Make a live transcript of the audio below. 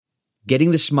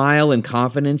Getting the smile and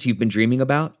confidence you've been dreaming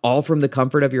about, all from the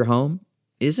comfort of your home,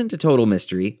 isn't a total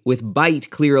mystery with Byte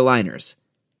clear aligners.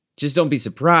 Just don't be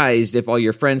surprised if all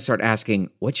your friends start asking,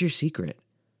 "What's your secret?"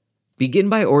 Begin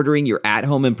by ordering your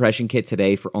at-home impression kit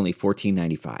today for only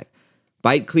 $14.95.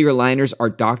 Byte clear aligners are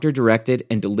doctor-directed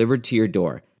and delivered to your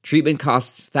door. Treatment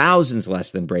costs thousands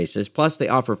less than braces, plus they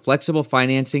offer flexible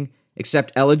financing,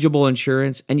 accept eligible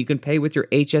insurance, and you can pay with your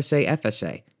HSA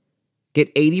FSA. Get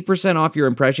 80% off your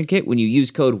impression kit when you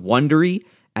use code WONDERY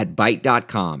at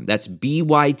Byte.com. That's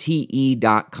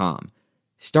BYTE.com.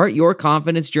 Start your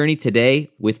confidence journey today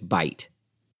with Byte.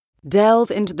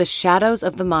 Delve into the shadows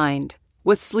of the mind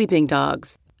with Sleeping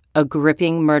Dogs, a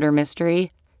gripping murder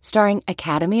mystery starring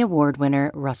Academy Award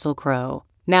winner Russell Crowe.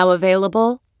 Now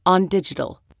available on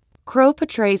digital. Crowe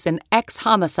portrays an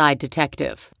ex-homicide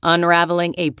detective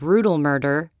unraveling a brutal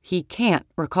murder he can't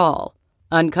recall.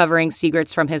 Uncovering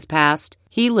secrets from his past,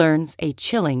 he learns a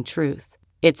chilling truth.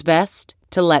 It's best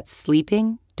to let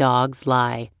sleeping dogs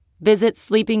lie. Visit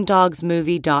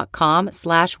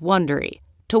sleepingdogsmovie.com/Wondery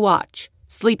to watch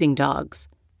Sleeping Dogs,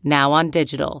 now on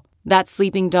digital. That's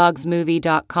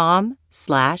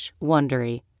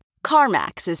sleepingdogsmovie.com/Wondery.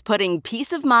 CarMax is putting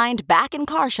peace of mind back in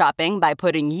car shopping by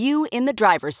putting you in the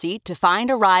driver's seat to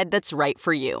find a ride that's right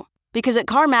for you. Because at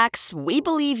CarMax, we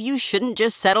believe you shouldn't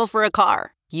just settle for a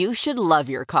car. You should love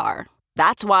your car.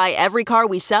 That's why every car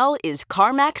we sell is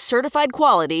CarMax certified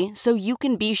quality, so you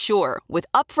can be sure with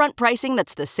upfront pricing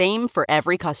that's the same for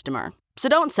every customer. So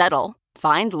don't settle.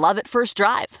 Find love at first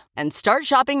drive and start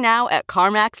shopping now at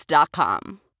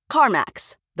CarMax.com.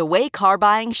 CarMax, the way car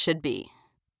buying should be.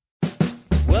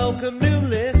 Welcome new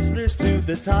listeners to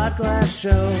the Todd Glass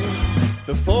Show.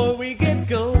 Before we get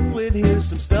going, here's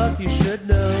some stuff you should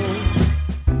know.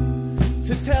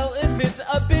 To tell if it's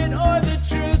a bit or the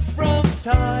truth from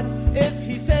Todd. If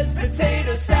he says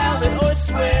potato salad or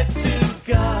swear to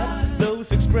God.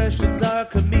 Those expressions are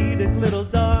comedic, little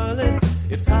darling.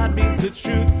 If Todd means the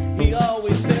truth, he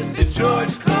always says to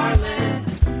George Carlin.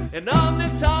 And on the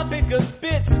topic of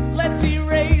bits, let's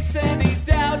erase any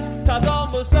doubt. Todd's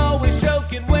almost always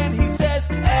joking when he says,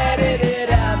 edit it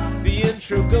out. The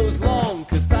intro goes long,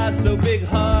 cause Todd's so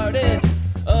big-hearted.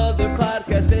 Other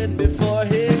podcasts end before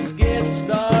his gets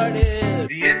started.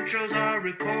 The intros are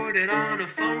recorded on a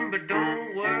phone, but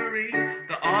don't worry.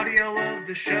 The audio of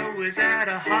the show is at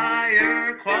a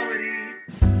higher quality.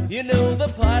 You know the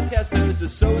Podcasters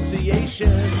Association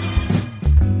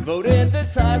voted the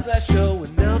Todd Glass Show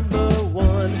number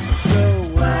one. So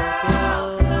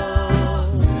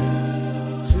welcome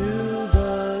to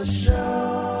the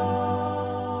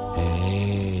show.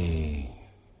 Hey,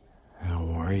 how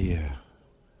are you?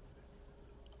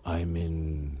 I'm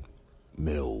in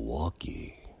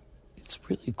Milwaukee. It's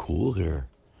really cool here.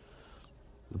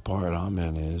 The part I'm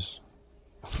in is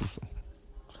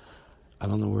I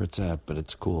don't know where it's at, but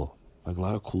it's cool. Like a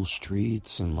lot of cool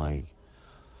streets and like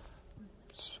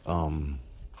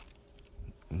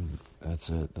that's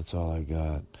it. That's all I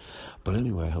got. But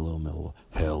anyway, hello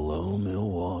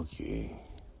Milwaukee.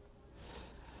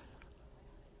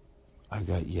 I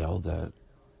got yelled at.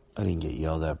 I didn't get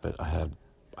yelled at, but I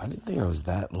didn't think I was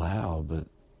that loud, but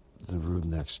the room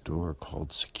next door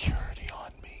called security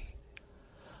on me.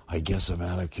 I guess I'm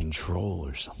out of control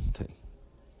or something.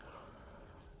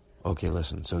 Okay,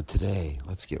 listen. So today,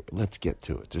 let's get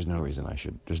to it. There's no reason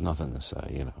there's nothing to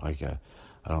say, you know. Like I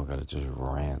don't gotta just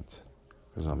rant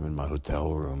because I'm in my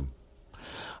hotel room.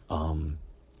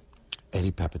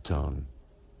 Eddie Pepitone.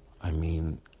 I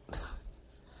mean,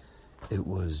 it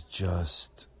was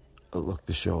just. Look,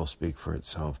 the show will speak for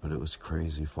itself, but it was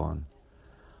crazy fun.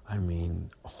 I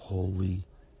mean, holy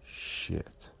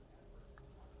shit.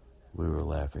 We were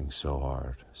laughing so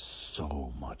hard.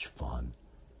 So much fun.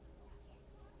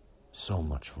 So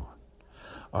much fun.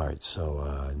 All right, so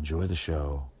enjoy the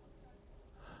show.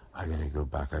 I gotta go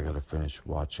back. I gotta finish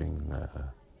watching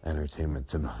Entertainment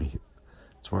Tonight.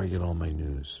 It's where I get all my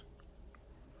news.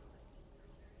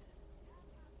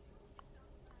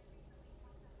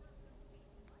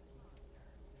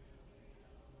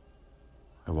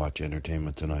 I watch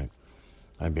Entertainment Tonight.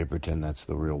 I may pretend that's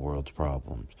the real world's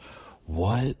problems.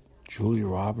 What? Julia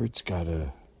Roberts got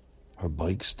her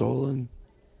bike stolen?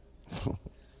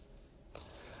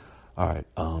 All right,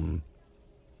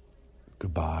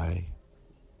 goodbye.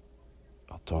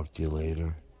 I'll talk to you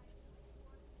later.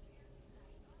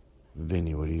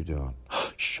 Vinny, what are you doing?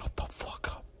 Shut the fuck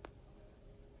up.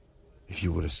 If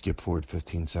you would have skipped forward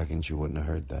 15 seconds, you wouldn't have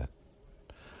heard that.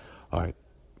 All right.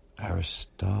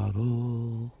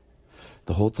 Aristotle.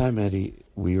 The whole time, Eddie,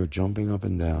 we were jumping up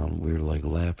and down. We were like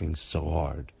laughing so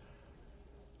hard.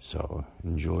 So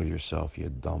enjoy yourself, you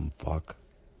dumb fuck.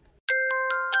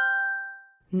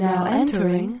 Now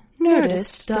entering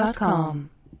Nerdist.com.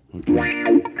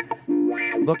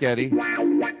 Look, Eddie,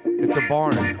 it's a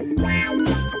barn.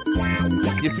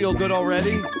 You feel good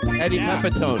already? Eddie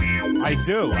Pepitone. I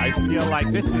do. I feel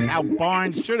like this is how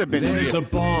barns should have been. There's a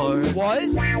barn. What?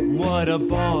 What a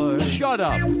barn. Shut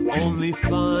up. Only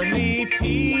funny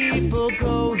people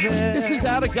go there. This is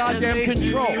out of goddamn and they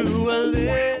control. Do a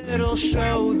little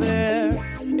show there.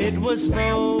 It was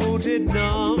voted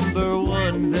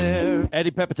 #1 there.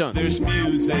 Eddie Pepitone. There's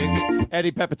music,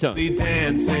 Eddie Pepitone. the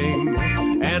dancing,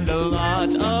 and a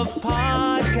lot of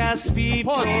podcast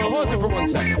people. Pause it for 1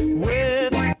 second.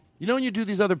 With You know when you do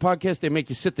these other podcasts, they make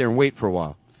you sit there and wait for a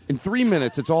while. In 3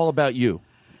 minutes, it's all about you.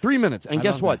 3 minutes. And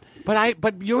guess what?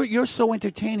 But you're so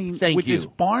entertaining Thank with you. this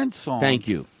barn song. Thank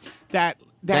you. That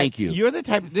Thank you. You're the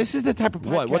type. This is the type of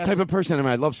podcast. What type of person am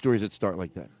I? I love stories that start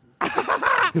like that.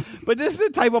 But this is the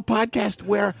type of podcast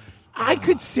where I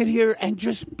could sit here and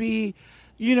just be,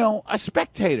 a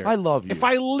spectator. I love you. If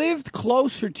I lived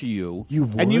closer to you, You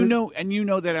would? and you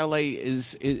know that LA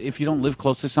is if you don't live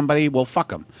close to somebody, well, fuck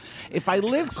them. If I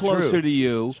lived closer true. to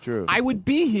you, It's true. I would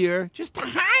be here just to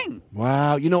hang.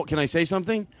 Wow. Can I say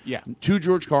something? Yeah. To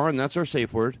George Carlin, that's our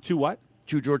safe word. To what?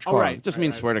 To George Oh, Carlin. right. It just Right,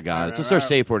 means right. swear to God. Right, It's just right, our right.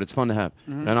 safe word. It's fun to have.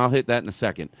 And I'll hit that in a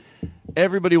second.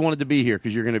 Everybody wanted to be here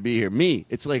because you're going to be here. Me,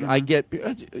 it's like I get,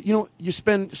 you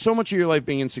spend so much of your life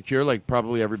being insecure, like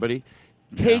probably everybody.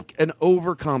 Take an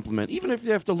over compliment, even if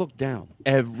you have to look down.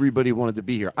 Everybody wanted to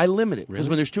be here. I limit it because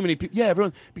when there's too many people,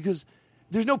 everyone, because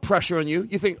there's no pressure on you.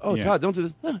 You think, oh, Yeah. Todd, don't do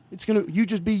this. No, you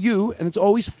just be you, and it's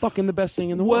always fucking the best thing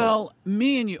in the world. Well,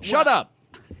 me and you. Shut up.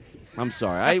 I'm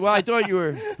sorry. I thought you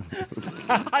were.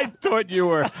 I thought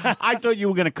you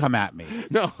were going to come at me.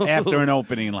 No. After an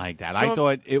opening like that, I So-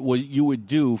 thought you would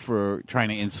do for trying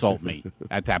to insult me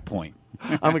at that point.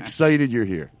 I'm excited you're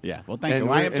here. Yeah, well, thank And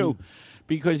you. I we're- am too,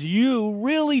 because you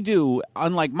really do.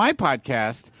 Unlike my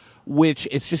podcast, which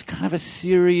it's just kind of a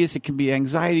serious. It can be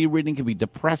anxiety ridden, it can be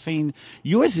depressing.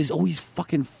 Yours is always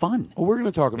fucking fun. Well, we're going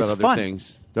to talk about It's other fun.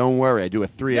 things. Don't worry. I do a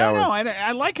 3-hour. No,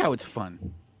 I like how it's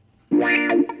fun.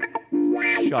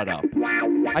 Shut up.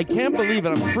 I can't believe it.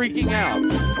 I'm freaking out.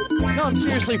 No, I'm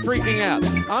seriously freaking out.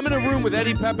 I'm in a room with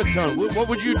Eddie Pepitone. What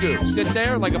would you do? Sit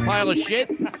there like a pile of shit?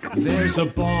 there's a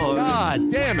barn.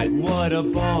 God damn it. What a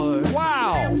barn.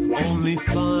 Wow. Only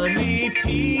funny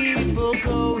people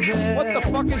go there. What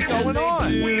the fuck is going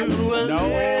on? Do a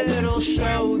little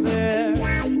show there.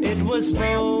 It was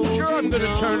voted Sure, I'm going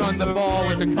to turn on the ball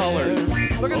with the colors.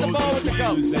 Look at the ball with the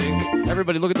colors.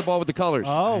 Everybody, look at the ball with the colors.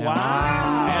 Oh,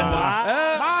 wow.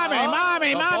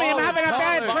 Mommy, I'm having a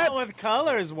bad colors. trip. With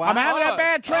colors, wow. I'm having a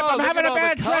bad trip. Oh, I'm look having at a all the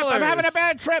bad trip. I'm having a colors.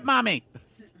 bad trip, Mommy.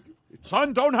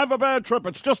 Son, don't have a bad trip.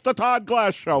 It's just the Todd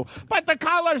Glass show. But the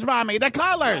colors, Mommy, the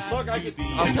colors.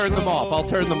 I'll turn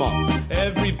them off.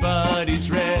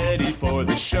 Everybody's ready for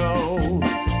the show.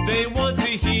 They want to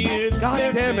hear God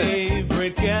their damn it.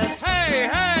 favorite guests. Hey.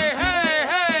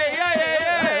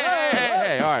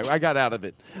 All right, I got out of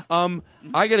it.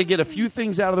 I got to get a few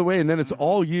things out of the way, and then it's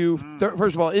all you.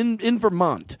 First of all, in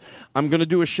Vermont, I'm going to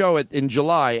do a show in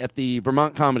July at the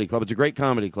Vermont Comedy Club. It's a great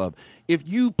comedy club. If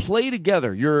you play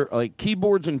together, you're like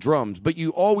keyboards and drums, but you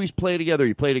always play together.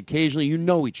 You play it occasionally. You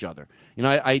know each other.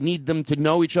 I need them to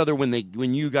know each other when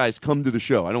you guys come to the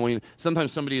show. I don't want you.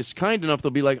 Sometimes somebody is kind enough;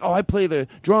 they'll be like, "Oh, I play the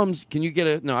drums. Can you get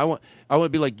a?" No, I want to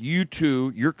be like you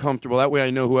two. You're comfortable. That way, I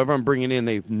know whoever I'm bringing in,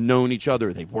 they've known each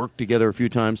other. They've worked together a few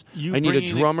times. You I need a bringing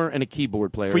in- drummer and a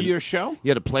keyboard player For your show? You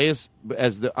had to play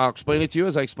I'll explain it to you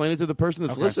as I explain it to the person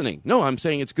that's listening. No, I'm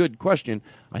saying it's a good question.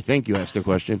 I think you asked a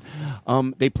question.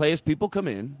 They play as people come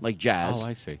in, like jazz. Oh,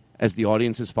 I see. As the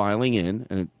audience is filing in,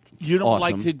 and You don't awesome.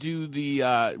 like to do the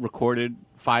recorded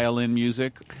file-in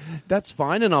music? That's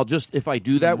fine, and I'll just, if I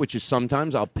do that, which is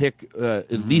sometimes, I'll pick,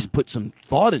 at least put some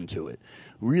thought into it.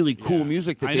 Really cool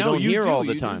music that I they know, don't you hear do, all the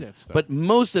you do time. that stuff. But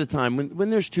most of the time,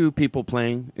 when there's two people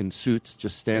playing in suits,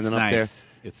 just standing It's up nice. there,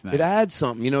 It's nice. it adds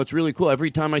something. It's really cool. Every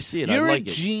time I see it, You're I like a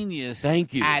it. genius.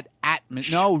 Thank you. At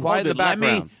no, Quiet hold in the it.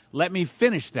 background. Let me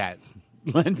finish that.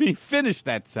 Let me finish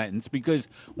that sentence, because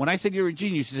when I said you're a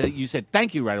genius, you said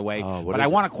thank you right away. Oh, what but is I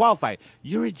it? want to qualify.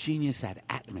 You're a genius at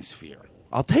atmosphere.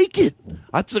 I'll take it.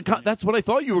 That's what I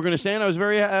thought you were going to say, and I was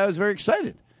very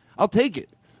excited. I'll take it.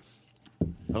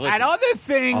 Now listen. At other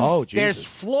things, Oh, there's Jesus.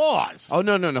 flaws. Oh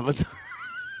no!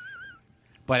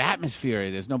 But atmosphere,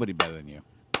 there's nobody better than you.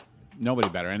 Nobody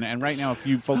better. And right now, if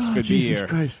you folks could Jesus be here,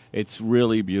 Christ. it's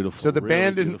really beautiful. So the really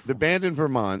band in beautiful.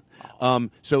 Vermont.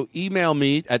 So email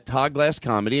me at Todd Glass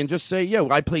Comedy and just say, yeah,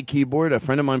 I play keyboard. A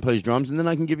friend of mine plays drums, and then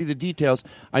I can give you the details.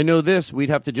 I know this. We'd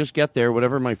have to just get there.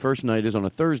 Whatever my first night is on a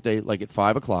Thursday, like at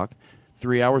 5:00.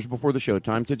 3 hours before the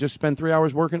showtime to just spend 3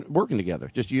 hours working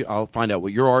together. I'll find out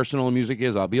what your arsenal of music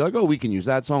is. I'll be like, oh, we can use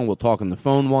that song. We'll talk on the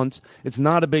phone once. It's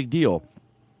not a big deal.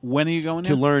 When are you going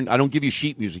to learn? I don't give you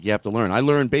sheet music. You have to learn. I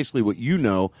learn basically what you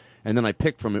know, and then I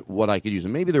pick from it what I could use.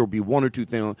 And maybe there will be one or two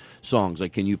songs,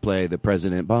 like can you play The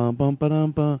President? Bum, bum,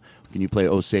 ba-dum, ba. Can you play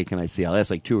Oh Say Can I See? I'll ask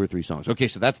like 2 or 3 songs. Okay,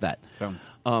 so that's that.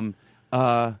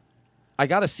 I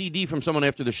got a CD from someone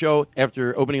after the show,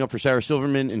 after opening up for Sarah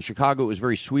Silverman in Chicago. It was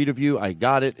very sweet of you. I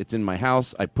got it. It's in my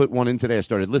house. I put one in today. I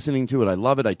started listening to it. I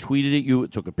love it. I tweeted it. You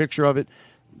took a picture of it.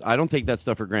 I don't take that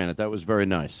stuff for granted. That was very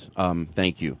nice.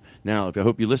 Thank you. Now, I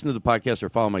hope you listen to the podcast or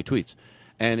follow my tweets.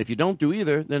 And if you don't do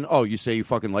either, then, you say you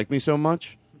fucking like me so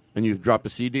much, and you drop a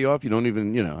CD off, you don't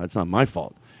even, that's not my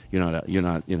fault. You're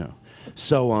not.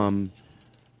 So, and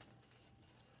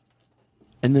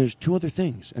there's 2 other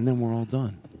things, and then we're all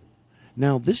done.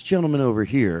 Now, this gentleman over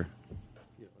here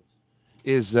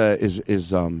is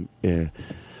Aaron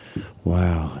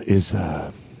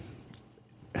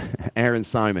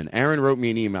Simon. Aaron wrote me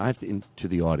an email. I have to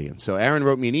the audience. So Aaron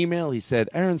wrote me an email. He said,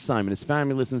 Aaron Simon, his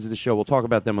family listens to the show. We'll talk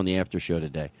about them on the after show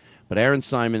today. But Aaron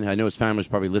Simon, I know his family's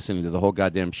probably listening to the whole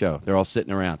goddamn show. They're all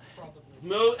sitting around.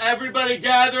 Everybody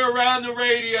gather around the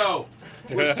radio.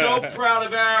 We're so proud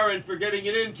of Aaron for getting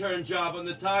an intern job on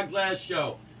the Todd Glass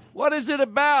show. What is it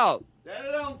about? I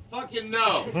don't fucking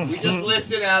know. We just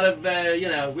listen out of,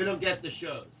 we don't get the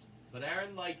shows. But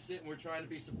Aaron likes it, and we're trying to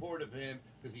be supportive of him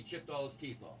because he chipped all his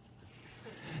teeth off.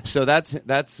 So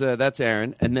that's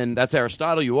Aaron, and then that's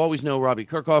Aristotle. You always know Robbie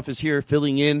Kirkhoff is here,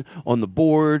 filling in on the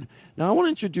board. Now I want to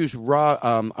introduce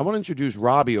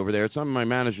Robbie over there. It's my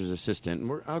manager's assistant.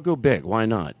 I'll go big. Why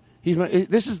not?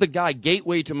 This is the guy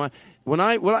gateway to my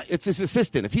it's his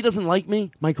assistant. If he doesn't like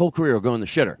me, my whole career will go in the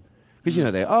shitter. Because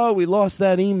we lost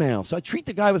that email. So I treat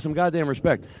the guy with some goddamn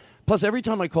respect. Plus, every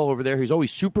time I call over there, he's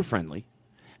always super friendly.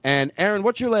 And Aaron,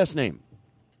 what's your last name?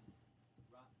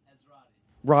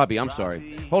 Robbie, I'm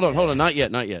sorry. Hold on, not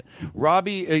yet.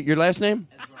 Robbie, your last name?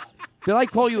 Did I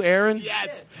call you Aaron?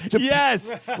 Yes.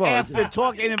 Yes. Well, after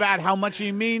talking about how much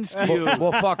he means to you.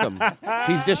 Well, fuck him.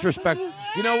 He's disrespectful.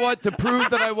 You know what? To prove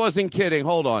that I wasn't kidding,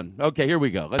 hold on. Okay, here we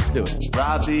go. Let's do it.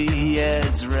 Robbie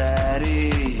is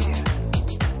ready.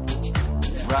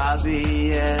 Robbie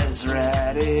is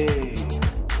ready.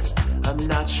 I'm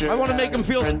not sure. I want to make him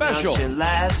feel special. Your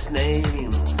last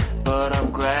name, but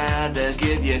I'm glad to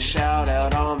give you a shout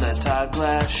out on the Todd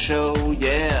Glass show.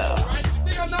 Yeah. All right, you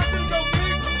think I'm not going to go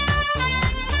big?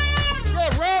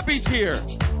 Yeah, Robbie's here.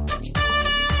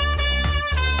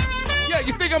 Yeah,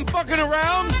 you think I'm fucking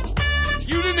around?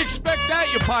 You didn't expect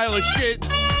that, you pile of shit.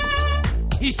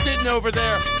 He's sitting over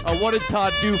there. Oh, what did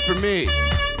Todd do for me?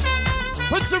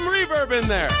 Put some reverb in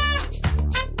there.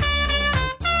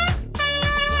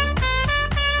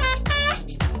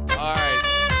 All right.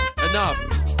 Enough.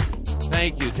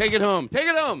 Thank you. Take it home. Take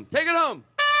it home. Take it home.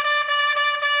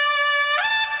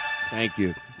 Thank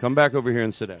you. Come back over here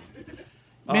and sit down.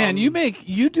 Man,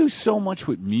 you do so much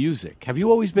with music. Have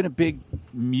you always been a big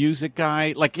music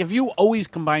guy? Like, have you always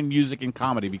combined music and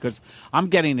comedy? Because I'm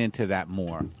getting into that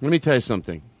more. Let me tell you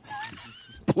something.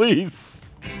 Please.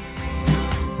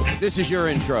 This is your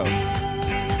intro.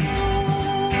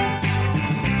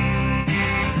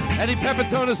 Eddie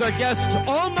Pepitone is our guest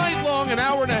all night long, an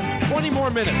hour and 20 more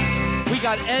minutes. We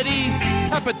got Eddie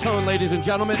Pepitone, ladies and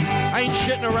gentlemen. I ain't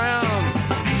shitting around.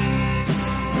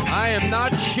 I am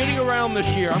not shitting around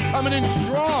this year. I'm coming in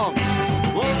strong.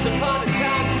 Once upon a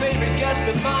time, favorite guest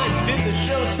of mine did the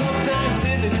show sometimes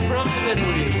in his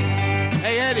privately.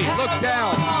 Hey, Eddie, look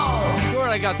down. Sure,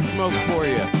 I got smoke for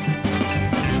you.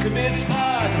 Commits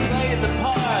hard, playing the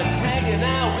parts, hanging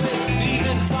out with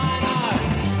Stephen Fine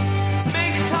Arts.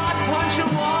 Makes Todd punch a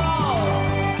wall.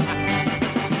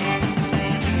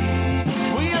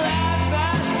 We laugh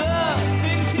at the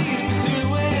things he's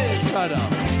doing. Shut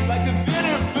up. Like the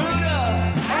bitter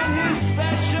Buddha and his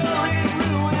special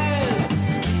influence.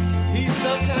 He's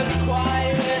sometimes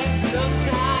quiet and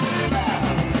sometimes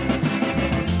loud.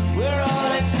 We're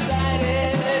all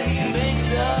excited, he makes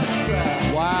us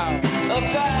proud. Wow.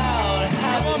 About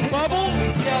having Bubbles?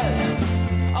 a guest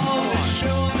on the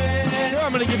show. Sure,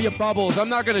 I'm going to give you bubbles. I'm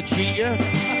not going to cheat you.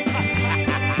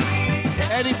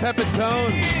 Eddie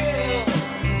Pepitone.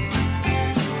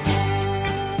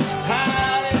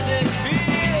 How does it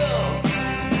feel?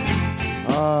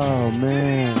 Oh,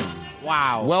 man.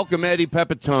 Wow. Welcome, Eddie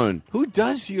Pepitone. Who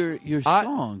does your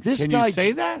songs? This Can guy, you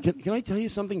say that? Can I tell you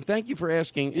something? Thank you for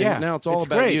asking. Yeah, And now it's all it's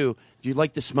about great. you. Do you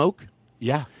like to smoke?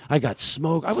 Yeah. I got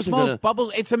smoke. I wasn't Smoke, going to...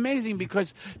 bubbles. It's amazing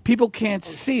because people can't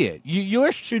see it.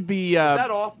 Yours should be... Is that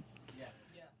off?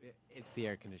 It's the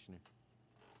air conditioner.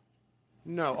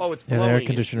 No. Oh, it's Yeah, blowing the air it.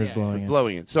 conditioner's blowing It's it.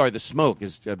 blowing it. Sorry, the smoke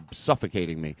is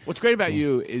suffocating me. What's great about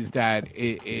you is that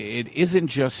it isn't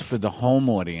just for the home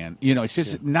audience. You know, it's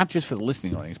just not just for the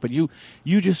listening audience, but you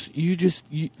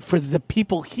for the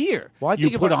people here. Well, I you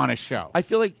think put if on a show. I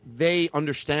feel like they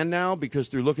understand now because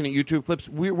they're looking at YouTube clips.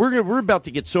 We're about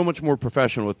to get so much more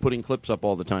professional with putting clips up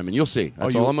all the time, and you'll see.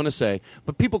 That's all I'm going to say.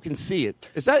 But people can see it.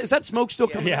 Is that smoke still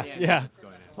coming? Yeah.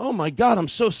 Oh my God, I'm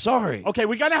so sorry. Okay,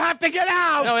 we're gonna have to get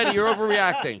out. No, Eddie, you're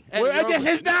overreacting. Eddie, This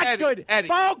is not good, Eddie,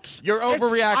 folks. You're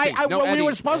overreacting. Well, we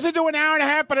were supposed to do an hour and a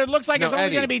half, but it looks like it's only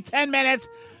Eddie. going to be 10 minutes.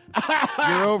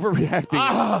 You're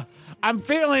overreacting. I'm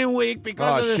feeling weak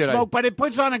because of the shit, smoke, but it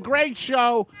puts on a great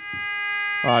show.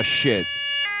 Oh shit.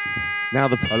 Now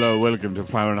Hello, welcome to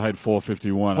Fahrenheit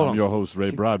 451. Hold I'm on. your host, Ray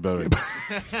Bradbury.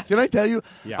 Can I tell you?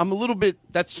 Yeah. I'm a little bit.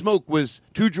 That smoke was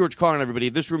to George Carlin. Everybody,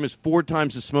 this room is 4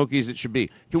 times as smoky as it should be.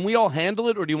 Can we all handle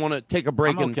it, or do you want to take a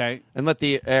break I'm okay. and let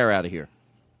the air out of here?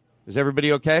 Is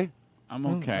everybody okay? I'm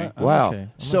okay. Wow. okay.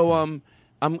 So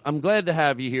I'm glad to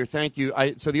have you here. Thank you.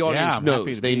 So the audience I'm happy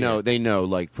knows. to They be know. here. They know.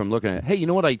 Like from looking at it. Hey, you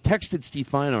know what? I texted Steve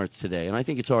Feinartz today, and I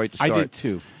think it's all right to I start. did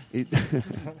too.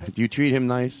 Do you treat him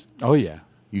nice? Oh, yeah.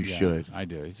 You should. I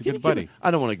do. He's a Can good you- buddy. I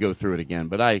don't want to go through it again,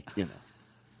 but I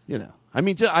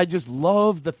mean, I just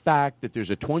love the fact that there's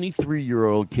a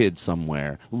 23-year-old kid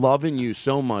somewhere loving you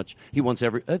so much. He wants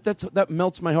that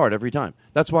melts my heart every time.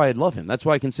 That's why I love him. That's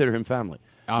why I consider him family.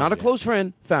 Not a yeah. close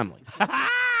friend, family.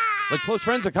 Like close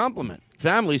friend's a compliment.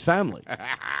 Family's family.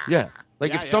 Yeah.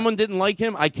 Like if someone didn't like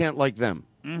him, I can't like them.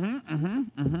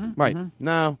 Right.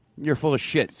 No, you're full of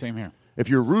shit. Same here. If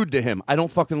you're rude to him, I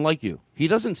don't fucking like you. He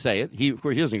doesn't say it. Of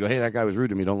course, he doesn't go, hey, that guy was rude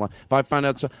to me. Don't like. If I find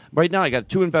out, right now I got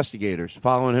 2 investigators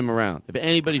following him around. If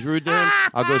anybody's rude to him,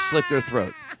 I'll go slit their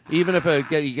throat. Even if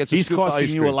he gets a He's scoop of costing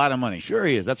ice you cream. a lot of money. Sure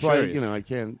he is. That's Sure why he is. I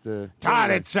can't.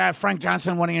 Todd, it's Frank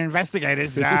Johnson, one of your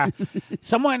investigators.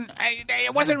 Someone,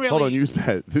 it wasn't really. Hold on, use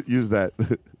that. Use that.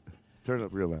 Turn it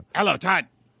up real loud. Hello, Todd.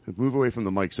 Move away from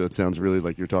the mic so it sounds really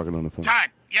like you're talking on the phone. Todd,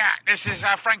 yeah, this is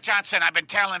Frank Johnson. I've been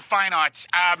telling Fine Arts.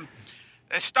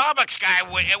 The Starbucks guy,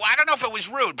 I don't know if it was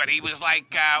rude, but he was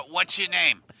like, what's your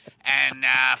name? And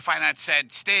Fine Arts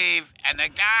said, Steve, and the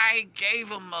guy gave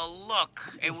him a look.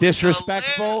 It was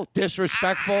Disrespectful?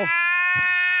 Disrespectful?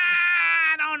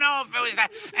 I don't know if it was that.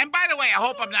 And by the way, I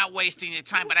hope I'm not wasting your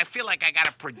time, but I feel like I got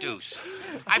to produce.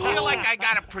 I feel like I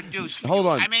got to produce. for Hold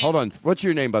you. on. I mean, Hold on. What's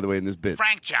your name, by the way, in this bit?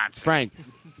 Frank Johnson. Frank.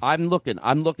 I'm looking.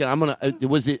 I'm going to.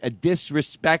 Was it a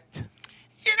disrespect?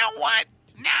 You know what?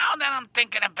 Now that I'm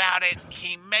thinking about it,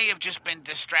 he may have just been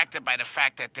distracted by the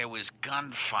fact that there was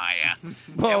gunfire.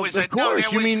 Well, of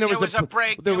course. You mean there was a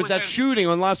break? There was that shooting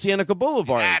on La Cienega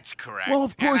Boulevard. That's correct. Well,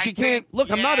 of course And you can't.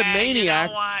 Look, I'm not a yeah, maniac.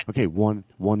 You know what? Okay,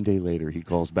 one day later, he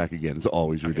calls back again. It's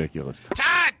always ridiculous.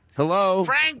 Todd! Hello?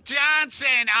 Frank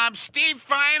Johnson, Steve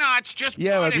Fine Arts just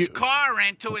Yeah, brought have his you- car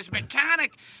into his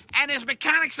mechanic, and his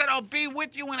mechanic said, I'll be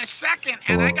with you in a second.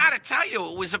 And I got to tell you,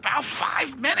 it was about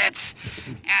 5 minutes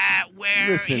where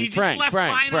Listen, he just Frank, left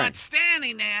Frank, Fine Frank. Arts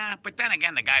standing there. But then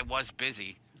again, the guy was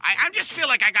busy. I just feel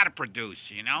like I got to produce,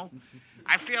 you know?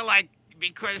 I feel like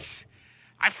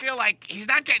he's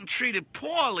not getting treated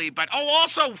poorly, but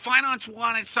also Fine Arts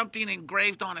wanted something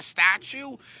engraved on a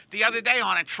statue the other day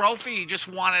on a trophy. He just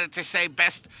wanted it to say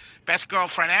best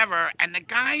girlfriend ever, and the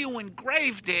guy who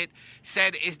engraved it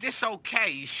said, "Is this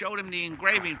okay?" He showed him the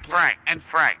engraving plate.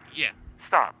 Frank, yeah,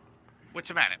 Stop. what's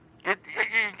the matter? You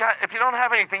got, if you don't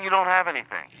have anything, you don't have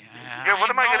anything. Yeah,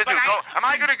 What am I know, going to do? but Am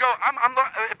I going to go?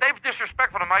 If they've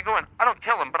disrespectful, am I going? I don't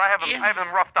kill him, but I have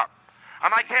him roughed up.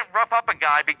 I can't rough up a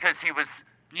guy because he was.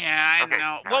 Yeah, I Okay.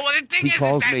 know. Well, the thing He is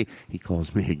calls that me. He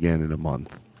calls me again in a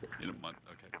month. in a month.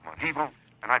 Okay. He won't.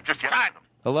 And I just yelled Todd. at him.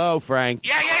 Hello, Frank.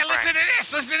 Yeah, listen to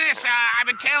this. I've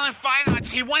been telling Fine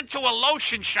Arts. He went to a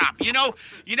lotion shop. You know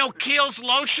Kiehl's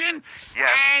lotion?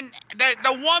 Yes. And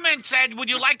the woman said, would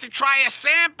you like to try a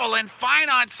sample? And Fine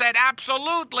Arts said,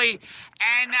 absolutely.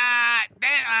 And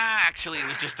then, actually, it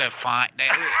was just a fine.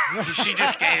 She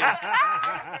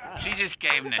just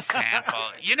gave him the sample.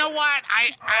 You know what?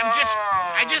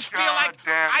 I just feel like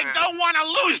damn I it. don't want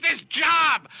to lose this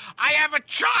job. I have a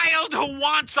child who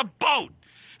wants a boat.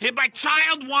 My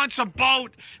child wants a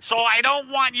boat, so I don't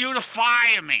want you to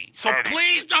fire me. So Eddie.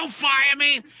 please don't fire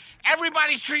me.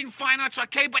 Everybody's treating Fine Arts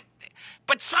okay,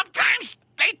 but sometimes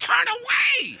they turn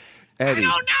away. Eddie. I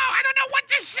don't know what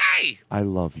to say. I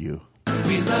love you.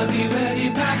 We love you, Eddie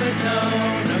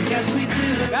Papatone. Oh, yes, we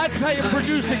do. That's how you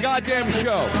produce a goddamn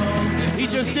show. He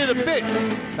just did a bit.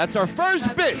 That's our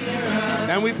first bit.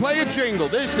 And we play a jingle.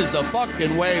 This is the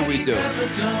fucking way we do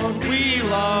it. We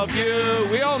love you.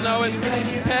 We all know it.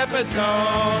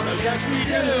 Pepitone. Yes, we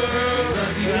do.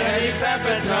 Hey,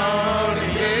 Pepitone.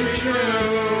 It's true.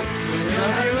 We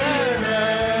love you with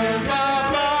us.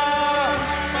 Papa.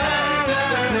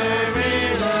 Pepitone, we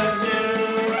love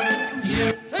you.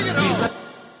 Take it home.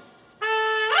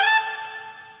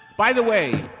 By the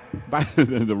way,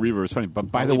 the reverb is funny,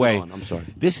 but by the way, I'm sorry.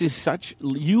 This is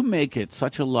you make it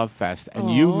such a love fest,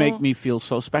 and you make me feel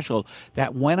so special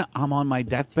that when I'm on my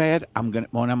deathbed, I'm gonna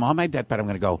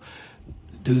go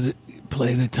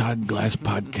play the Todd Glass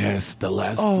podcast, the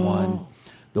last one,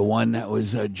 the one that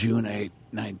was June 8,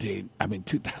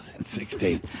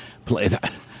 2016. Play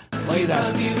that. Play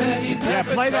that. Yeah,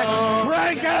 play that.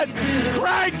 Crank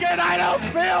it. I don't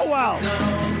feel well.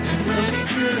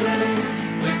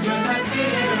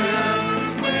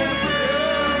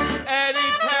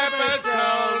 Eddie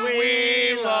Pepitone,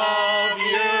 we love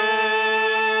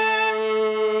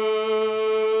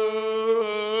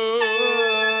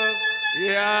you.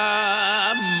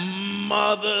 Yeah,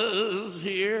 mother's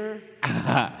here.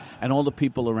 And all the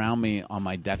people around me on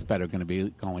my deathbed are going to be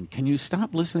going, can you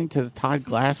stop listening to the Todd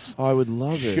Glass I would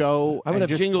love it. show I would and have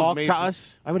just jingles talk made to for,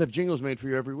 us? I would have jingles made for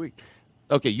you every week.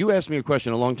 Okay, you asked me a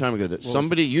question a long time ago that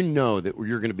somebody, you know that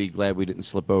you're going to be glad we didn't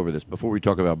slip over this before we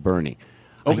talk about Bernie.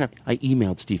 Okay. I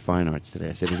emailed Steve Feinarts today.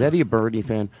 I said, is Eddie a Bernie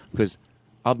fan? Because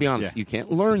I'll be honest, you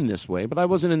can't learn this way, but I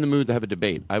wasn't in the mood to have a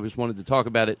debate. I just wanted to talk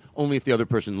about it only if the other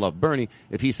person loved Bernie.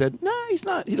 If he said, no, he's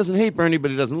not. He doesn't hate Bernie,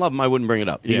 but he doesn't love him, I wouldn't bring it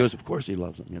up. He goes, of course he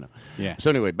loves him, you know. Yeah. So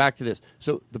anyway, back to this.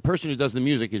 So the person who does the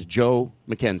music is Joe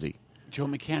McKenzie. Joe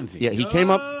McKenzie. Yeah, he came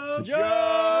up.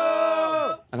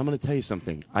 And I'm going to tell you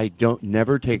something. I don't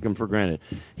never take him for granted.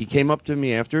 He came up to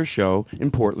me after a show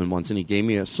in Portland once, and he gave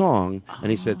me a song,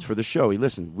 and he said, it's for the show. He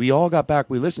listened. We all got back.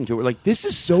 We listened to it. We're like, this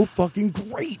is so fucking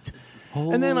great.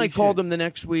 And then I called him the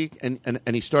next week, and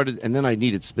he started, and then I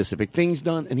needed specific things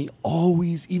done, and he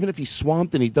always, even if he's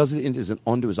swamped and he does it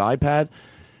onto his iPad,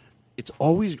 it's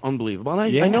always unbelievable. And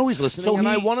I know he's listening, and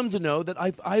I want him to know that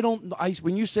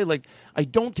when you say, like, I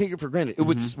don't take it for granted,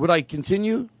 would I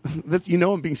continue? That's,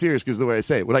 I'm being serious because the way I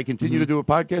say it. Would I continue to do a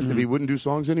podcast if he wouldn't do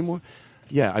songs anymore?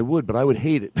 Yeah, I would, but I would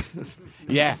hate it.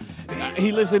 Yeah.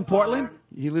 He lives in Portland?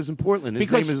 He lives in Portland. His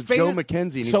Because name is Joe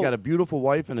McKenzie, and he's got a beautiful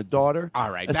wife and a daughter.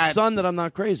 All right. A son that I'm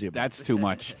not crazy about. That's too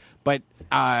much. But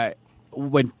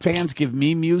when fans give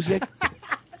me music...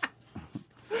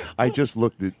 I just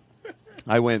looked at...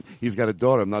 I went, he's got a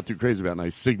daughter I'm not too crazy about, and I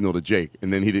signaled to Jake,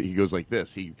 and then he goes like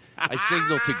this. I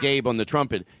signaled to Gabe on the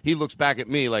trumpet. He looks back at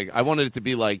me like, I wanted it to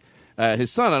be like,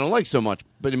 his son I don't like so much,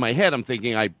 but in my head I'm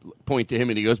thinking I point to him,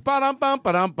 and he goes, ba-dum-bum,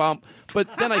 ba-dum-bum. But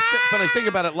then I think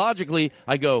about it logically,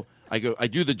 I do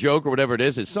the joke or whatever it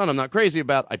is, his son I'm not crazy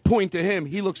about, I point to him,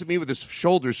 he looks at me with his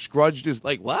shoulders scrudged, is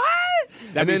like, what?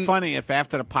 That'd be funny if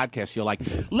after the podcast you're like,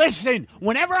 listen,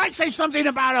 whenever I say something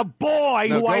about a boy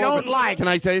who I don't like. Can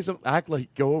I tell you something?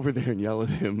 Go over there and yell at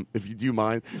him if you do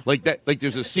mind. Like that. Like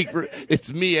there's a secret.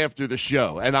 It's me after the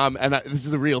show, and this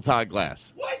is the real Todd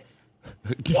Glass. What?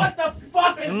 What the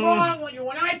fuck is wrong with you?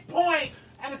 When I point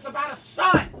and it's about a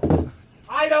son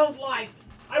I don't like,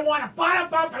 I want to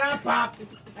bump,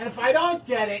 and if I don't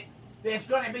get it, there's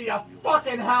going to be a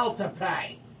fucking hell to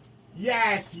pay.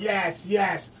 Yes.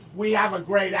 We have a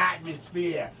great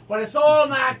atmosphere, but it's all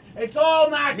not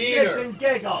shits and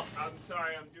giggles. I'm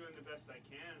sorry, I'm doing the best I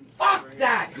can. Fuck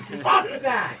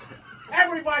that!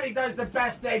 Everybody does the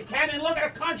best they can, and look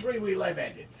at the country we live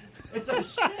in. It's a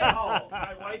shithole.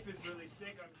 My wife is really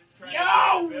sick. I'm just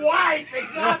trying Your wife is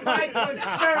not my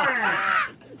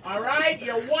concern. All right?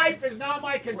 Your wife is not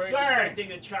my concern. We're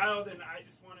expecting a child, and I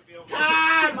just want to be able to...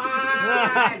 Come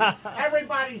on!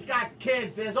 Everybody's got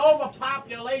kids. There's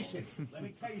overpopulation. Let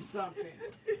me tell you something.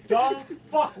 Don't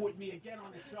fuck with me again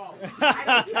on the show. I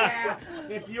don't care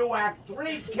if you have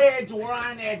 3 kids who are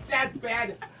on their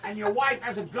deathbed and your wife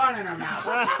has a gun in her mouth.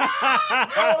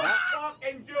 Don't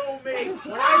fucking do me.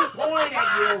 When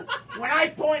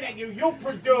I point at you, you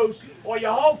produce, or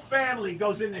your whole family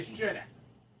goes in the shitter.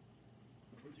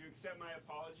 Would you accept my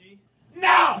apology?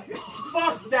 No!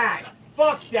 Fuck that!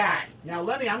 Fuck that! Now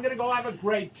I'm gonna go have a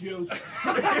grape juice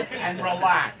and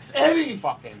relax. Eddie!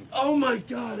 Fucking... Oh my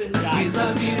God, Eddie. We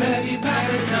love you, Eddie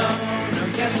Pepitone.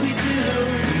 Oh, yes, we do.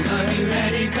 We love you,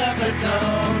 Eddie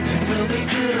Pepitone. It will be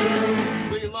true.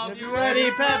 We love you,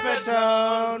 Eddie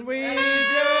Pepitone. We do.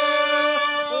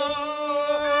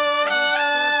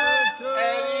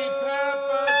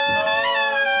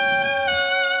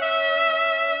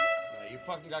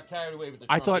 Got carried away with the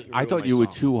I thought you were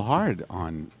too hard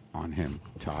on him,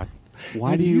 Todd.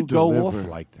 Why do you go off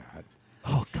like that?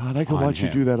 God, I could on watch you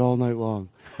him. do that all night long.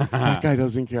 That guy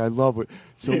doesn't care. I love it.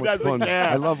 So He much doesn't fun. care.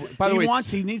 I love. By the way,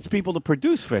 he needs people to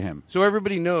produce for him. so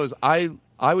everybody knows, I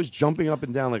was jumping up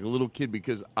and down like a little kid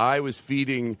because I was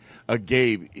feeding a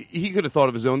Gabe. He could have thought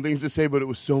of his own things to say, but it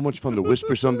was so much fun to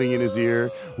whisper something in his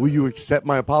ear. Will you accept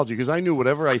my apology? Because I knew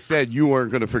whatever I said, you weren't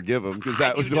going to forgive him. Because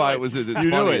that was why it was at its You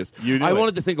knew funniest. it. You knew I it.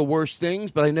 wanted to think of worse things,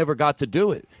 but I never got to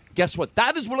do it. Guess what?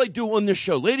 That is what I do on this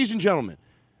show, ladies and gentlemen.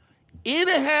 In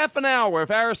a half an hour, if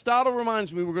Aristotle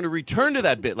reminds me, we're going to return to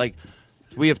that bit. Like,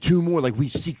 we have two more. Like, we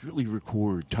secretly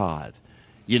record Todd,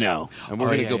 you know, and we're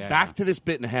going to go back to this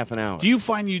bit in a half an hour. Do you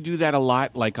find you do that a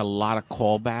lot, like a lot of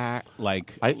callback?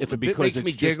 Like, if a bit because makes it's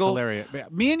me just giggle? hilarious.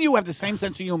 Me and you have the same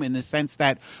sense of humor in the sense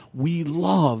that we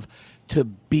love to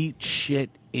beat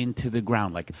shit into the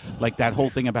ground, like that whole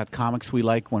thing about comics we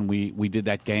like when we did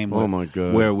that game. Oh, my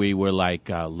God. Where we were like,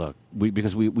 look,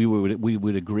 because we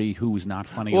would agree who's not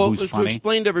funny Well, or who's to funny.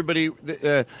 explain to everybody,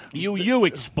 You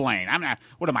explain. I'm not.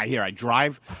 What am I here? I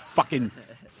drive fucking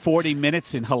 40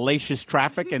 minutes in hellacious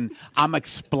traffic, and I'm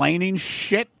explaining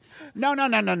shit. No.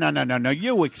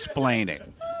 You explain it.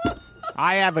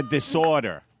 I have a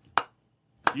disorder.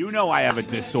 You know I have a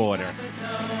disorder.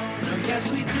 Oh,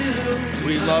 yes, we do.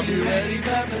 We love you, Eddie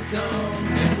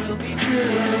Pepitone. It will be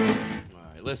true. All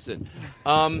right, listen.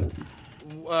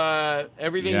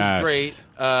 Everything's Yes. great.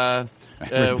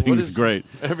 Everything's great.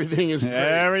 Everything is great.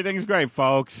 Everything's great,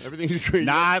 folks. Everything's great.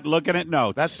 Not looking at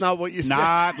notes. That's not what you said.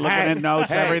 Not looking Hey, at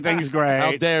notes. hey. Everything's great.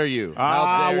 How dare you?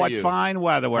 Ah, How dare what you? fine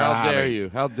weather we're How having. dare you?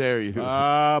 How dare you? Oh,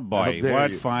 How boy. dare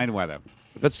What you. fine weather.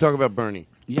 Let's talk about Bernie.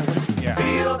 Yeah.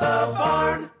 Feel the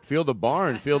barn. Feel the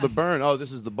barn. Feel the burn. Oh,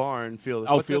 this is the barn. Feel.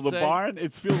 Oh, what's feel that the say? barn?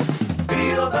 It's feel the...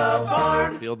 Feel the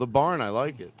barn. Feel the barn. I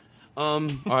like it. All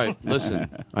right, listen.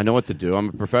 I know what to do. I'm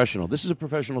a professional. This is a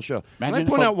professional show. Can Imagine I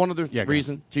point if out one other Yeah, go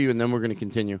reason to you, and then we're going to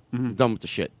continue? I'm done with the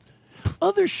shit.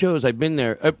 Other shows I've been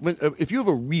there. If you have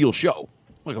a real show,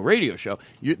 like a radio show,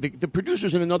 the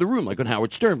producer's in another room, like on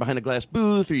Howard Stern, behind a glass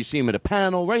booth, or you see him at a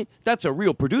panel, right? That's a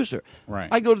real producer. Right.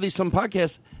 I go to some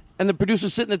podcasts, and the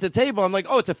producer's sitting at the table. I'm like,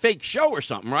 oh, it's a fake show or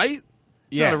something, right?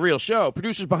 It's Yeah. not a real show.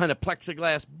 Producer's behind a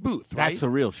plexiglass booth, right? That's a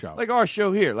real show. Like our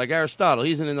show here, like Aristotle,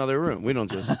 he's in another room. We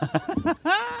don't just.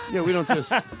 Yeah, we don't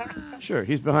just. Sure,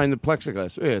 he's behind the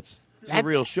plexiglass. Yeah, it's a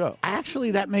real show.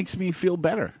 Actually, that makes me feel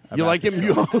better. You about like the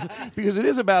him? show. Because it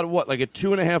is about what, like a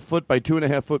 2.5 foot by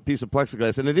 2.5 foot piece of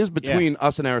plexiglass, and it is between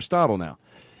us and Aristotle now.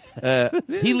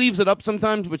 He leaves it up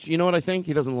sometimes, which you know what I think?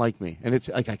 He doesn't like me, and it's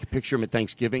like I could picture him at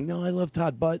Thanksgiving. No, I love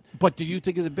Todd, but did you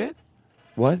think of the bit?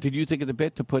 What? Did you think of the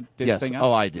bit to put this Yes. thing up?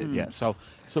 Oh, I did, yes. So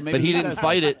maybe But he didn't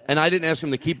fight it, and I didn't ask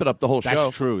him to keep it up the whole show.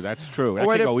 That's true. That's true. That Or could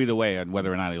whatever- go either way on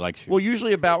whether or not he likes you. Well,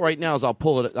 usually about right now is I'll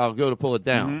go to pull it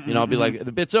down. You know, I'll be like,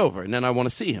 the bit's over, and then I want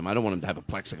to see him. I don't want him to have a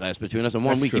plexiglass between us. And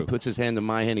one That's week he true. puts his hand in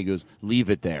my hand. He goes, "Leave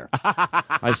it there."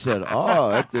 I said,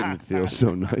 "Oh, that didn't feel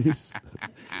so nice."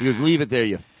 He goes, "Leave it there,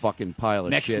 you fucking pile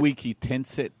of Next shit." week he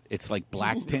tints it. It's like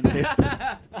black tinted.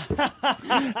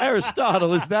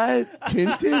 Aristotle, is that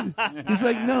tinted? He's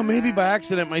like, "No, maybe by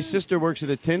accident. My sister works at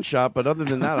a tint shop, but other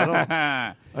than that, I don't.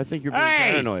 I think you're being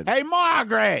paranoid." Hey,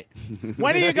 Margaret,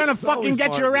 when are you going to It's fucking always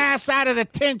get your Margaret. ass out of the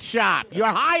tint shop? You're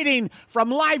hiding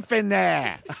from life in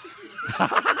there.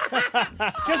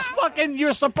 Just fucking,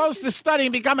 you're supposed to study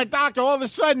and become a doctor. All of a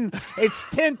sudden, it's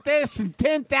tint this and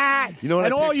tint that. You know what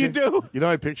and I all you picture? do. You know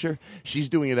what I picture? She's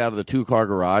doing it out of the 2-car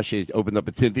garage. She opened up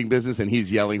a tinting business, and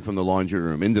he's yelling from the laundry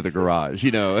room into the garage,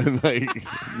 you know, and like,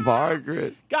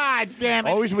 Margaret. God damn it.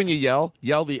 Always when you yell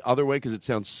the other way because it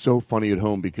sounds so funny at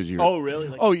home because you're. Oh, really?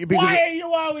 Because Why are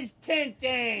you always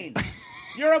tinting?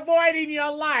 You're avoiding your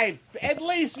life. At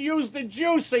least use the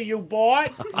juicer you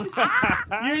bought.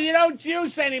 you don't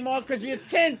juice anymore because you're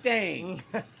tinting.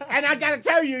 And I gotta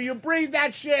tell you, you breathe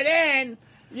that shit in,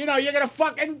 you know, you're gonna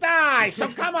fucking die. So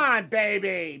come on,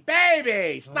 baby.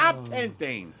 Baby, stop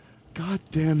tinting. God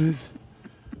damn it.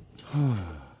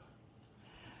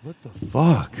 What the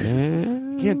fuck?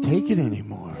 Can't take it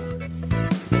anymore.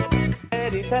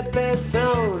 Eddie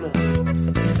Pepitone.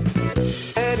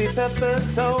 Eddie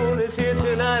Pepitone is here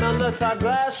tonight on the Todd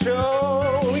Glass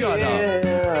Show. Shut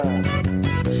up.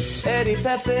 Eddie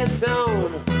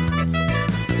Pepitone.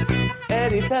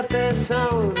 Eddie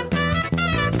Pepitone.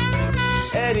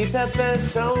 Eddie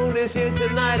Pepitone is here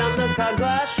tonight on the Todd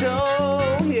Glass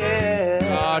Show.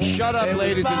 Yeah. Shut up, And we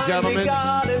ladies and finally gentlemen.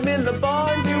 got him in the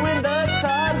barn doing the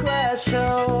Todd Glass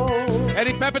Show.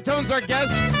 Eddie Pepitone's our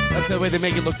guest. That's the way they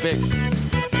make it look big.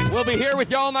 We'll be here with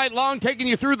you all night long, taking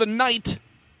you through the night.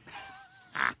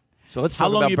 So let's talk How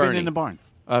long about you Bernie. been in the barn?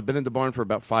 I've been in the barn for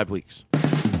about 5 weeks.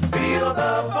 Feel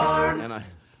the barn. And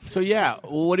So yeah,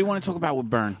 what do you want to talk about with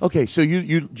Bern? Okay, so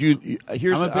you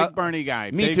here's I'm a big Bernie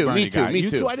guy. Me Big too. Bernie Me too. guy. Me You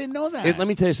too. too? I didn't know that. Let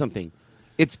me tell you something.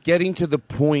 It's getting to the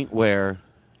point where,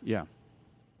 Yeah.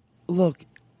 look,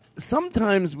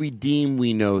 sometimes we deem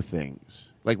we know things.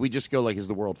 Like we just go like, is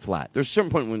the world flat? There's a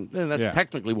certain point when that Yeah.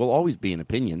 technically will always be an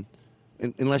opinion,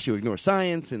 unless you ignore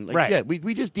science and like Right. yeah,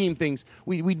 we just deem things.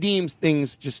 We deem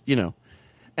things just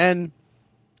and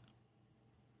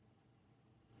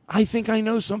I think I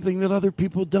know something that other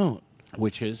people don't.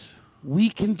 Which is? We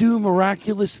can do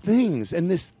miraculous things.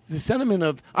 And the sentiment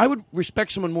of, I would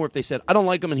respect someone more if they said, I don't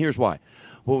like them and here's why.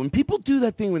 Well, when people do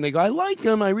that thing, when they go, I like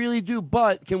them, I really do,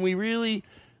 but can we really...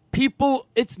 People,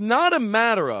 it's not a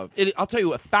matter of, I'll tell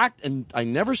you a fact, and I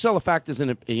never sell a fact as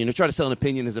an, try to sell an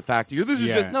opinion as a fact.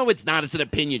 No, it's not, it's an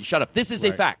opinion. Shut up. This is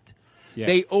a fact. Yeah.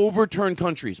 They overturn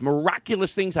countries.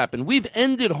 Miraculous things happen. We've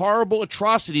ended horrible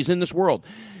atrocities in this world.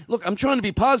 Look, I'm trying to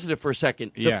be positive for a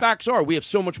second. The Yeah. facts are we have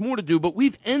so much more to do, but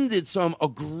we've ended some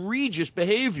egregious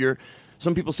behavior.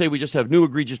 Some people say we just have new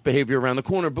egregious behavior around the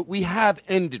corner, but we have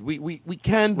ended. We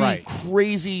can be Right.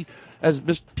 crazy. As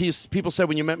people said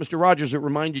when you met Mr. Rogers, it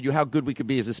reminded you how good we could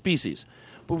be as a species.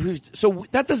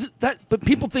 But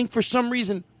people think for some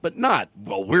reason, but not,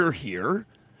 well, we're here.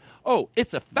 Oh,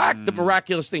 it's a fact that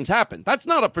miraculous things happen. That's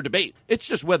not up for debate. It's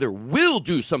just whether we'll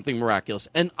do something miraculous,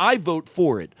 and I vote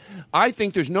for it. I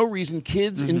think there's no reason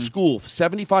kids in school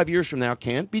 75 years from now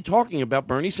can't be talking about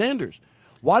Bernie Sanders.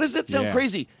 Why does that sound Yeah.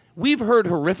 crazy? We've heard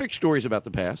horrific stories about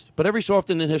the past, but every so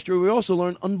often in history, we also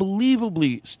learn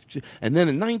unbelievably. And then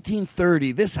in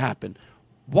 1930, this happened.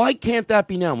 Why can't that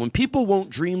be now? When people won't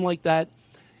dream like that,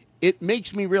 it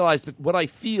makes me realize that what I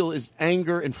feel is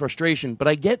anger and frustration. But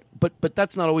but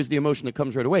that's not always the emotion that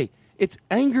comes right away. It's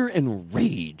anger and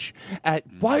rage at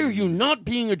why are you not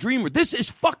being a dreamer? This is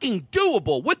fucking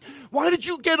doable. Why did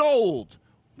you get old?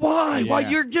 Why? Why? Yeah.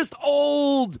 You're just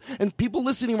old. And people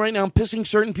listening right now, I'm pissing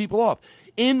certain people off.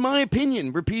 In my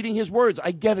opinion, repeating his words,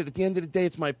 I get it. At the end of the day,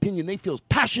 it's my opinion. They feel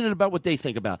passionate about what they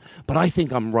think about. But I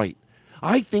think I'm right.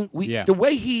 I think the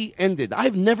way he ended,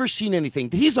 I've never seen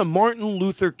anything. He's a Martin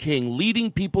Luther King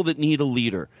leading people that need a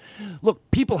leader.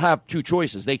 Look, people have two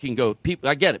choices. They can go,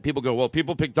 I get it. People go, well,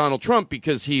 people picked Donald Trump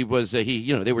because they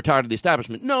were tired of the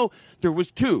establishment. No, there was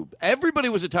two. Everybody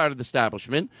was tired of the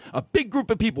establishment. A big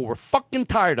group of people were fucking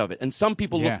tired of it. And some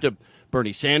people looked at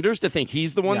Bernie Sanders to think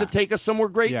he's the one to take us somewhere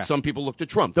great. Yeah. Some people looked at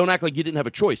Trump. Don't act like you didn't have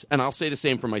a choice. And I'll say the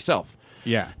same for myself.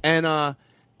 Yeah. And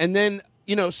then,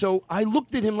 so I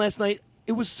looked at him last night.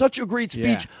 It was such a great speech.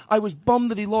 Yeah. I was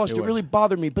bummed that he lost. It really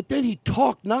bothered me. But then he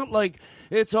talked not like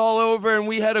it's all over and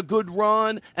we had a good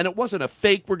run and it wasn't a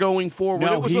fake we're going forward.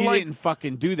 No, it was he like, didn't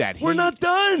fucking do that. we're not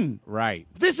done. Right.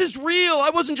 This is real.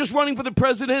 I wasn't just running for the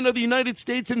president of the United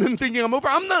States and then thinking I'm over.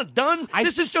 I'm not done.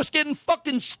 This is just getting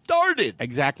fucking started.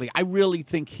 Exactly. I really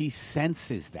think he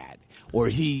senses that. Or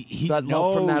he that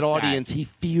knows love from that audience. He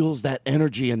feels that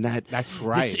energy and that. That's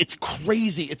right. It's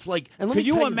crazy. It's like. And let Could me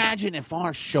you tell imagine if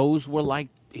our shows were like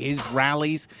his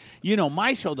rallies?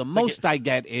 My show, the most I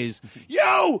get is, you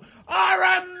are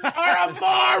a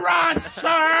moron,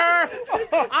 sir.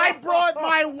 I brought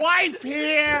my wife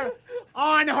here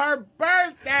on her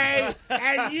birthday,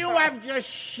 and you have just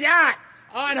shot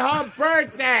on her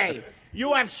birthday.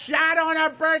 You have shot on her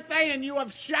birthday, and you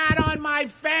have shot on my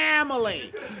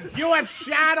family. You have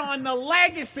shot on the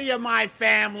legacy of my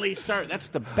family, sir. That's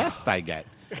the best I get.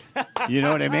 You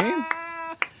know what I mean?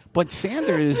 But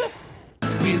Sanders...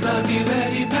 We love you,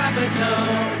 Eddie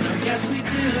Papatone. Oh, yes, we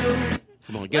do.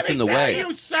 Come on, it gets Let in the me way.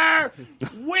 tell you, sir,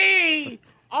 we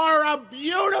are a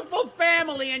beautiful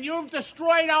family, and you've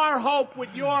destroyed our hope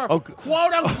with your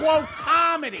quote-unquote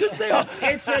comedy.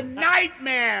 It's a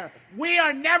nightmare. We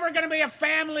are never going to be a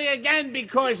family again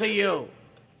because of you.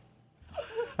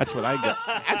 That's what I get.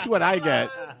 That's what I get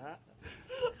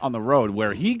on the road,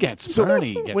 where he gets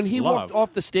Bernie gets when he love. walked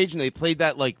off the stage and they played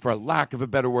that, like, for lack of a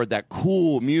better word, that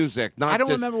cool music. Not I don't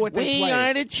just, remember what they we played.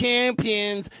 are the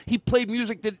champions. He played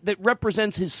music that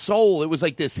represents his soul. It was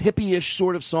like this hippie-ish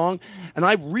sort of song. And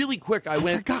I really quick, I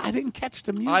went. forgot. I didn't catch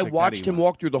the music. I watched him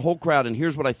walk through the whole crowd, and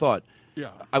here's what I thought.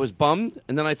 Yeah. I was bummed,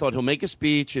 and then I thought he'll make a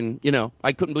speech, and,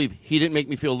 I couldn't believe he didn't make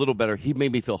me feel a little better. He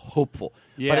made me feel hopeful.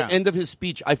 By Yeah. the end of his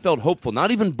speech, I felt hopeful, not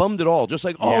even bummed at all, just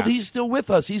like, Yeah. he's still with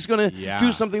us. He's going to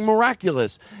do something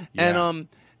miraculous. Yeah.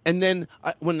 And then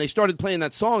when they started playing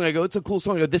that song, I go, it's a cool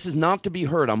song. I go, this is not to be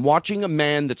heard. I'm watching a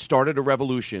man that started a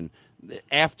revolution.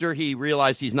 After he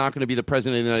realized he's not going to be the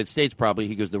president of the United States, probably,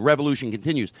 he goes, the revolution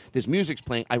continues. This music's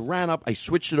playing. I ran up. I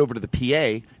switched it over to the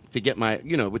PA. to get my,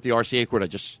 with the RCA cord, I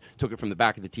just took it from the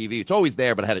back of the TV. It's always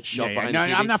there, but I had it shoved behind the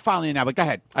TV. I'm not following you now, but go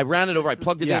ahead. I ran it over, I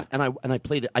plugged it in, and I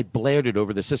played it. I blared it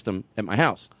over the system at my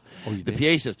house. Oh, you the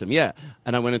did? PA system, yeah.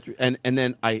 And I went in through, and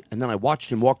then I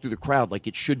watched him walk through the crowd like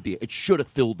it should be. It should have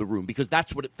filled the room because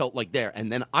that's what it felt like there.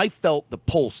 And then I felt the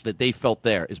pulse that they felt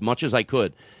there as much as I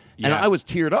could. And I was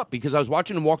teared up because I was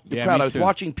watching him walk through the crowd. I was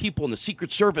watching people in the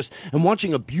Secret Service and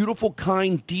watching a beautiful,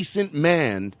 kind, decent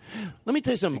man. Let me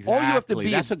tell you something. Exactly. All you have to be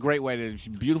That's a great way to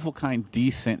beautiful, kind,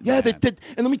 decent. Yeah, man.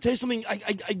 and let me tell you something.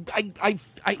 I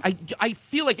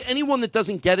feel like anyone that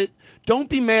doesn't get it, don't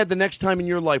be mad the next time in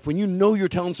your life when you know you're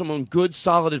telling someone good,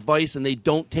 solid advice and they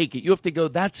don't take it. You have to go,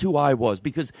 that's who I was,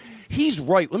 because he's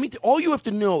right. All you have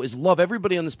to know is love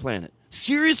everybody on this planet.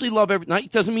 Seriously love everybody.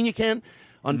 Doesn't mean you can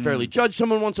unfairly judge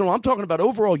someone once in a while. I'm talking about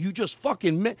overall, you just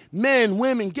fucking men,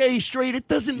 women, gay, straight, it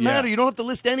doesn't matter. You don't have to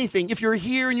list anything. If you're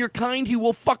here and you're kind, he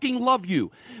will fucking love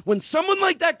you. When someone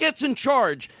like that gets in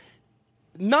charge,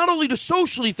 not only do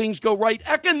socially things go right,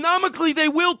 economically they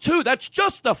will too. That's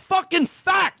just a fucking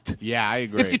fact. Yeah, I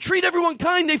agree. If you treat everyone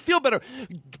kind, they feel better.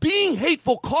 Being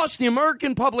hateful costs the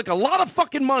American public a lot of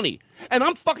fucking money. And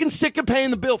I'm fucking sick of paying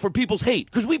the bill for people's hate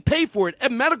because we pay for it.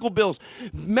 And medical bills,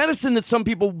 medicine that some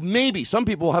people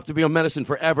will have to be on medicine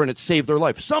forever and it saved their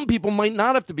life. Some people might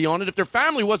not have to be on it if their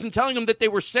family wasn't telling them that they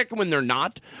were sick when they're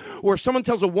not. Or if someone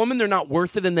tells a woman they're not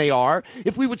worth it and they are.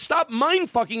 If we would stop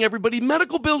mind fucking everybody,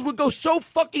 medical bills would go so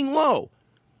fucking low.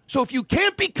 So if you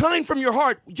can't be kind from your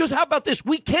heart, just how about this?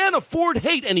 We can't afford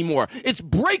hate anymore. It's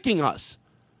breaking us.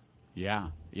 Yeah,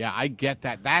 I get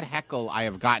that. That heckle I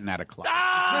have gotten at a club. That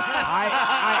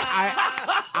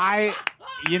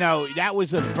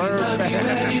was a verb. We love you,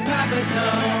 Eddie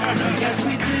Pepitone. Oh, yes,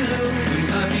 we do. We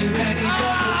love you, Eddie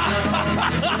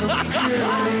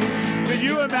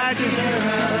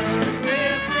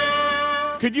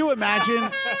Pepitone. Could you imagine?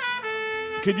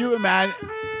 Could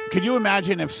you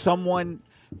imagine if someone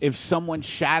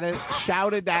shouted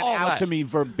that out to me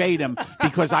verbatim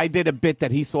because I did a bit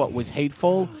that he thought was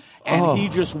hateful, and he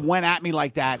just went at me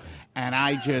like that, and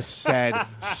I just said,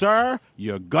 "Sir,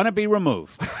 you're gonna be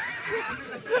removed."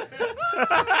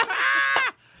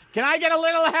 Can I get a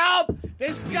little help?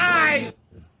 This guy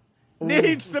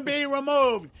needs to be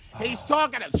removed. He's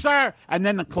talking to sir, and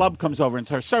then the club comes over and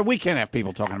says, "Sir, we can't have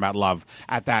people talking about love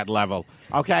at that level.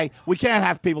 Okay, we can't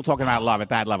have people talking about love at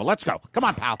that level. Let's go. Come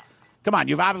on, pal. Come on.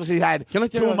 You've obviously had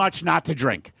too much not to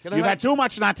drink. You've had too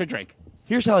much not to drink."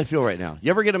 Here's how I feel right now. You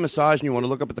ever get a massage and you want to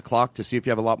look up at the clock to see if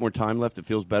you have a lot more time left? It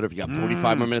feels better if you got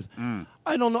 45 more minutes.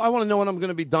 I don't know. I want to know when I'm going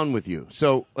to be done with you.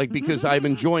 So, because I'm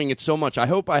enjoying it so much, I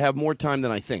hope I have more time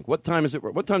than I think. What time is it?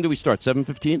 What time do we start?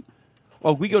 7:15?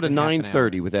 Oh, we go to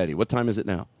 9:30 with Eddie. What time is it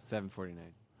now?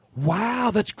 7:49.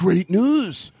 Wow, that's great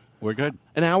news. We're good.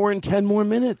 An hour and 10 more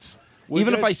minutes. Even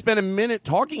good. if I spend a minute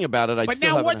talking about it, But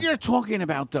now, what you're talking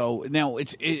about, though, now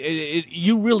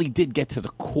you really did get to the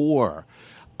core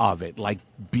of it, like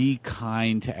be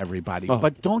kind to everybody.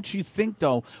 But don't you think,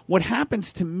 though, what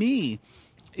happens to me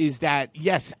is that,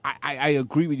 yes, I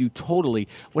agree with you totally.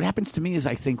 What happens to me is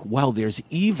I think, well, there's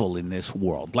evil in this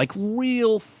world, like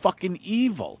real fucking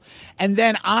evil. And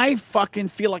then I fucking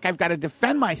feel like I've got to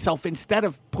defend myself instead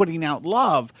of putting out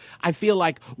love. I feel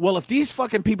like, well, if these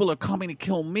fucking people are coming to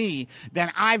kill me,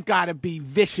 then I've got to be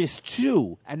vicious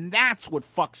too. And that's what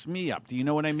fucks me up. Do you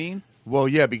know what I mean? Well,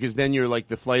 yeah, because then you're like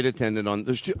the flight attendant on.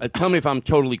 There's two, tell me if I'm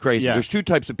totally crazy. Yeah. There's two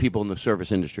types of people in the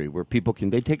service industry where people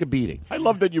they take a beating. I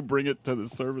love that you bring it to the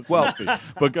service industry.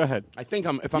 But go ahead. I think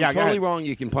if I'm Yeah, go totally ahead. wrong,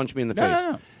 you can punch me in the No, face.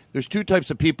 no, no. There's two types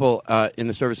of people in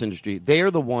the service industry. They are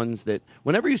the ones that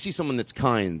whenever you see someone that's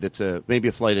kind, that's maybe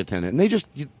a flight attendant, and they just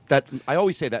I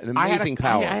always say that an amazing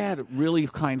power. I had a really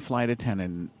kind flight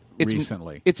attendant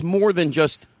recently. It's more than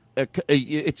just. I'll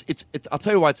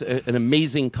tell you why it's an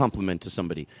amazing compliment to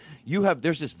somebody.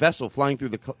 There's this vessel flying through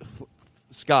the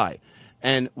sky,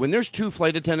 and when there's two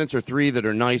flight attendants or three that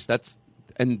are nice,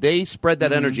 and they spread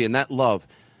that energy and that love.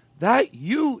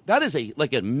 You are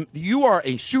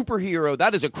a superhero.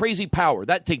 That is a crazy power.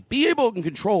 Be able to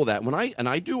control that. And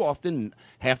I do often,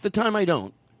 half the time I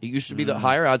don't. It used to be the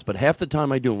higher odds, but half the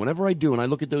time I do. And whenever I do, and I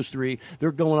look at those three,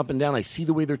 they're going up and down. I see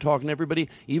the way they're talking to everybody.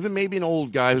 Even maybe an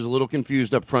old guy who's a little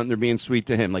confused up front, and they're being sweet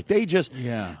to him. Like they just,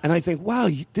 And I think,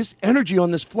 wow, this energy on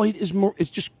this flight is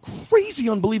just crazy,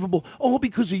 unbelievable. All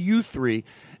because of you three.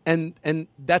 And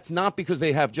that's not because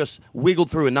they have just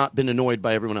wiggled through and not been annoyed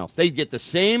by everyone else. They get the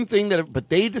same thing, but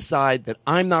they decide that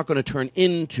I'm not going to turn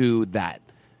into that.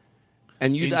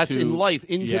 And that's in life,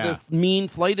 the mean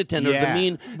flight attendant, the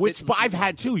mean... Which I've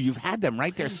had, too. You've had them,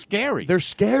 right? They're scary. They're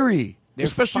scary.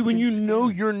 Especially when you know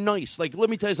you're nice. Like, let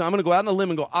me tell you something. I'm going to go out on a limb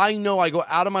and go, I know I go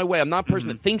out of my way. I'm not a person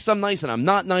that thinks I'm nice and I'm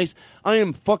not nice. I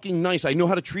am fucking nice. I know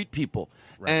how to treat people.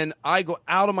 Right. And I go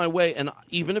out of my way. And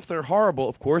even if they're horrible,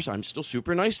 of course, I'm still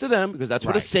super nice to them because that's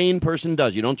what a sane person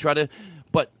does. You don't try to.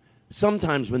 But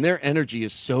sometimes when their energy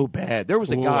is so bad, there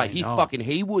was a guy,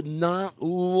 he would not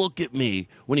look at me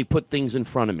when he put things in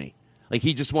front of me. Like,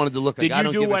 he just wanted to look like, I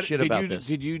don't give a shit about this.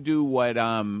 Did you do what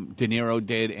De Niro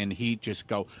did and Heat, just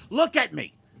go, look at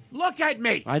me, look at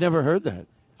me? I never heard that.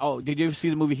 Oh, did you ever see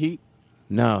the movie Heat?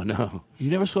 No.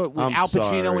 You never saw it with Al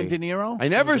Pacino and De Niro? I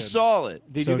never saw it.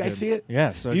 Did you guys see it?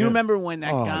 Yeah, Do you remember when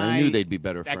that guy... I knew they'd be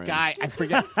better friends. That guy, I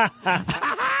forget...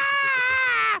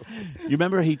 You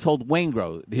remember he told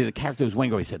Waingro, the character was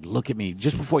Waingro, he said, look at me.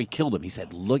 Just before he killed him, he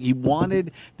said, look. He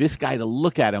wanted this guy to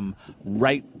look at him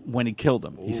right when he killed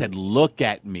him. He said, look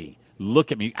at me.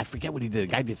 Look at me. I forget what he did.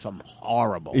 The guy did something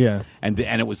horrible. Yeah. And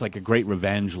it was like a great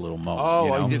revenge little moment. Oh,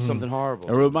 you know? he did something horrible.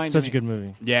 It reminded Such me, a good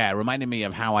movie. Yeah, it reminded me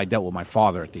of how I dealt with my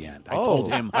father at the end. I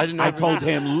told him, I didn't know I told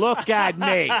him, look at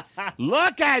me.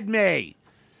 Look at me.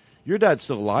 Your dad's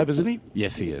still alive, isn't he?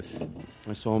 Yes, he is.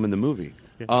 I saw him in the movie,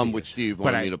 which Steve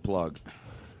wanted me to plug.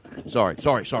 Sorry. That's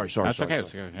okay.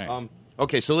 It's okay.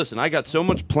 Okay, so listen, I got so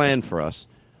much planned for us.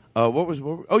 So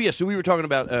we were talking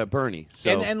about Bernie.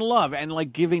 So. And love, and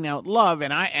like giving out love,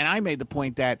 and I made the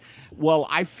point that, well,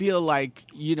 I feel like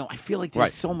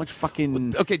there's so much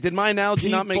fucking. Okay, did my analogy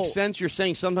not make people- sense? You're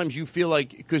saying sometimes you feel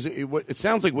like, because it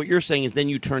sounds like what you're saying is then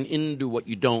you turn into what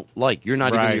you don't like. You're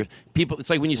not even people. It's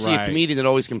like when you see a comedian that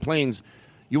always complains.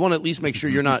 You want to at least make sure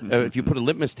you're not. If you put a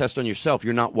litmus test on yourself,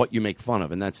 you're not what you make fun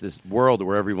of, and that's this world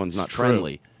where everyone's not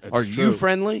friendly. Are you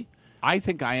friendly? I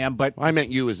think I am, but I meant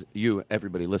you as you.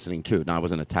 Everybody listening too. No, I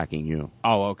wasn't attacking you.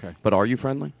 Oh, okay. But are you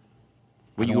friendly?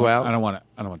 When you go out, I don't want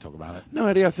to talk about it. No,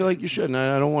 Eddie, I feel like you should. And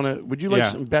I don't want to. Would you like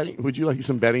some betting? Would you like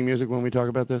some betting music when we talk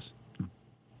about this?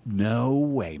 No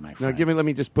way, my friend. Now, let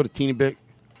me just put a teeny bit.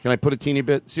 Can I put a teeny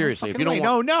bit? Seriously, if you don't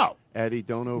want, no. Eddie,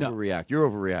 don't overreact. You're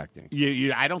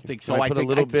overreacting. I don't think so. Can I put a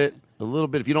little bit.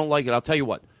 If you don't like it, I'll tell you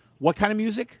what. What kind of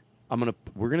music?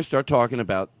 We're gonna start talking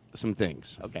about some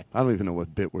things. Okay. I don't even know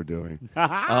what bit we're doing.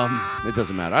 It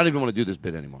doesn't matter. I don't even want to do this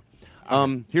bit anymore.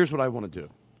 Here's what I want to do.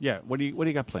 Yeah. What do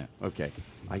you got planned? Okay.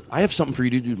 I have something for you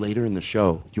to do later in the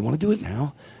show. Do you want to do it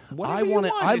now?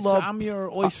 I'm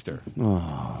your oyster.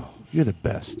 Oh, you're the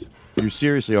best. You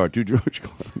seriously are. To George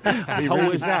Carlin.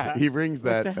 How is that? He rings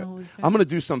that. What the hell is that? I'm going to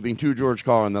do something to George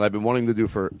Carlin that I've been wanting to do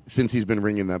since he's been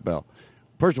ringing that bell.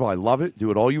 First of all, I love it.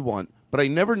 Do it all you want. But I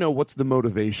never know what's the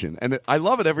motivation. And I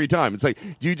love it every time. It's like,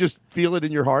 do you just feel it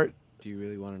in your heart? Do you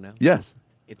really want to know? Yes.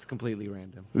 It's completely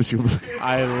random.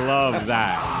 I love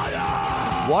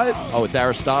that. What? Oh, it's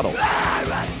Aristotle. Love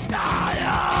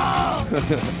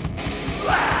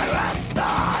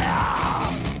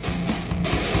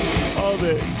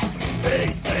it.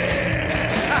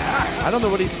 I don't know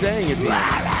what he's saying. Is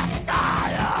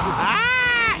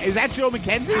that Joe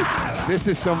McKenzie? This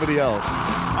is somebody else.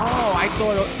 Oh, I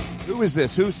thought. Who is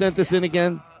this? Who sent this in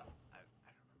again?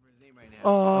 His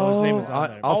name is on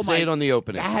there. I'll say it on the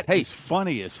opening. That is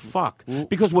funny as fuck.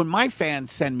 Because when my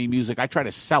fans send me music, I try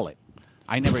to sell it.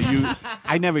 I never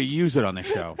use it on the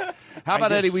show. How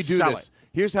about, Eddie, we do sell this? it.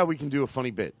 Here's how we can do a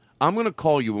funny bit. I'm going to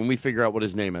call you when we figure out what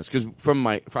his name is, because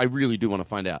I really do want to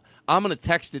find out. I'm going to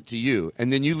text it to you,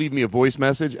 and then you leave me a voice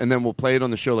message, and then we'll play it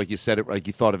on the show like you said it, like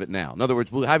you thought of it now. In other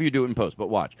words, we'll have you do it in post, but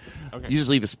watch. Okay. You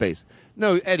just leave a space.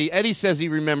 No, Eddie. Eddie says he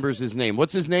remembers his name.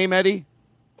 What's his name, Eddie?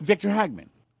 Victor Hagman.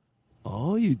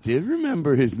 Oh, you did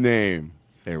remember his name.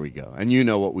 There we go. And you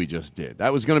know what we just did.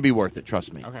 That was going to be worth it,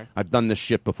 trust me. Okay. I've done this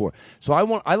shit before. So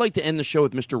I like to end the show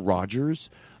with Mr. Rogers.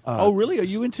 Oh, really? Are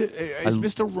you into is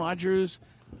Mr. Rogers?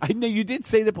 I know you did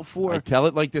say that before. I tell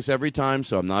it like this every time,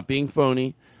 so I'm not being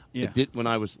phony. Yeah. It did when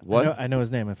I was what? I know his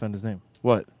name. I found his name.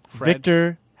 What?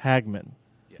 Victor Hagman.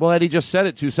 Well, Eddie just said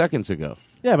it 2 seconds ago.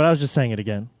 Yeah, but I was just saying it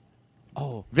again.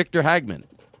 Oh, Victor Hagman.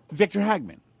 Victor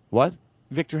Hagman. What?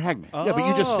 Victor Hagman. Yeah, but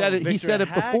you just said it. He said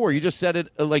it before. You just said it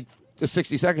like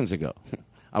 60 seconds ago.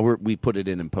 We put it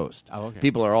in post. Oh, okay.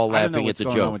 People are all I don't know laughing at what's the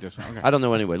going joke. on with this one. Okay. I don't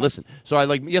know anyway. Listen, so I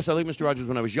like Mr. Rogers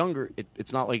when I was younger.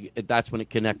 It's not like that's when it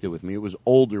connected with me. It was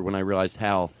older when I realized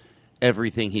how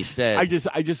everything he said. I just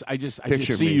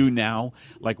see me. you now,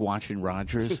 like watching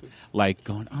Rogers, like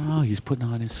going, oh, he's putting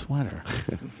on his sweater.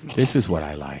 This is what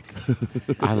I like.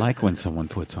 I like when someone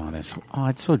puts on his. Oh,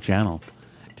 it's so gentle.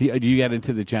 Do you get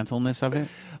into the gentleness of it?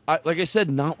 Like I said,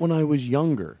 not when I was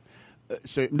younger.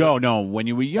 No. When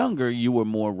you were younger, you were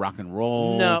more rock and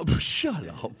roll. No, shut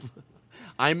up.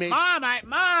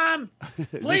 Mom,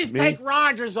 please take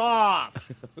Rogers off.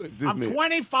 I'm me.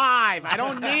 25. I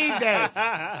don't need this.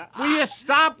 Will you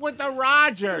stop with the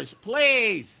Rogers,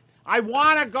 please? I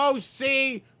want to go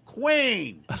see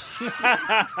Queen. No,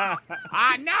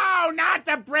 not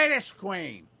the British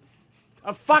Queen.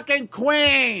 A fucking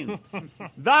Queen.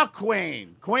 The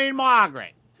Queen. Queen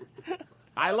Margaret.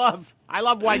 I love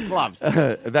white gloves.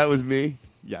 That was me.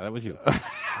 Yeah, that was you.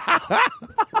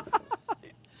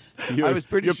 I was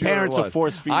pretty your sure parents it are was.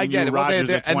 force-feeding I get you it. Well, Rogers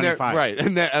at 25. Right,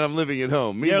 and I'm living at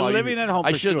home. You're Meanwhile, living at home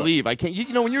I for should sure. leave. I can't.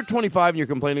 You know, when you're 25 and you're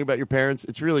complaining about your parents,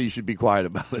 it's really you should be quiet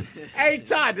about it. Hey,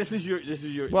 Todd, this is your.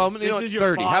 Well, this you know, is your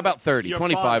 30. father- How about 30? your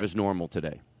 25 father. is normal today.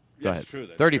 Go Yeah, ahead. it's true,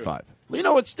 that's 35. Well, you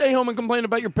know what? Stay home and complain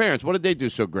about your parents. What did they do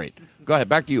so great? Go ahead.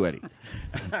 Back to you, Eddie.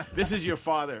 This is your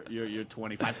father. You're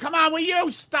 25. Come on, will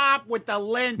you stop with the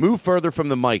lint? Move further from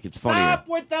the mic. It's funnier. Stop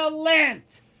with the lint.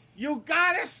 You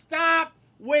gotta stop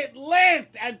with lint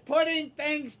and putting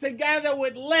things together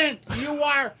with lint. You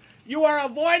are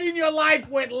avoiding your life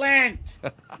with lint.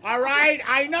 All right?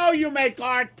 I know you make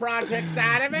art projects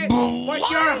out of it, but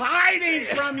you're hiding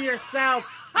from yourself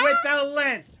with the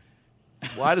lint.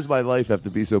 Why does my life have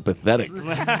to be so pathetic?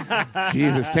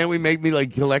 Jesus, can't we make me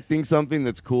like collecting something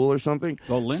that's cool or something?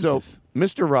 Well, so,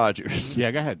 Mr. Rogers. Yeah,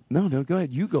 go ahead. No, go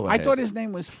ahead. You go ahead. I thought his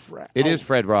name was Fred. It is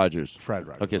Fred Rogers. Fred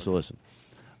Rogers. Okay, so listen.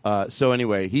 So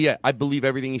anyway, I believe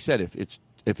everything he said.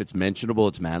 If it's mentionable,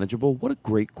 it's manageable. What a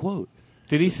great quote.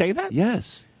 Did he say that?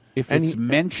 Yes. If And it's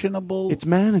mentionable, it's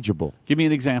manageable. Give me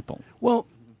an example. Well,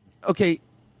 okay.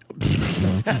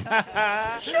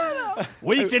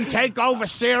 We can take over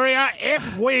Syria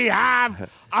if we have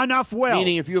enough will.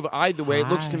 Meaning, if you have either way, it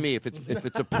looks to me if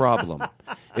it's a problem,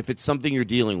 if it's something you're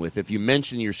dealing with, if you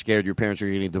mention you're scared your parents are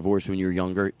getting divorced when you're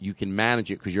younger, you can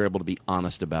manage it because you're able to be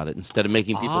honest about it instead of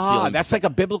making people feel. That's like a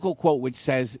biblical quote which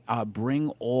says, "Bring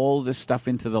all this stuff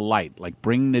into the light, like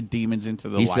bring the demons into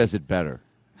the He light." says it better.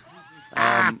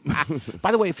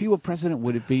 By the way, if you were president,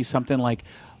 would it be something like,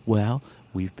 "Well,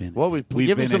 we've been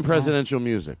Give him some presidential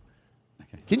music.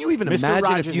 Can you even Mr. imagine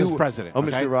Rogers if you is president? Oh,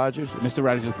 okay? Mr. Rogers. Mr.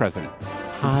 Rogers is president.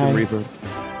 Hi. Reverb.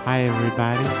 Hi,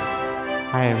 everybody.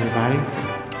 Hi, everybody.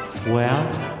 Well,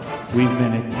 we've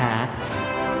been attacked,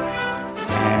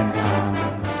 and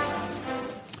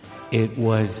it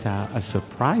was a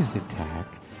surprise attack,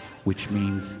 which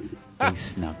means they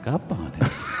snuck up on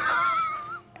us.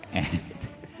 And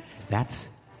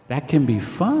that can be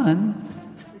fun.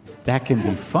 That can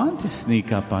be fun to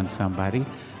sneak up on somebody,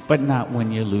 but not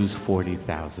when you lose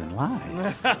 40,000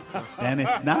 lives. Then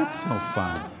it's not so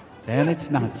fun. Then it's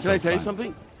not so Can I tell you fun.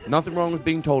 something? Nothing wrong with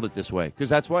being told it this way, because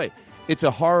that's why it's a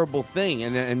horrible thing,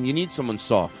 and you need someone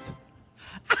soft.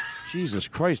 Jesus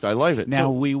Christ, I like it. Now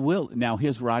So- we will. Now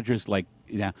here's Rogers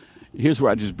here's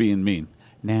Rogers being mean.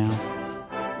 Now,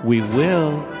 we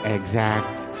will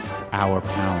exact our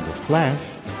pound of flesh.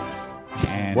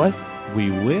 And What? We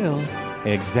will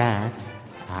exact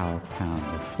our pound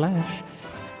of flesh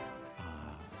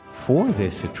for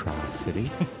this atrocity.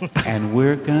 And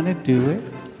we're going to do it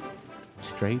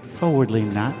straightforwardly,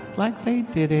 not like they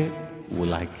did it,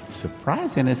 like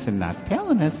surprising us and not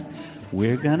telling us.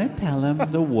 We're going to tell them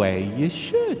the way you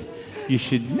should. You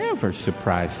should never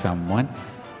surprise someone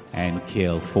and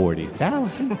kill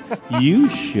 40,000. You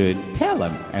should tell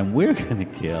them, and we're going to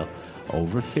kill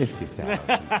over 50,000.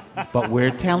 But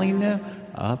we're telling them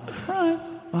up front.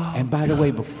 And by the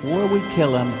way, before we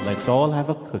kill them, let's all have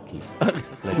a cookie.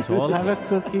 Let's all have a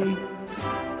cookie.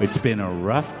 It's been a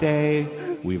rough day.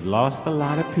 We've lost a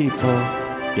lot of people.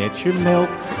 Get your milk.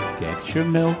 Get your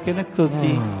milk and a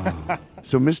cookie.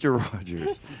 So, Mr.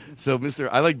 Rogers. So,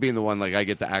 I like being the one, like, I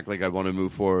get to act like I want to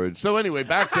move forward. So, anyway,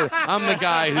 back to, I'm the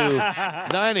guy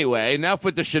who, anyway, enough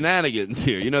with the shenanigans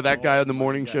here. You know that guy on the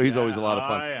morning show? He's always a lot of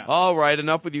fun. yeah. All right,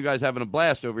 enough with you guys having a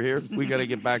blast over here. We got to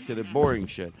get back to the boring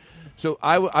shit. So,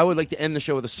 I would like to end the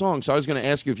show with a song. So, I was going to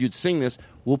ask you if you'd sing this.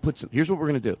 We'll put some, here's what we're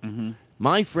going to do.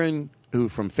 My friend, who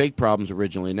from Fake Problems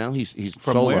originally, now he's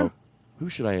From solo. where? Who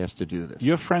should I ask to do this?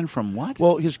 Your friend from what?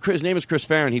 Well, his name is Chris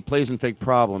Farron. He plays in Fake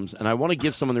Problems, and I want to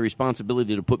give someone the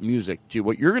responsibility to put music to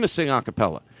what you're going to sing a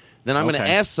cappella. Then I'm going to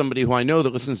Okay. ask somebody who I know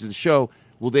that listens to the show,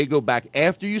 will they go back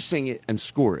after you sing it and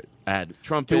score it? Add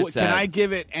trumpets, Can add I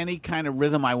give it any kind of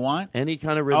rhythm I want? any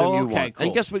kind of rhythm Oh, you okay, want. cool.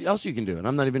 And guess what else you can do? And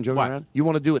I'm not even joking What? around. You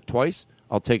want to do it twice?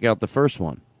 I'll take out the first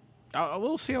one.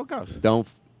 We'll see how it goes. Don't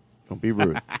be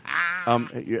rude.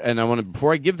 And I want to,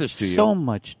 before I give this to you. So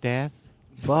much death,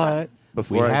 but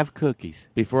we have cookies.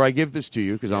 Before I give this to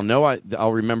you, because I'll know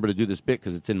I'll remember to do this bit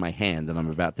because it's in my hand and I'm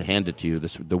about to hand it to you.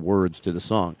 The words to the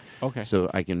song. Okay. So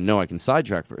I can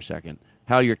sidetrack for a second.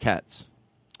 How are your cats?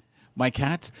 My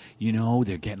cats,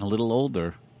 they're getting a little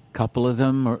older. Couple of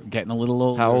them are getting a little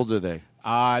older. How old are they?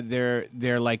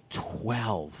 They're like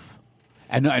 12,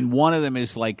 and one of them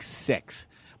is like 6.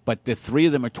 But the 3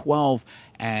 of them are 12,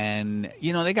 and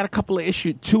they got a couple of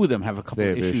issues. 2 of them have a couple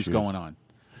of issues going on.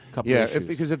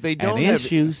 Because if they don't and have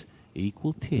issues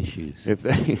equal tissues. If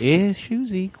they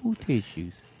issues equal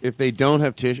tissues. If they don't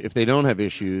have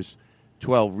issues,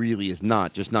 12 really is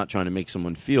just not trying to make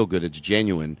someone feel good. It's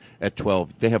genuine. At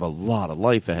 12, they have a lot of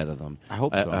life ahead of them. I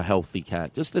hope so. A healthy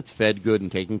cat, just that's fed good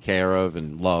and taken care of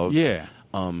and loved. Yeah.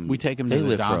 We take them to They the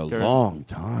live doctor. for a long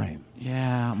time.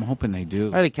 Yeah, I'm hoping they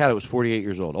do. I had a cat that was 48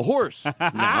 years old. A horse. No,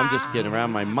 I'm just kidding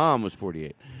around. My mom was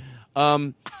 48.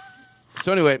 So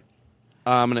anyway,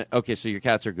 so your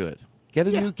cats are good. Get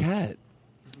a new cat.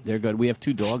 They're good. We have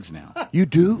 2 dogs now. You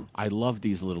do? I love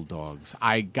these little dogs.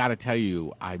 I got to tell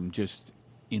you, I'm just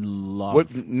in love.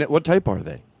 What type are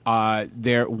they?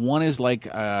 One is like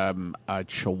a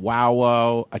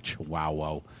Chihuahua. A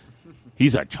Chihuahua.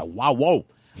 He's a Chihuahua.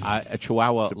 A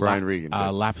Chihuahua. It's a Brian Regan.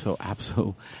 Lapso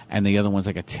Apso, and the other one's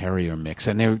like a terrier mix,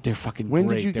 and they're fucking When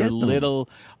great. did you they're get them? little.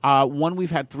 One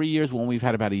we've had 3 years. One we've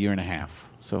had about a year and a half.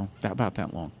 So about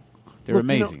that long. They're Look,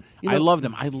 amazing. I love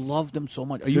them. I love them so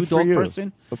much. Are you a Good for dog you.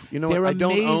 person? You know They're what? I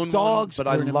don't amazing own dogs, one,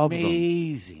 but I they're love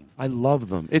amazing. them. I love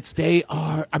them. They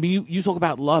are. I mean, you talk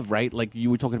about love, right? Like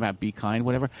you were talking about be kind,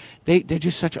 whatever. They're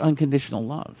just such unconditional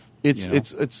love. It's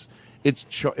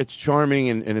charming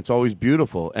and it's always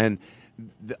beautiful. And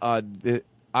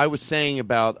I was saying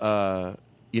about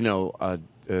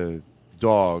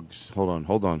dogs. Hold on.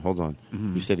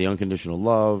 Mm-hmm. You said the unconditional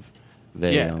love.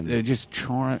 They're just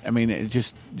charm. I mean,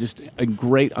 it's just a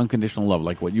great unconditional love,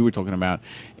 like what you were talking about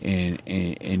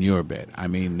in your bed. I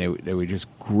mean, they were just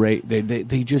great.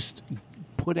 They just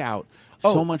put out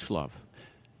so much love.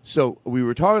 So we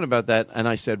were talking about that, and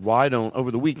I said, why don't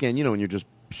over the weekend? When you're just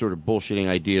sort of bullshitting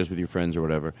ideas with your friends or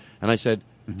whatever. And I said,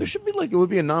 there should be it would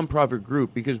be a nonprofit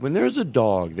group, because when there's a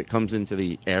dog that comes into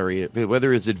the area,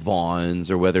 whether it's at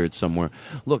Vaughn's or whether it's somewhere,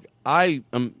 look, I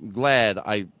am glad.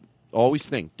 I always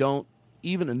think,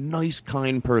 even a nice,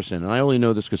 kind person, and I only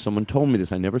know this because someone told me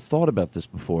this. I never thought about this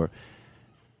before.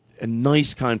 A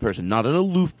nice, kind person, not an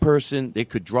aloof person. They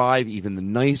could drive even the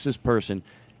nicest person.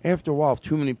 After a while, if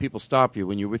too many people stop you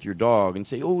when you're with your dog and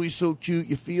say, oh, he's so cute,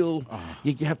 you feel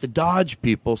you have to dodge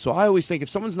people. So I always think if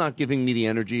someone's not giving me the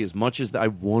energy as much as I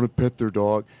want to pet their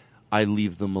dog, I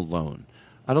leave them alone.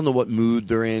 I don't know what mood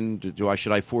they're in.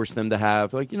 Should I force them to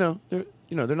have? They're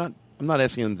not. I'm not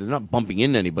asking them. They're not bumping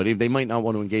into anybody. They might not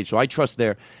want to engage. So I trust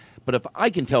there. But if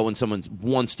I can tell when someone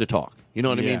wants to talk, you know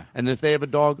what I mean? And if they have a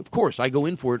dog, of course, I go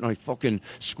in for it and I fucking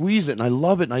squeeze it and I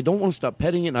love it and I don't want to stop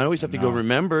petting it. And I always have to go,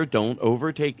 remember, don't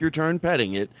overtake your turn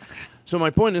petting it. So my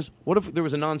point is, what if there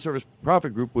was a non-service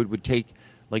profit group would take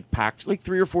packs,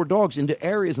 3 or 4 dogs into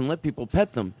areas and let people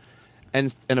pet them?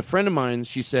 And a friend of mine,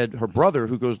 she said her brother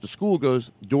who goes to school goes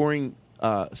during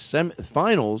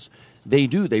finals. They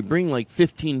bring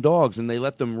 15 dogs and they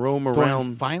let them roam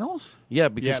around. Finals? Yeah,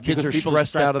 because kids are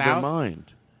stressed out of their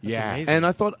mind. Yeah. And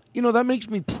I thought, that makes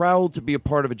me proud to be a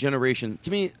part of a generation.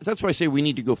 To me, that's why I say we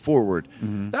need to go forward.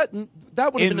 Mm-hmm. That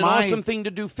would have been an awesome thing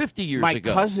to do 50 years my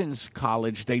ago. My cousin's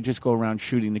college, they just go around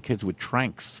shooting the kids with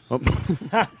tranks. Bob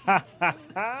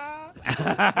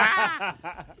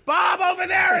over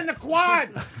there in the quad.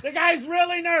 The guy's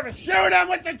really nervous. Shoot him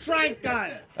with the trank gun.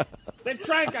 The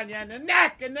trank gun, in the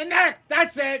neck.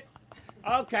 That's it.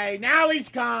 Okay, now he's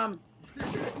calm.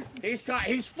 He's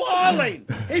falling.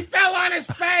 He fell on his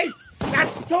face.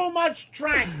 That's too much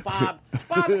trank, Bob.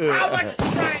 Bob, how much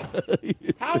trank?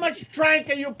 How much trank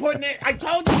are you putting in? I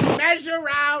told you, measure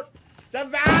out the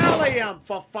Valium,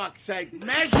 for fuck's sake.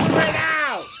 Measure it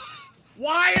out.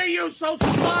 Why are you so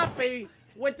sloppy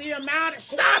with the amount of...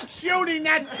 Stop shooting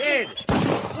that kid.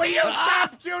 Will you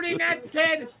stop shooting that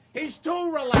kid? He's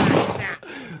too relaxed now.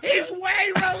 He's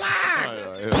way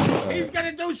relaxed. He's going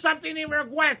to do something he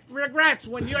regrets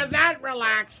when you're that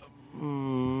relaxed.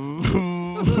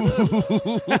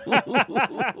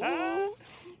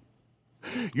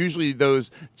 Usually those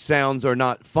sounds are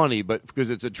not funny, but because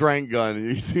it's a trank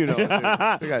gun,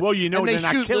 Well, they're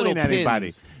not killing anybody.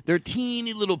 Pins. They're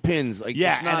teeny little pins. And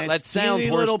that sounds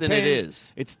worse than it is.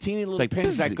 It's teeny little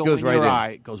pins that go goes in right your in.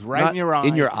 eye. It goes right in your eye.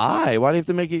 In your eye? Why do you have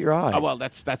to make it your eye? Oh, well,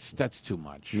 that's too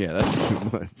much. Yeah, that's too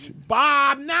much.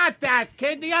 Bob, not that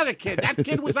kid. The other kid. That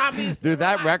kid was obviously... They're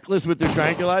that reckless with their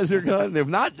tranquilizer gun? They're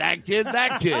not that kid,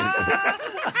 that kid.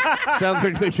 Sounds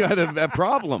like they got a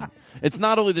problem. It's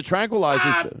not only the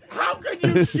tranquilizers. How could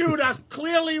you shoot a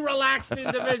clearly relaxed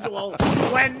individual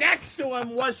when next to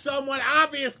him was someone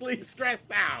obviously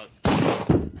stressed out?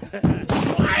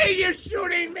 Why are you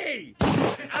shooting me?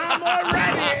 I'm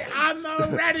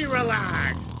already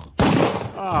relaxed.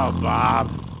 Oh, Bob.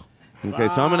 Okay,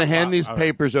 so I'm going to hand these all right.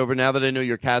 papers over now that I know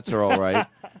your cats are all right.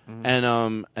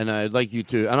 And I'd like you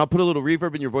to, and I'll put a little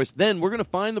reverb in your voice. Then we're going to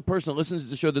find the person that listens to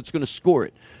the show that's going to score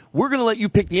it. We're going to let you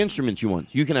pick the instruments you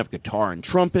want. You can have guitar and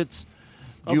trumpets.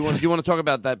 Do you want to talk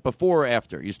about that before or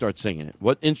after you start singing it?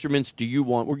 What instruments do you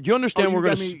want? Do you understand we're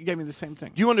going to? You gave me the same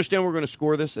thing. Do you understand we're going to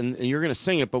score this and you're going to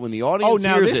sing it? But when the audience Oh,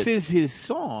 now hears this it, is his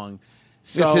song.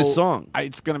 It's his song.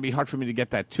 It's going to be hard for me to get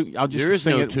that tune. I'll just there is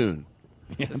sing no it. tune.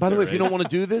 Yes, And by the way, there if you is. don't want to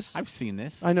do this, I've seen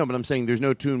this. I know, but I'm saying there's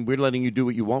no tune. We're letting you do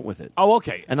what you want with it. Oh,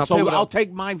 okay. And I'll so tell you what I'll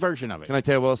take my version of it. Can I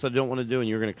tell you what else I don't want to do? And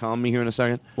you're going to calm me here in a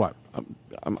second. What?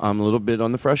 I'm a little bit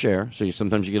on the fresh air, so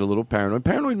sometimes you get a little paranoid.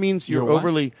 Paranoid means you're what?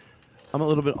 overly. I'm a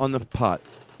little bit on the pot.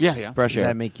 Yeah. Fresh Does air.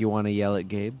 that make you want to yell at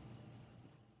Gabe?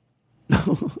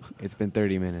 No. It's been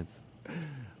 30 minutes.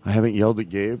 I haven't yelled at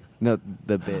Gabe. No,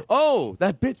 the bit. Oh,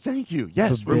 that bit. Thank you.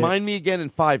 Yes, The bit. remind me again in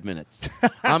 5 minutes.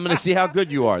 I'm going to see how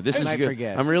good you are. This I is might good.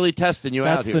 forget. I'm really testing you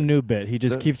out That's here. the new bit. He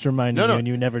just keeps reminding you, and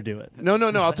you never do it. No.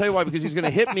 I'll tell you why. Because he's going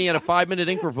to hit me at a 5-minute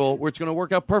interval where it's going to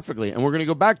work out perfectly, and we're going to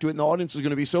go back to it, and the audience is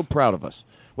going to be so proud of us.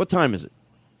 What time is it?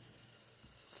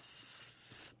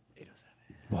 8:07.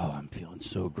 Wow, I'm feeling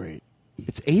so great.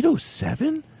 It's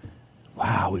 8:07.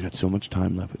 Wow, we got so much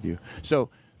time left with you. So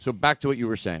back to what you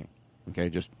were saying. Okay,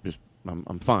 just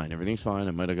I'm fine. Everything's fine.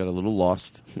 I might have got a little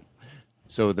lost.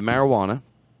 So the marijuana,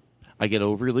 I get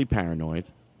overly paranoid,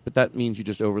 but that means you're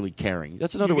just overly caring.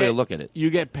 That's another way to look at it.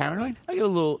 You get paranoid? I get a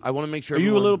little. I want to make sure. Are you a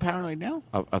everyone- little paranoid now?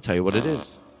 I'll tell you what it is.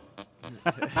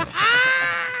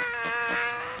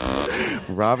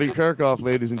 Robbie Kirkhoff,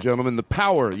 ladies and gentlemen, the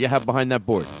power you have behind that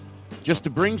board. Just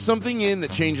to bring something in that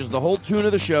changes the whole tune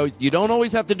of the show. You don't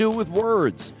always have to do it with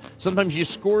words. Sometimes you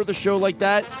score the show like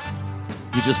that.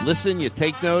 You just listen, you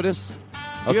take notice.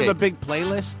 Do you have a big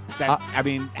playlist? I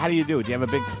mean, how do you do it? Do you have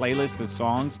a big playlist with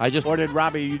songs? Or did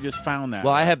Robbie, you just found that?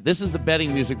 Well, I have. This is the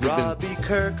betting music we've been. Robbie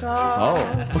Kirkhoff.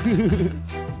 Oh.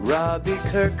 Robbie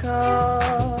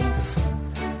Kirkhoff.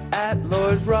 At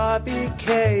Lord Robbie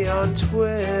K on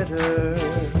Twitter.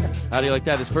 How do you like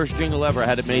that? His first jingle ever. I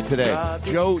had it made today.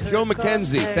 Joe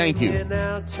McKenzie, thank you.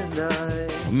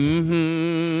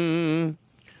 Mm-hmm.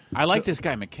 I like this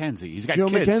guy, McKenzie. He's got Joe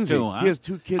kids, McKenzie. too, huh? He has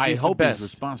 2 kids. I He's the hope best. he's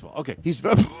responsible. Okay. He's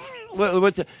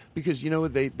because you know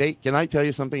what they can I tell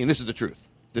you something? And this is the truth.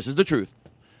 This is the truth.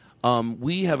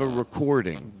 We have a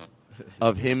recording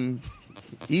of him.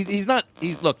 He's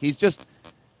just.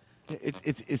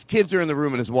 It's his kids are in the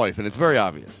room and his wife, and it's very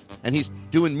obvious. And he's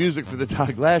doing music for the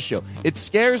Todd Glass show. It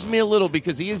scares me a little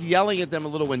because he is yelling at them a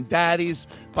little when Daddy's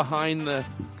behind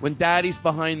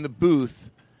the booth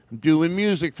doing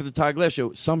music for the Todd Glass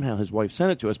show. Somehow his wife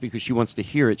sent it to us because she wants to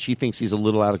hear it. She thinks he's a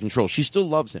little out of control. She still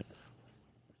loves him.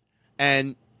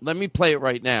 And let me play it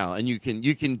right now, and you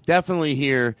can definitely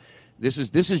hear. This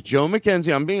is Joe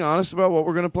McKenzie. I'm being honest about what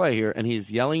we're going to play here. And he's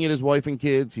yelling at his wife and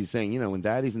kids. He's saying, when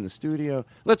Daddy's in the studio.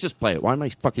 Let's just play it. Why am I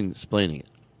fucking explaining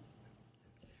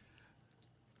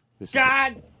it?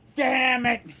 God damn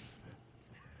it!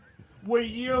 Will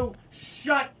you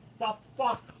shut the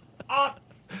fuck up?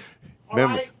 All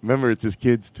right? Remember, it's his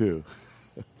kids, too.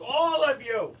 All of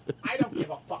you! I don't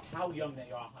give a fuck how young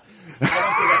they are, honey. I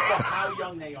don't give a fuck how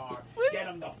young they are. Get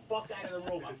them the fuck out of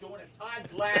the room. I'm doing a Todd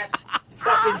Glass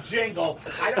fucking jingle.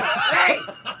 Hey!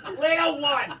 Little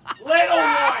one!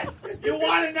 You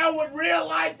want to know what real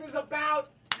life is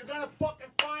about? You're going to fucking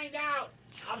find out.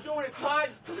 I'm doing a Todd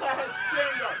Glass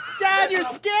jingle. Dad, you're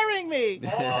scaring me.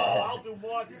 Oh, I'll do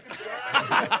more than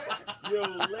scaring you. You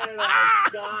little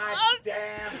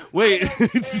goddamn. Wait.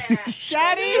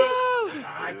 Daddy!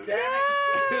 God damn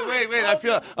it.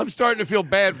 Wait. I'm starting to feel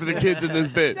bad for the kids in this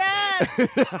bit. Dad!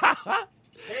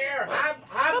 Here,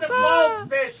 have the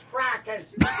goldfish crackers.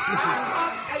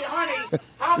 Hey, honey,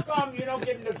 how come you don't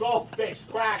give them the goldfish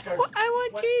crackers? I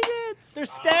want Cheez-Its. They're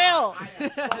stale. I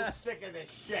am so sick of this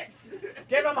shit.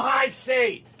 Give them high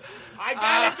C. I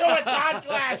gotta do a Todd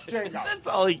Glass jingle. That's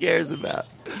all he cares about.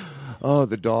 Oh,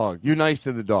 the dog. You're nice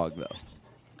to the dog, though.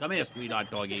 Come here, sweetheart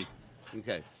doggy.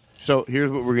 Okay. So here's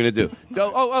what we're going to do.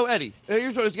 Eddie,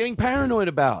 here's what I was getting paranoid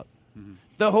about.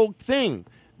 The whole thing.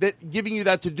 That giving you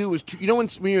that to do is,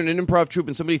 when you're in an improv troupe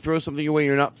and somebody throws something your way,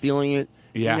 you're not feeling it.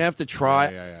 Yeah. You have to try.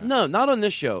 Yeah. No, not on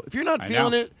this show. If you're not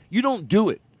feeling it, you don't do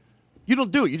it. You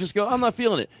don't do it. You just go, I'm not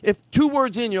feeling it. If 2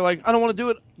 words in, you're like, I don't want to do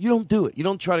it, you don't do it. You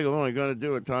don't try to go, I'm going to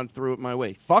do it. Tom threw it my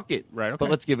way. Fuck it. Right, okay. But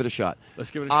let's give it a shot. Let's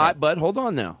give it a shot. But hold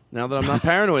on now. Now that I'm not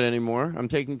paranoid anymore, I'm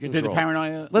taking control. Did the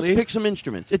paranoia Let's leave? pick some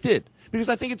instruments. It did. Because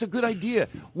I think it's a good idea.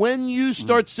 When you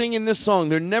start singing this song,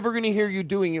 they're never going to hear you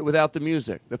doing it without the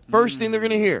music. The first thing they're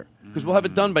going to hear, because we'll have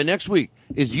it done by next week,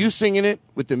 is you singing it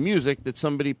with the music that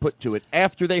somebody put to it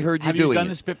after they heard you Have doing you done it.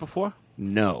 this bit before?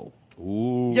 No.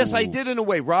 Ooh. Yes, I did in a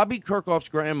way. Robbie Kirkhoff's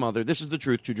grandmother, this is the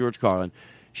truth, to George Carlin,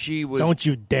 she was... Don't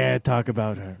you dare talk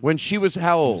about her. When she was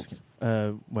how old?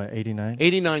 89?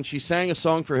 89. She sang a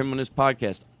song for him on his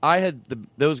podcast. I had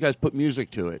those guys put music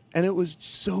to it, and it was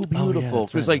so beautiful.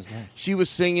 Because she was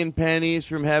singing Pennies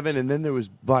from Heaven, and then there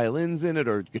was violins in it,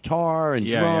 or guitar and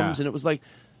drums, and it was like...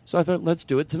 So I thought, let's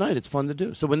do it tonight. It's fun to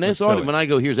do. So when they saw it, when I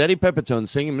go, here's Eddie Pepitone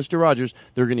singing Mr. Rogers,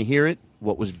 they're going to hear it,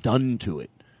 what was done to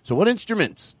it. So what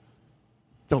instruments?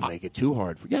 Don't make it too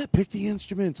hard. Pick the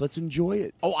instruments. Let's enjoy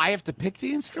it. Oh, I have to pick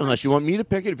the instruments? Unless you want me to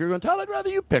pick it. If you're going to tell, I'd rather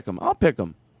you pick them. I'll pick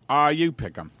them. You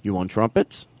pick them. You want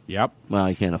trumpets? Yep. Well,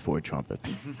 I can't afford trumpets.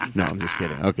 No, I'm just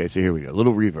kidding. Okay, so here we go. A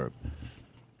little reverb.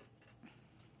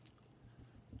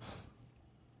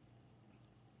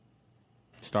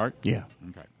 Start? Yeah.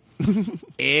 Okay.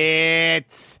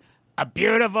 It's a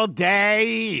beautiful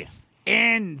day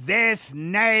in this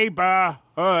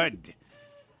neighborhood.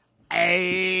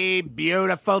 A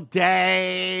beautiful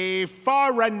day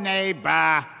for a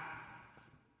neighbor.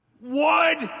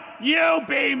 Would you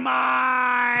be mine?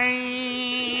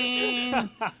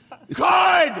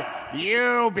 Could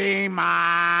you be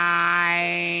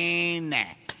mine?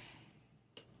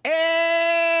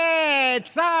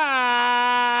 It's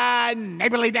a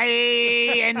neighborly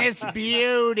day in this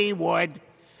beauty wood.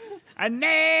 A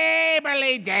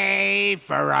neighborly day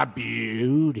for a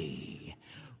beauty.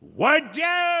 Would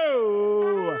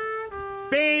you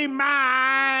be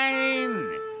mine?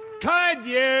 Could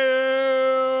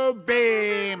you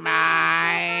be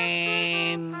mine?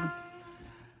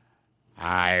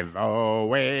 I've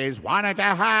always wanted to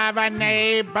have a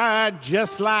neighbor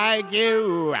just like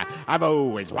you. I've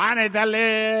always wanted to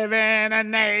live in a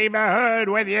neighborhood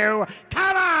with you.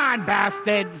 Come on,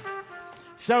 bastards!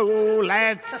 So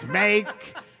let's make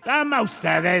the most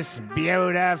of this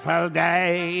beautiful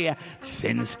day.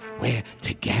 Since we're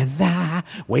together,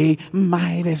 we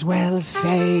might as well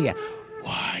say,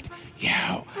 would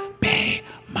you be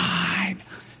mine?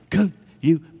 Could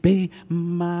you be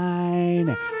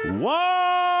mine?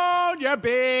 Won't you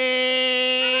be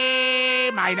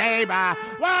my neighbor?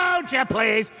 Won't you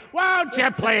please? Won't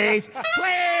you please?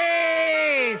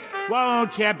 Please!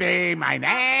 Won't you be my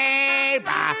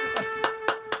neighbor?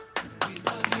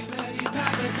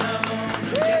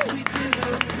 Yes, we do.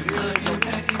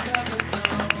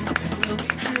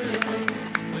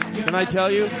 Can I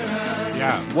tell you?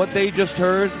 Yeah. What they just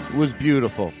heard was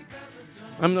beautiful.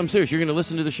 I'm serious. You're going to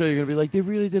listen to the show. You're going to be like, they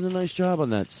really did a nice job on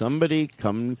that. Somebody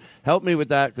come help me with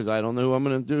that because I don't know who I'm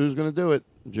going to do. Who's going to do it?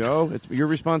 Joe, it's your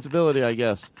responsibility, I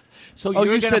guess. So you're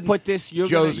going to put this.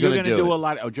 Joe's going to do a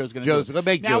lot. Oh, Joe's going to do it. Joe's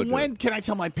make now, Joe do when it. can I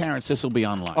tell my parents this will be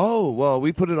online? Oh well,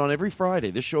 we put it on every Friday.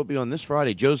 This show will be on this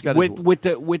Friday. Joe's got he's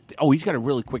got a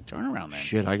really quick turnaround then.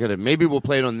 Shit, I got it. Maybe we'll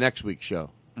play it on next week's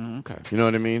show. Okay. You know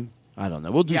what I mean? I don't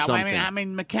know. We'll do something. I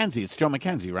mean, Mackenzie. It's Joe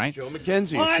Mackenzie, right? Joe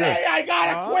Mackenzie. Honey, Sure. I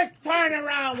got a quick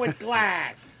turnaround with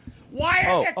glass. Why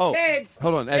are the kids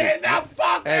hold on, Eddie. in the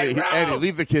fucking room? Eddie,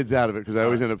 leave the kids out of it because I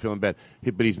always end up feeling bad.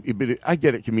 But I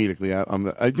get it comedically.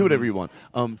 I do whatever you want.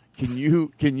 Can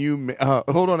you?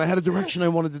 Hold on. I had a direction I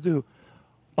wanted to do.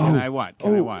 Can I what?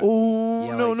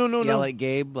 Oh, no. Yell at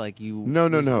Gabe like you No.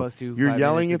 were supposed to You're 5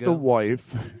 yelling minutes at the ago?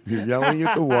 wife. You're yelling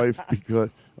at the wife because...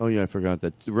 Oh, yeah, I forgot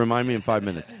that. Remind me in 5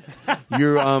 minutes.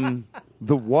 You're,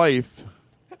 the wife...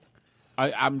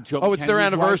 I'm Joe Oh, it's their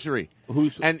Mackenzie's anniversary.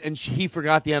 Wife? And he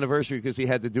forgot the anniversary because he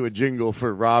had to do a jingle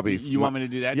for Robbie. You want me to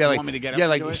do that? Yeah, You like, want me to get up yeah, and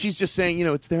like do it? she's just saying,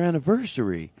 it's their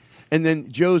anniversary. And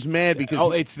then Joe's mad because...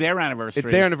 Oh, it's their anniversary. It's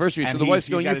their anniversary. And So the wife's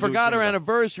he's going, gotta you do a forgot our jingle.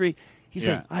 anniversary. He's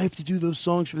Yeah. like, I have to do those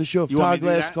songs for the show. If You want me Todd to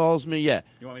do Glass that? calls me, yeah.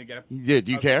 You want me to get up? Yeah,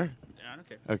 do you care?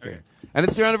 Yeah, Okay. And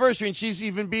it's their anniversary, and she's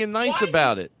even being nice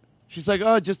about it. She's like,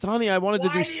 oh, just, honey, I wanted to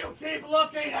do... Why do you keep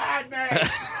looking at me?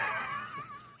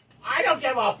 I don't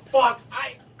give a fuck.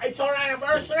 It's our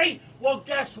anniversary. Well,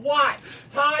 guess what?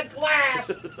 Todd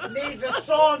Glass needs a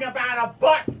song about a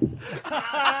butt.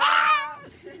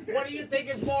 What do you think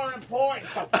is more important,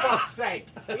 for fuck's sake?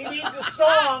 He needs a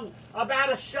song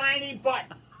about a shiny butt.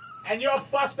 And you're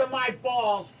busting my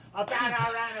balls about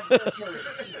our anniversary.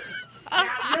 Now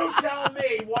you tell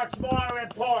me what's more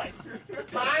important.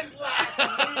 Todd Glass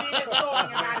needing a song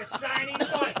about a shiny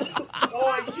butt.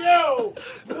 Or you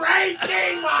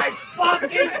breaking my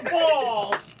fucking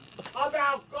balls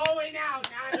about going out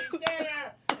and having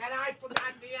dinner and I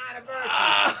forgot the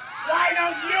anniversary. Why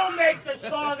don't you make the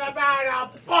song about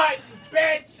a butt,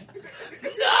 bitch?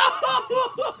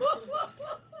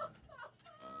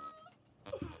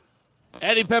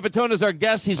 Eddie Pepitone is our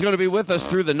guest. He's going to be with us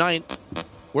through the night.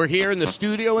 We're here in the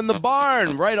studio in the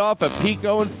barn, right off of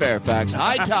Pico and Fairfax.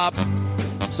 High top,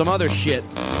 some other shit.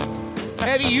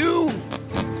 Eddie,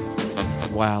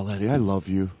 Wow, Eddie, I love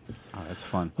you. Oh, that's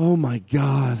fun. Oh, my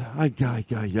God. I'm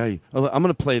going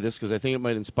to play this because I think it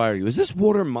might inspire you. Is this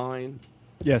water mine?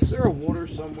 Yes. Is there a water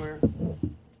somewhere?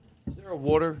 Is there a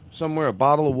water somewhere, a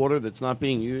bottle of water that's not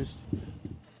being used?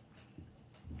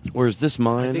 Or is this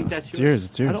mine? I think that's It's yours.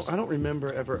 It's yours. I don't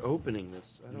remember ever opening this.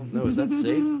 I don't know. Is that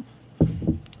safe?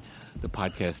 The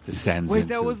podcast descends Wait,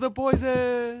 into... that was the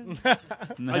poison. I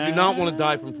do not want to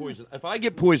die from poison. If I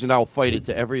get poisoned, I'll fight it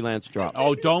to every last drop.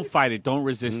 Oh, don't fight it. Don't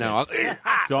resist No, it.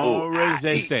 Don't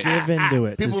resist it. Give into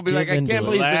it. People Just will be give like, I into can't it.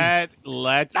 believe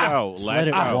Let go. Let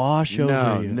it go. wash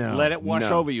over you. No, Let it wash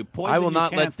over you. Poison I will you not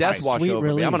can't let death fight. wash Sweet over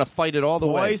me. I'm release. going to fight it all the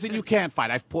way. Poison you can't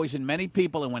fight. I've poisoned many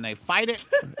people, and when they fight it...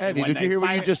 Eddie, when did you they hear what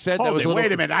fight you it- just said? That Hold was it, a little-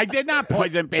 Wait a minute. I did not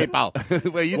poison people.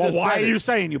 Well, you well, just why said are you it.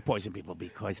 saying you poison people?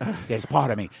 Because there's part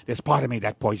of me. There's part of me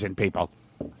that poisoned people.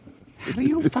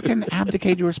 You fucking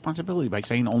abdicate your responsibility by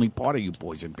saying only part of you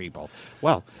poison people.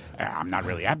 Well, I'm not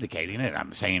really abdicating it.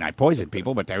 I'm saying I poison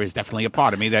people, but there is definitely a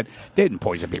part of me that didn't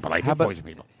poison people. I did poison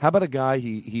people. How about a guy?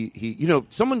 He you know,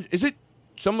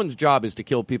 someone's job is to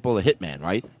kill people. A hitman,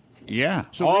 right? Yeah.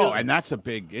 So oh, really- and that's a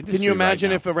big industry. Can you imagine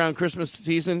right if around Christmas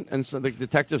season and so the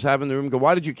detectives have in the room go,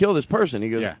 "Why did you kill this person?" He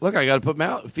goes, Yeah. "Look, I got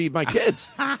to feed my kids."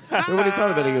 What are you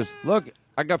talking about? He goes, "Look,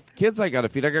 I got kids I got to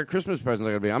feed. I got Christmas presents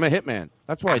I got to be. I'm a hitman.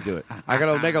 That's why I do it. I got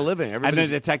to make a living." And the Everybody's-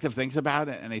 detective thinks about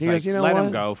it, and he's He like, goes, "You know let what?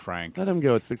 him go, Frank. Let him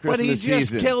go. It's the Christmas But he just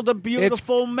season. killed a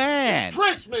beautiful man.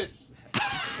 Christmas.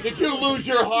 Did you lose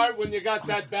your heart when you got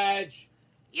that badge?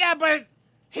 Yeah, but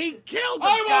he killed the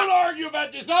I guy. won't argue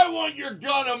about this. I want your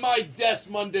gun on my desk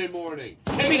Monday morning.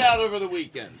 Take it out over the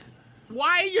weekend.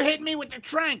 Why are you hitting me with the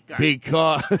trank gun?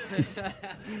 Because. All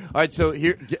right, so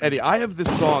here, Eddie, I have this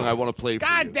song I want to play for you.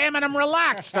 God damn it, I'm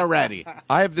relaxed already.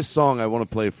 I have this song I want to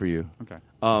play for you. Okay.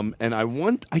 And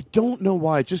I don't know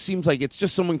why. It just seems like it's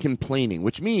just someone complaining,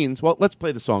 which means, well, let's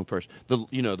play the song first. The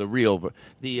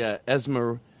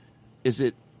Esmer, is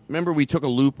it, remember we took a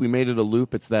loop, we made it a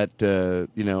loop. It's that,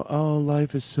 oh,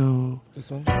 life is so. This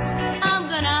one? I'm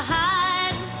gonna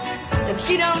hide if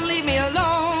she don't leave me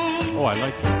alone. Oh, I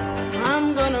like that.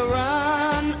 I'm gonna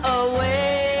run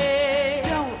away.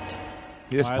 Don't.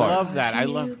 This I part. love that. I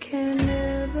love. You can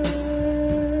never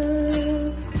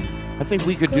I think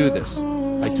we could do this.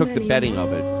 I took the betting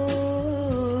of it.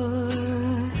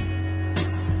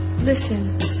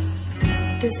 Listen,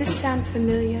 does this sound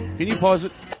familiar? Can you pause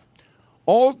it?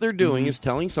 All they're doing is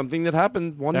telling something that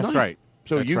happened one That's night. right.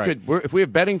 So That's you right. could, if we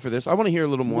have betting for this, I want to hear a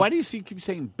little more. Why do you keep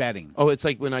saying betting? Oh, it's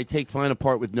like when I take Fine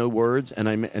Apart with no words,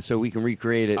 and so we can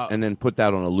recreate it and then put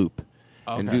that on a loop.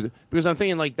 And Okay. because I'm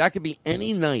thinking, like, that could be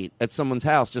any night at someone's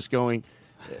house just going,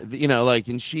 like,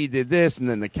 and she did this, and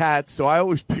then the cats. So I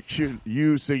always pictured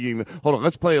you singing. Hold on,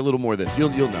 let's play a little more of this. You'll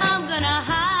know. I'm gonna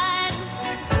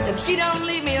hide if she don't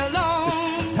leave me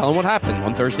alone. Tell them what happened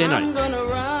on Thursday I'm night. gonna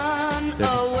run There-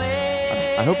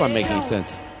 away. I hope I'm making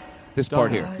sense. This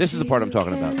part here. This is the part I'm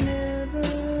talking about.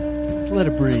 Just let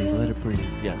it breathe. Let it breathe.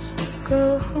 Yes.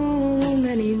 Go home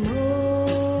anymore.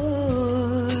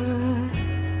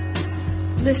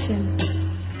 Listen,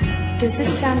 does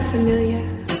this sound familiar?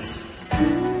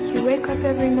 You wake up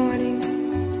every morning.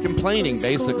 It's complaining, School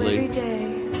basically. every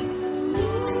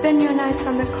day. Spend your nights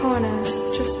on the corner,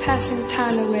 just passing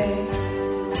time away.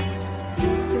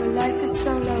 Your life is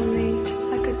so lonely,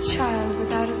 like a child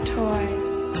without a toy.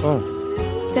 Oh.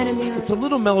 Then a miracle. It's a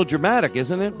little melodramatic,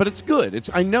 isn't it? But it's good.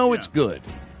 I know it's good.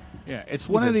 Yeah, it's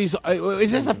one of these.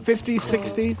 Is this a 50s,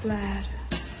 60s? Glad.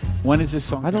 When is this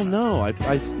song? I don't know.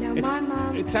 Now my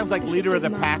mom. It sounds like is a leader of the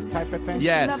good pack mom. type of thing.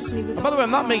 Yes. loves me with By the way,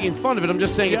 I'm not making fun of it. I'm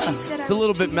just saying Yeah. it's a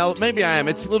little bit maybe I am.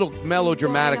 It's a little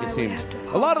melodramatic, it seems.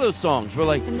 A lot of those songs were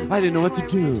like, I didn't know what to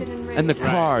do. And the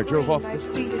car drove off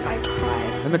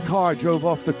and the car drove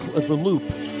off the loop.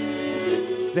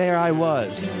 There I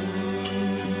was.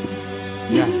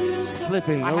 Yeah.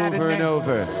 Flipping I had over a and na-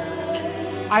 over.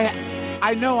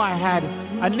 I know I had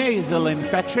a nasal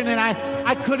infection and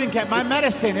I couldn't get my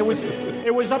medicine. It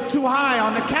was up too high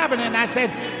on the cabinet, and I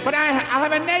said, but I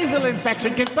have a nasal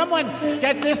infection. Can someone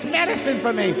get this medicine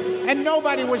for me? And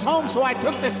nobody was home, so I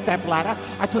took the stepladder.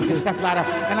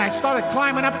 And I started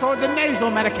climbing up toward the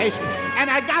nasal medication. And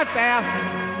I got there,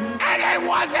 and it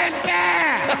wasn't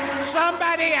there.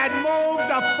 Somebody had moved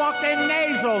the fucking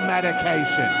nasal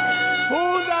medication.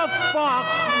 Who the fuck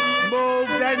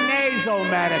moved the nasal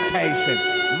medication?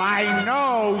 My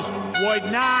nose would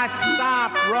not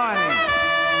stop running.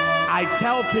 I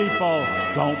tell people,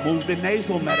 don't move the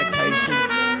nasal medication.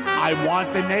 I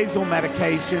want the nasal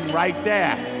medication right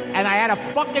there. And I had a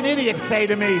fucking idiot say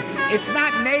to me, it's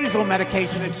not nasal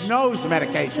medication, it's nose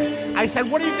medication. I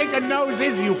said, what do you think a nose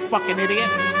is, you fucking idiot?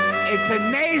 It's a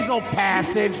nasal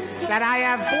passage that I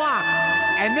have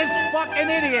blocked. And this fucking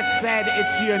idiot said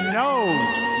it's your nose,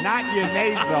 not your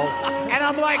nasal. And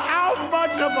I'm like, how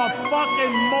much of a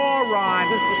fucking moron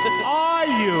are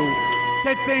you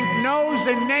to think nose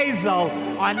and nasal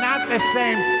are not the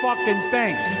same fucking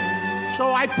thing?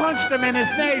 So I punched him in his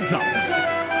nasal.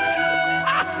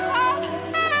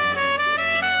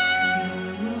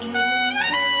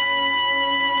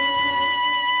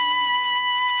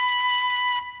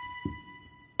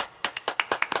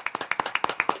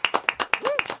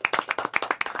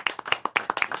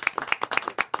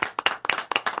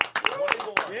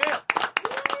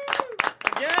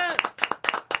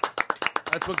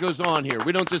 That's what goes on here.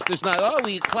 We don't just, it's not, oh,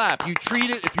 we clap. You treat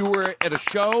it, if you were at a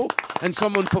show and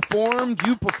someone performed,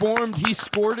 you performed, he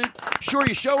scored it. Sure,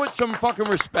 you show it some fucking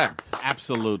respect.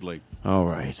 Absolutely. All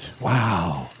right.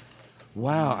 Wow.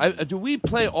 Wow. Do we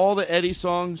play all the Eddie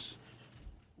songs?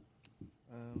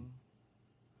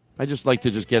 I just like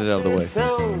to just get it out of the way.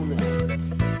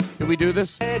 Did we do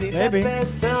this? Maybe. I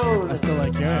still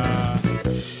like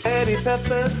yours. Eddie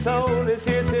Pepitone is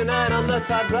here tonight on the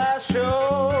Todd Glass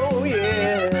Show.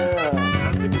 Yeah.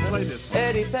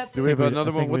 Eddie Pepitone. Do we have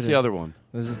another one? What's the other one?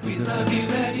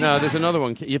 No, there's another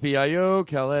one. Yippee-yi-yo,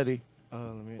 Cal Eddie.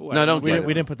 No, don't we get it.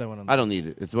 didn't put that one on. I don't need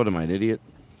it. It's what am I, an idiot?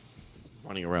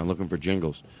 Running around looking for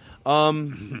jingles.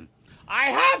 I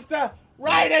have to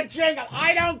write a jingle.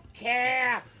 I don't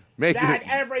care Make that it-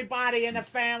 everybody in the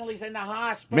family's in the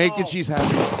hospital. Make it she's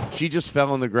happy. She just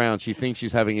fell on the ground. She thinks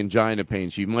she's having angina pain.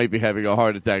 She might be having a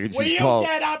heart attack, and Will she's you called.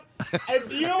 get up?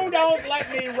 If you don't let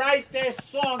me write this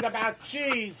song about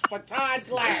cheese for Todd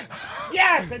Glass,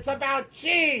 yes, it's about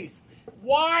cheese.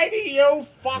 Why do you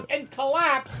fucking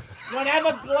collapse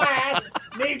whenever Glass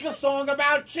needs a song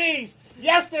about cheese?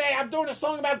 Yesterday, I'm doing a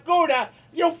song about Gouda.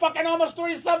 You fucking almost threw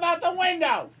yourself out the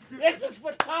window. This is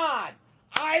for Todd.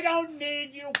 I don't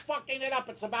need you fucking it up.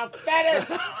 It's about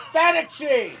feta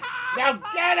cheese. Now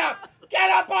get up.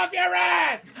 Get up off your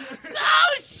ass.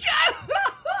 No, shut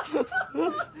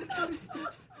up!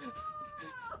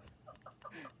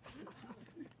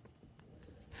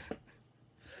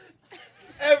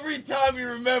 Every time you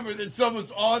remember that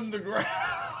someone's on the ground,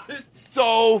 it's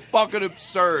so fucking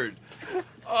absurd.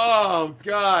 Oh,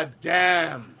 god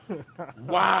damn.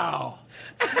 Wow.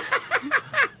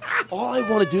 All I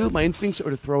want to do, my instincts are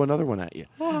to throw another one at you.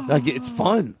 Like, it's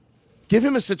fun. Give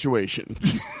him a situation.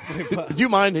 Do you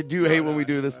mind? Do you hate when we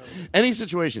do this? Any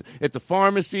situation at the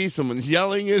pharmacy, someone's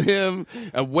yelling at him,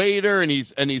 a waiter, and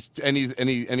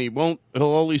he won't. He'll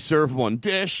only serve one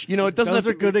dish. You know, it doesn't. Those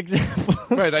have are good examples.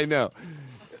 Right, I know.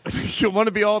 You want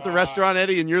to be all at the restaurant,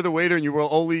 Eddie, and you're the waiter, and you will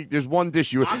only. There's one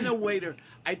dish. I'm the waiter.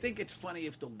 I think it's funny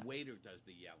if the waiter does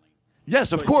the yelling.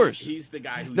 Yes, of But course. He's the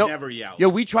guy who No, never yells. Yeah,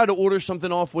 we try to order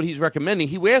something off what he's recommending.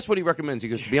 We ask what he recommends. He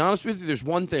goes, to be honest with you, there's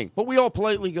one thing. But we all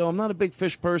politely go, I'm not a big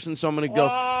fish person, so I'm going to go.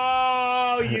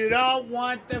 Oh, you don't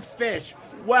want the fish.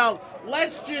 Well,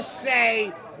 let's just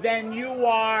say then you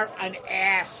are an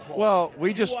asshole. Well,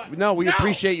 we just, No.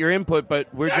 appreciate your input,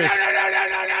 but we're No.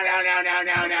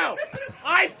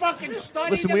 I fucking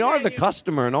studied Listen, the we are the menu.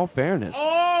 customer, in all fairness.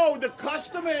 Oh, the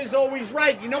customer is always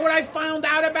right. You know what I found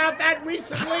out about that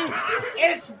recently?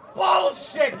 It's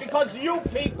bullshit because you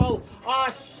people are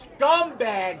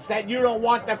scumbags that you don't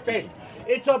want the fish.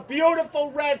 It's a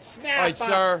beautiful red snapper.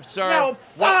 All right, sir. No,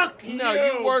 fuck you. No,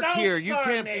 you work Don't here. You sir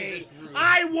can't me. be this rude.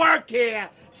 I work here.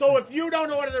 So if you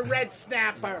don't order the red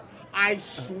snapper, I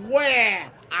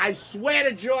swear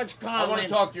to George Carlin. I want to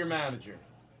talk to your manager.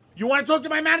 You want to talk to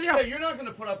my manager? Hey, you're not going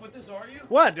to put up with this, are you?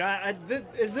 What?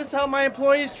 Is this how my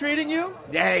employee's treating you?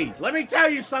 Hey, let me tell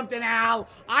you something, Al.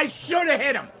 I should have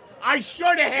hit him. I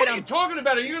should have hit What him. are you talking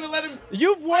about? Are you going to let him?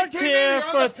 You've worked came in here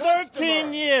here, for I'm the 13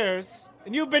 customer. years,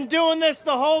 and you've been doing this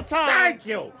the whole time. Thank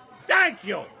you.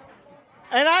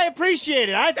 And I appreciate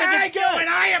it. I think Thank it's you, good. and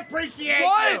I appreciate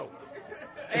What? you.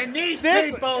 And these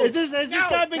Has people... this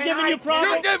guy been giving you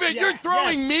problems? You're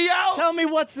throwing me out? Tell me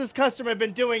what's this customer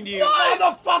been doing to you?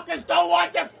 Motherfuckers don't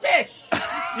want the fish.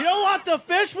 You don't want the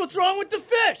fish? What's wrong with the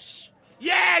fish?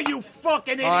 Yeah, you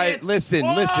fucking idiot. All right, listen,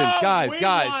 guys.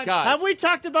 Have we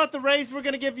talked about the raise we're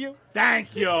going to give you?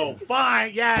 Thank you.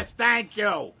 Fine. Yes, thank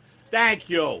you. Thank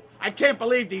you. I can't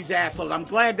believe these assholes. I'm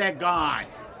glad they're gone.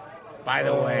 By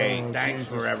the way, thanks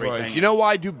for everything. Christ. You know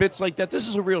why I do bits like that? This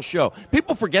is a real show.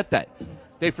 People forget that.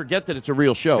 They forget that it's a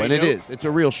real show, and it is. It's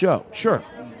a real show. Sure,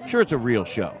 it's a real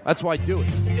show. That's why I do it.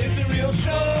 It's a real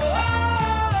show.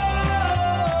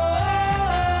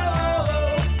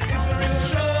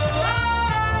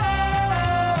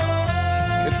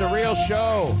 It's a real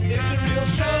show. It's a real show. It's a real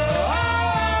show.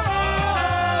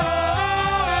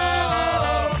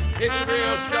 It's a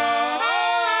real show.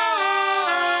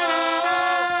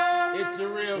 It's a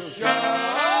real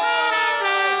show.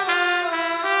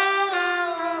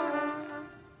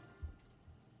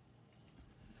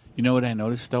 You know what I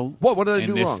noticed though? What did I in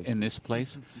do this, wrong? In this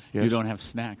place, Yes. you don't have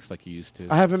snacks like you used to.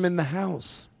 I have them in the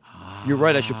house. You're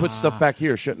right. I should put stuff back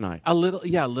here, shouldn't I? A little,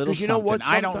 yeah, a little. 'Cause you know what?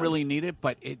 I don't Sometimes- really need it,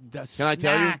 but the Can I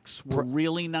tell you? snacks were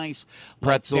really nice. Like,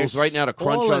 Pretzels there's right now to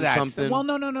crunch all of on that. something. Well,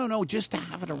 no, just to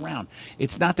have it around.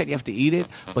 It's not that you have to eat it,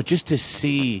 but just to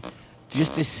see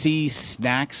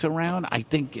snacks around, I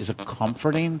think is a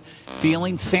comforting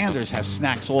feeling. Sanders has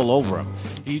snacks all over him.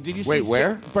 Did you Wait, see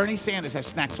where? Bernie Sanders has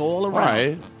snacks all around.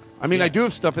 Right. I mean, Yeah. I do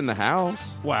have stuff in the house.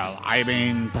 Well, I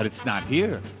mean, but it's not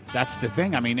here. That's the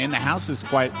thing. I mean, in the house is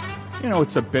quite,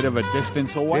 it's a bit of a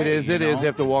distance away. It is. you It is. know? You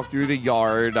have to walk through the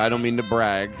yard. I don't mean to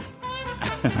brag.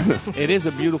 It is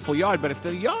a beautiful yard, but if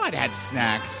the yard had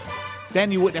snacks,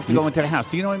 then you wouldn't have to go into the house.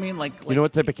 Do you know what I mean? Like You know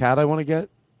what type of cat I want to get?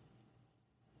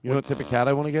 You know what type of cat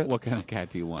I want to get? What kind of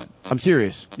cat do you want? I'm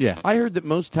serious. Yeah. I heard that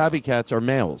most tabby cats are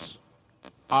males.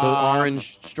 The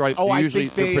orange stripe. Oh, usually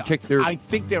to protect their. I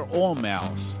think they're all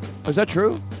males. Is that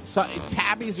true? So,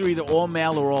 tabbies are either all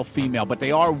male or all female, but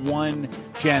they are one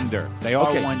gender. They are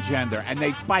Okay. one gender, and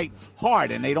they fight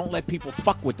hard, and they don't let people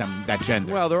fuck with them. That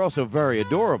gender. Well, they're also very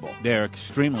adorable. They're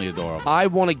extremely adorable. I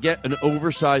want to get an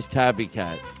oversized tabby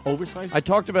cat. Oversized? I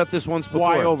talked about this once before.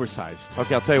 Why oversized?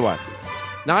 Okay, I'll tell you why.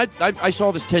 Now, I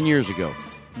saw this 10 years ago.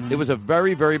 It was a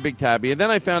very, very big tabby. And then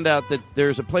I found out that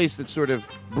there's a place that sort of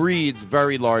breeds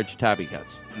very large tabby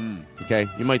cats. Okay?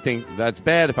 You might think that's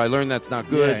bad. If I learn that's not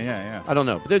good. Yeah. I don't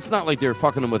know. But it's not like they're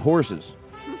fucking them with horses.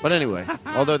 But anyway,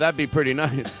 although that'd be pretty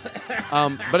nice.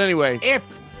 But anyway.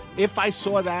 If I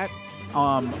saw that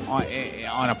on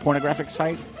a pornographic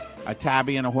site, a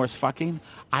tabby and a horse fucking,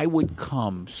 I would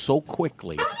come so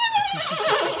quickly.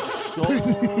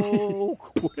 So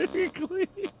quickly.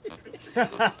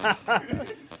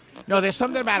 No, there's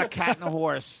something about a cat and a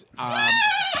horse.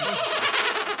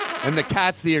 And the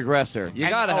cat's the aggressor. You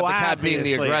got to have the cat being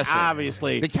the aggressor.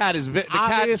 Obviously, The cat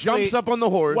jumps up on the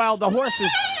horse. Well, the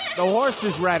horse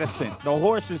is reticent. The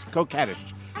horse is coquettish.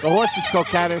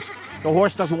 The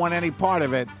horse doesn't want any part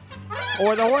of it,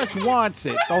 or the horse wants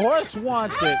it. The horse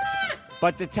wants it,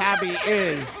 but the tabby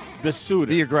is the suitor,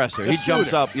 the aggressor. The He jumps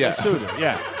suitor. up. Yeah. The suitor.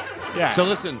 Yeah. So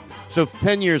listen. So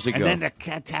 10 years ago. And then the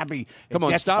cat tabby. Come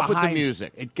on, stop with the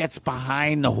music. It gets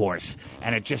behind the horse,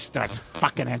 and it just starts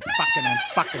fucking and fucking and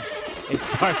fucking. It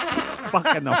starts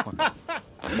fucking the horse.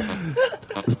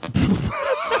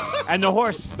 And the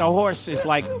horse is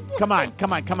like, come on.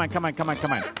 Come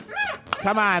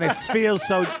on, it feels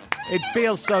so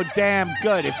damn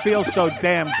good. It feels so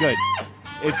damn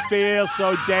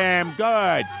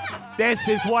good. This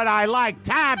is what I like,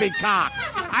 tabby cock.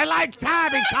 I like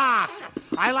tabby cock.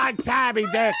 I like tabby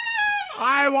dick.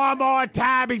 I want more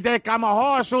tabby dick. I'm a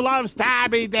horse who loves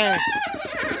tabby dick.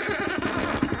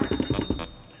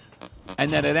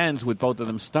 And then it ends with both of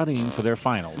them studying for their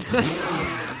finals.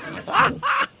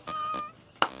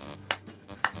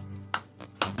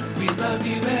 We love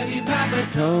you, Eddie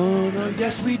Pepitone. Oh,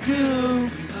 yes, we do.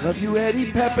 Love you,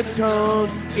 Eddie Pepitone.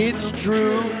 It's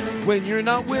true. When you're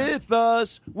not with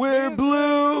us, we're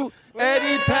blue.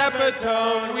 Eddie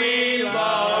Pepitone, we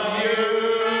love you.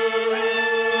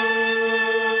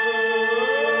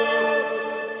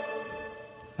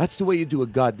 That's the way you do a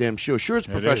goddamn show. Sure, it's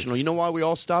professional. You know why we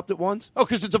all stopped at once? Oh,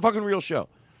 because it's a fucking real show.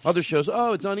 Other shows,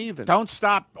 it's uneven. Don't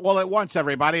stop all at once,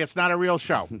 everybody. It's not a real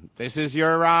show. This is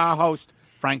your host,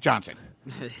 Frank Johnson.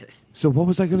 So what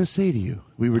was I going to say to you?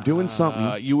 We were doing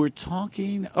something. You were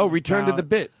talking return to about- the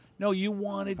bit. No, you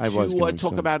wanted I was to going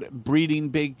talk some. about breeding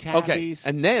big tabbies. Okay,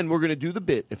 and then we're going to do the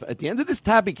bit. If at the end of this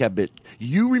tabby cat bit,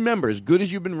 you remember as good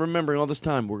as you've been remembering all this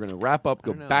time, we're going to wrap up,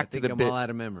 go back to the I'm bit. all out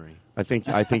of memory. I think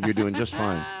you're doing just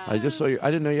fine. I just saw you.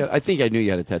 I didn't know you. I think I knew you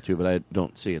had a tattoo, but I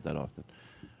don't see it that often.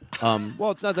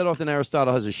 Well, it's not that often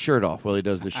Aristotle has his shirt off while he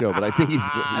does the show, but I think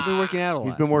I've been working out a lot.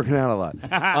 He's been working out a lot.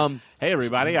 Hey,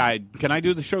 everybody! Can I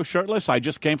do the show shirtless? I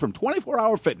just came from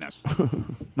 24-hour fitness.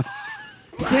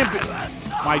 Can't be.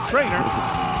 My trainer.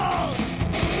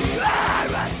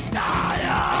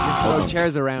 Just throw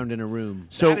chairs around in a room.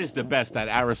 That is the best. That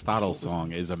Aristotle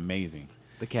song is amazing.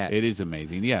 The cat. It is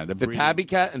amazing. Yeah, The tabby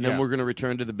cat, and then we're going to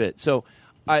return to the bit. So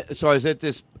I was at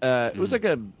this. It was like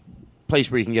a place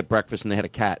where you can get breakfast, and they had a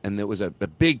cat, and it was a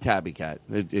big tabby cat.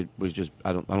 It was just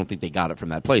I don't think they got it from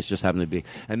that place. Just happened to be,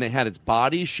 and they had its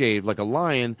body shaved like a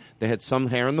lion. They had some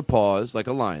hair in the paws like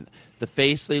a lion. The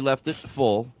face they left it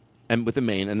full. And with the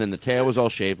mane, and then the tail was all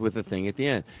shaved with the thing at the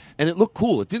end, and it looked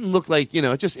cool. It didn't look like it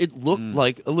looked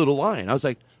like a little lion. I was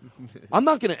like, I'm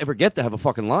not going to ever get to have a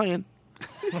fucking lion.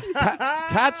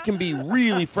 Cats can be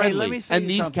really friendly, let me say and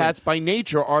these something. cats by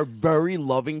nature are very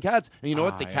loving cats. And you know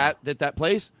what? The cat at that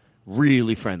place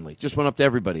really friendly. Just went up to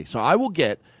everybody. So I will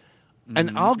get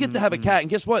And I'll get to have a cat. And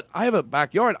guess what? I have a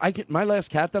backyard. My last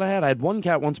cat that I had one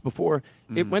cat once before.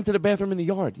 It went to the bathroom in the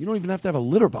yard. You don't even have to have a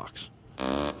litter box.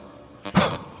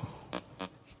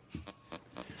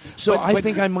 So I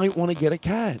think I might want to get a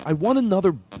cat. I want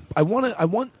I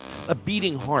want a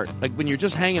beating heart. Like when you're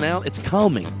just hanging out, it's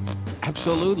calming.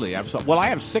 Absolutely. Well, I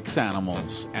have 6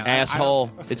 animals. And Asshole.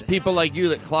 It's people like you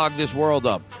that clog this world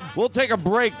up. We'll take a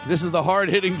break. This is the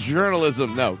hard-hitting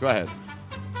journalism. No, go ahead.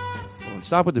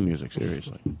 Stop with the music,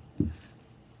 seriously.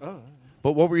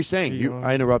 But what were you saying?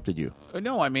 I interrupted you.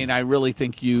 No, I mean, I really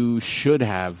think you should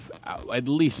have at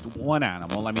least one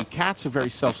animal. I mean, cats are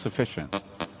very self-sufficient.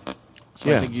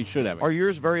 So I think you should have it. Are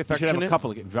yours very affectionate? You should have a couple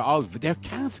of. Oh, they're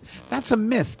cats. That's a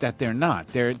myth that they're not.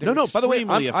 They're no. By the way,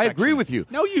 I agree with you.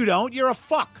 No, you don't. You're a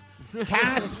fuck.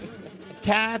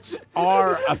 Cats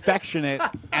are affectionate,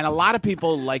 and a lot of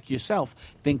people like yourself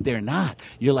think they're not.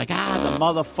 You're like, the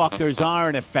motherfuckers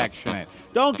aren't affectionate.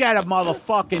 Don't get a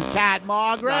motherfucking cat,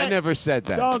 Margaret. I never said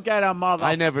that. Don't get a motherfucking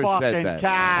I never said that.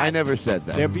 cat. I never said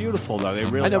that. They're beautiful, though. They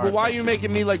really are. I know, but why are you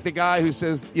making me like the guy who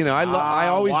says, I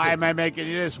always... Why am I making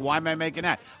this? Why am I making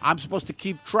that? I'm supposed to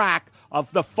keep track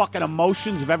of the fucking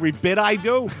emotions of every bit I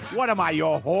do? What am I,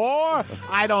 your whore?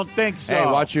 I don't think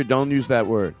so. Hey, don't use that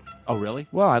word. Oh, really?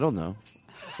 Well, I don't know.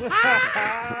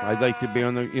 I'd like to be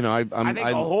on the, I think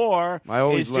a whore I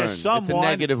always is learn. just someone it's a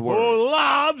negative word. who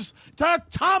loves to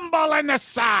tumble in the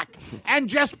sack and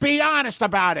just be honest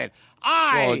about it.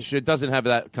 Well, it doesn't have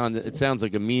that kind of. It sounds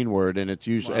like a mean word, and it's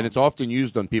used, and it's often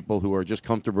used on people who are just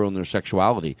comfortable in their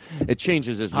sexuality. It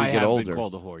changes as we get older. Been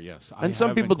called a whore, yes. And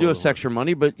some people do have sex for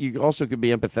money, but you also could be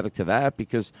empathetic to that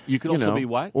because you could also be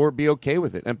what, or be okay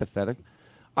with it, empathetic.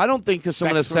 I don't think because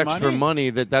someone has sex for money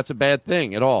that's a bad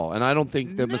thing at all. And I don't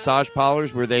think the massage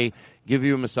parlors where they give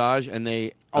you a massage and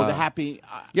they... the happy...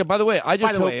 yeah, by the way,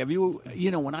 have you...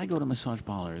 when I go to massage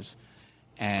parlors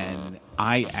and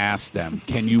I ask them,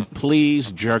 can you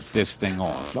please jerk this thing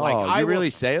off? You really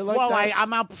say it like that? Well,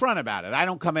 I'm up front about it. I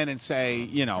don't come in and say,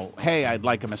 hey, I'd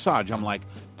like a massage. I'm like,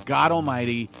 God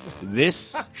almighty,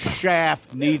 this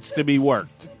shaft needs to be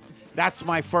worked. That's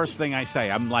my first thing I say.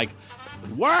 I'm like,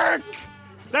 work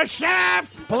the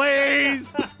shaft,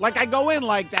 please. Like I go in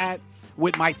like that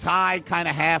with my tie kind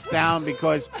of half down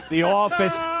because the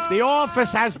office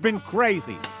has been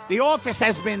crazy. The office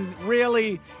has been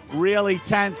really, really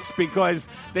tense because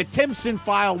the Timpson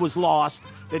file was lost.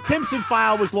 The Timpson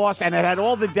file was lost, and it had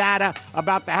all the data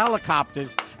about the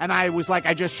helicopters. And I was like,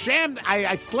 I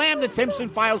slammed the Timpson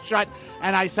file shut,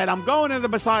 and I said, I'm going to the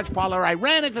massage parlor. I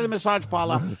ran into the massage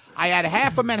parlor. I had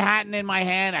half a Manhattan in my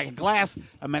hand. A glass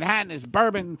of Manhattan is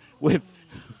bourbon with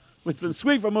some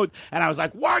sweet vermouth. And I was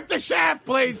like, work the shaft,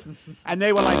 please. And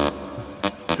they were like,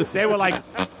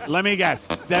 let me guess.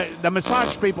 The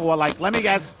massage people were like, let me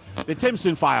guess. The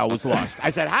Timpson file was lost.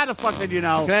 I said, how the fuck did you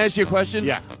know? Can I ask you a question?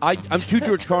 Yeah. I'm to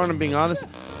George Carlin, I'm being honest.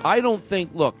 I don't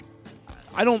think,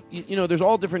 there's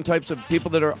all different types of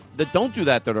people that don't do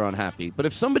that are unhappy. But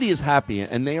if somebody is happy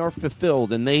and they are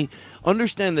fulfilled and they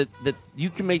understand that you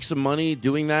can make some money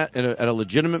doing that at a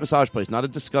legitimate massage place, not a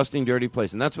disgusting, dirty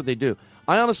place, and that's what they do,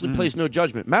 I honestly place no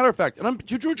judgment. Matter of fact, and I'm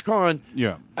to George Carlin,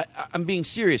 I'm being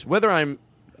serious. Whether I'm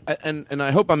and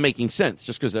I hope I'm making sense,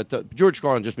 just because George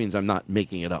Carlin just means I'm not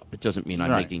making it up. It doesn't mean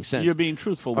I'm making sense. You're being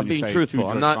truthful. I'm being truthful.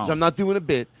 I'm not doing a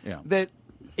bit. Yeah. That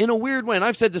in a weird way, and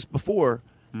I've said this before.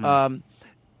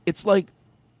 It's like,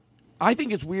 I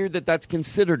think it's weird that that's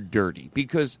considered dirty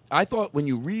because I thought when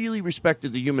you really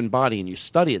respected the human body and you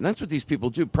study it, and that's what these people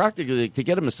do, practically to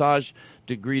get a massage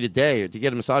degree today or to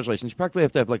get a massage license, you practically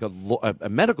have to have like a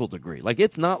medical degree. Like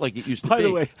it's not like it used to be. By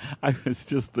the way, I was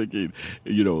just thinking,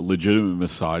 legitimate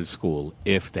massage school,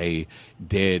 if they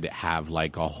did have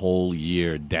like a whole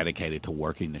year dedicated to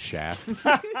working the shaft.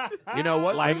 You know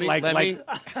what? Let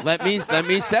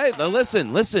me say,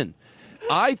 listen.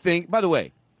 I think, by the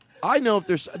way, I know if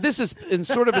there's. This is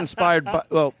sort of inspired by.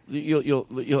 Well,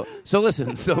 you'll. So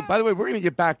listen. So by the way, we're going to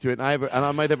get back to it, and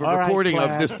I might have a recording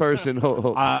of this person.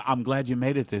 I'm glad you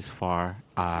made it this far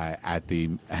at the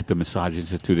Massage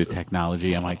Institute of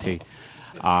Technology, MIT.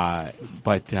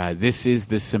 But this is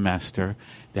the semester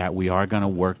that we are going to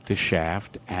work the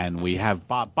shaft, and we have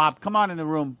Bob. Bob, come on in the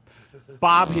room.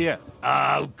 Bob here.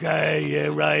 Okay,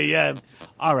 here I am.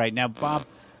 All right, now Bob.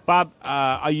 Bob,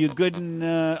 are you good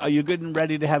and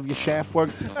ready to have your shaft work?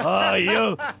 Oh,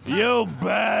 you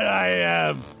bet I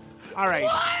am. All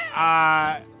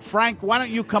right, Frank, why don't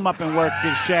you come up and work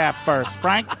his shaft first,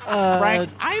 Frank? Frank,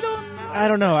 I don't know. I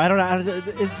don't know. Is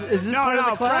this part of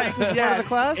the class? Frank, This is part of the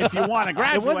class? If you want to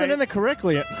graduate. It wasn't in the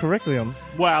curriculum.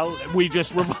 Well, we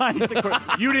just revised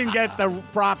the You didn't get the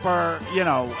proper,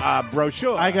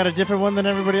 brochure. I got a different one than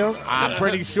everybody else? I'm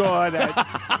pretty sure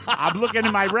that I'm looking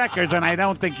at my records, and I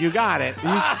don't think you got it.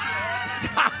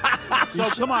 So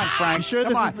come on, Frank. You sure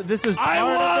this is part I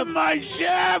want of the... my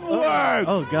chef work.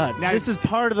 Oh, God. Now, this is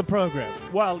part of the program.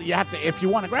 Well, you have to, if you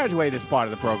want to graduate as part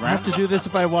of the program. I have to do this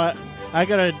if I want. I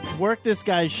got to work this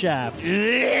guy's shaft.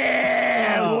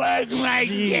 Yeah, work my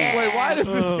shaft. Wait, why does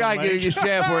this guy getting his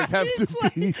shaft work have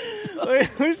to be?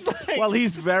 Well,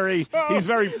 he's very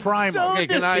primal. So Okay,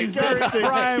 can I- disgusting.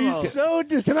 He's so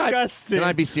disgusting. Can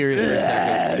I be serious for a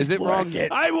second? Is it wrong?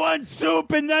 I want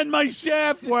soup and then my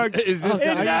shaft work. Is this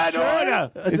in that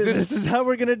order? This is how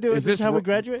we're going to do it. Is This is how we wr-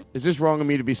 graduate? Is this wrong of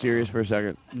me to be serious for a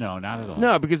second? No, not at all.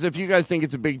 No, because if you guys think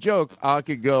it's a big joke, I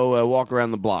could go walk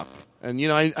around the block. And,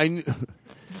 I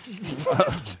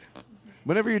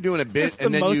whenever you're doing a bit Just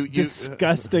and the then most you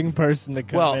disgusting person to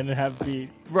come Well, in and have beat.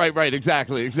 Right,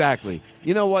 exactly.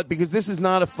 You know what? Because this is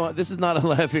not a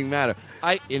laughing matter.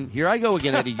 Here I go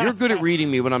again, Eddie. You're good at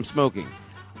reading me when I'm smoking.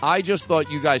 I just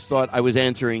thought you guys thought I was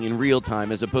answering in real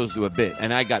time as opposed to a bit,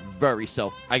 and I got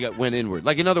went inward.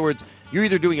 Like, in other words, you're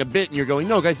either doing a bit and you're going,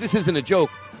 no, guys, this isn't a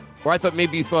joke. Or I thought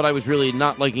maybe you thought I was really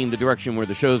not liking the direction where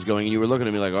the show's going, and you were looking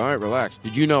at me like, all right, relax.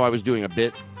 Did you know I was doing a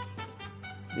bit?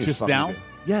 Just now?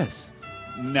 Yes.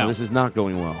 No. Well, this is not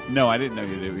going well. No, I didn't know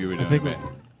you were doing a bit.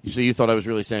 So you thought I was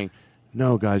really saying,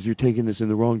 no, guys, you're taking this in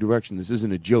the wrong direction. This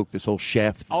isn't a joke, this whole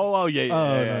shaft thing. Oh,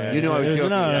 yeah. You knew I was joking.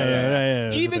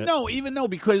 Yeah. Even though,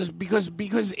 because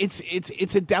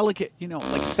it's a delicate,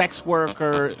 like sex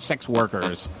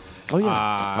workers. Oh yeah,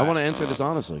 I want to answer this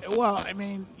honestly. Well,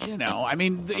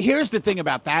 here's the thing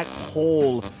about that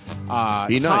whole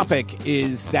topic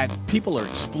is that people are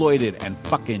exploited and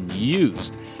fucking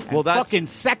used. And Well, that's fucking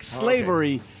sex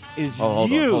slavery is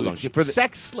hold huge. on.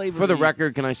 Sex slavery. For the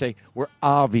record, can I say we're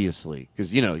obviously because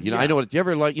I know what you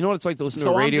ever like. You know what it's like to listen to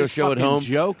So a I'm radio just show at fucking home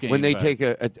joking, when they but- take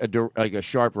a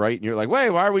sharp right, and you're like, wait,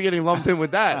 why are we getting lumped in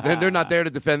with that? They're not there to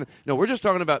defend. No, we're just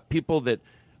talking about people that.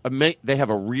 They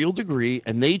have a real degree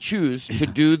and they choose to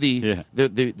do the how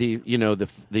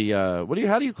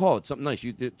do you call it, something nice,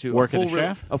 you to Work a full at a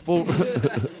shaft? a full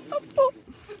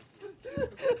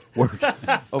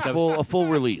a full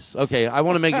release. Okay, I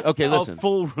want to make it. Okay, listen, A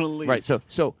full release. Right.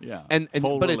 So Yeah, and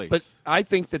full but release. but I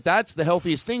think that's the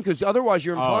healthiest thing because otherwise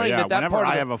you're implying that Whenever part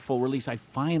of I it- have a full release, I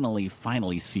finally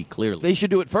see clearly. they should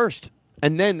do it first,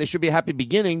 and then there should be a happy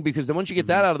beginning because then once you get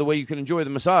that out of the way, you can enjoy the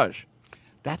massage.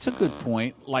 That's a good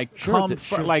point. Like, Sure,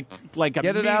 sure. like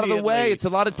Get it out of the way. immediately. It's a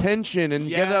lot of tension, and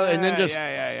get it out, and then just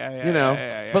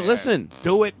yeah, But listen,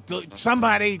 do it.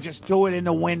 Somebody just do it in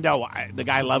the window. The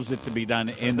guy loves it to be done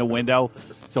in the window,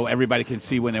 so everybody can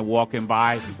see when they're walking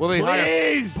by. Well, they hire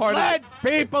please part of let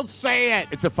people see it.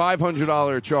 it's a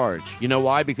 $500 charge. You know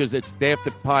why? Because they have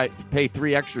to pay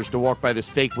 3 extras to walk by this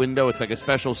fake window. It's like a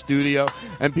special studio,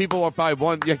 and people walk by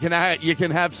one. You can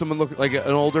have someone look like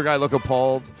an older guy look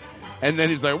appalled. And then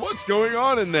he's like, "What's going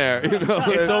on in there?" You know,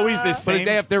 It's always the same.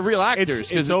 But they're real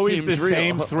actors. It's it always seems the real.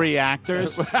 same 3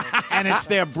 actors, and it's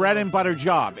their bread and butter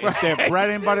job. It's their bread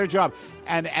and butter job.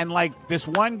 And like this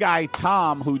one guy,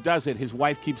 Tom, who does it, his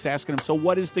wife keeps asking him, "So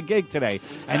what is the gig today?"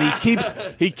 And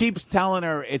he keeps telling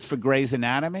her it's for Grey's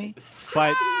Anatomy,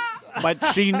 but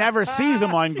she never sees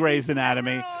him on Grey's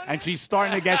Anatomy, and she's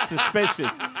starting to get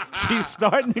suspicious.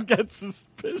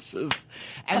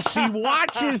 And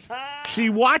she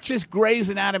watches Grey's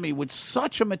Anatomy with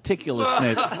such a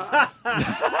meticulousness.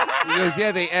 He goes,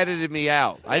 "Yeah, they edited me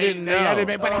out. I didn't know."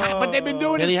 But they've been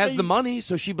doing it. And he has the money,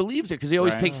 so she believes it because he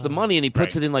always Right. takes the money and he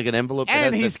puts it in like an envelope. that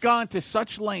And has he's the- gone to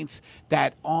such lengths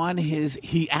that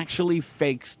he actually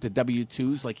fakes the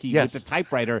W-2s. Like Yes. with the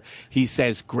typewriter, he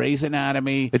says Grey's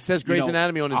Anatomy. It says Grey's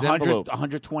Anatomy on his envelope.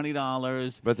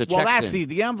 $120. But the well, check's that's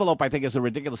the envelope. I think is a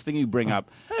ridiculous thing you bring up.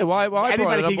 Hey, why?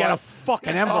 Anybody can get a fucking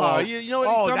fucking envelope. You know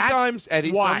what? Sometimes,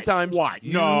 Eddie. Sometimes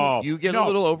you get a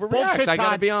little overreact. Bullshit, I got to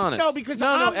Todd. be honest. No, because no,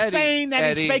 I'm Eddie, saying that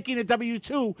Eddie, he's faking a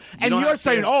W-2, and don't you're have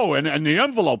saying, to- and the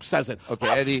envelope says it. Okay,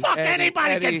 Oh, Eddie. fuck, Eddie,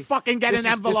 anybody Eddie, can fucking get this an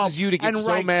is- envelope. This is you to get and so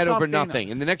write mad over something.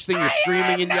 nothing, and the next thing you're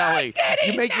screaming and yelling.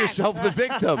 You make yourself the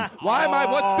victim. Why am I?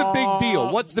 What's the big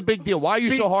deal? What's the big deal? Why are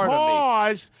you so hard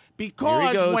on me? Because Here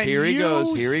he goes, when here he you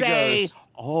goes, here he say, goes.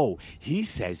 "Oh, he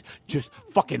says just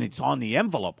fucking it's on the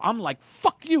envelope," I'm like,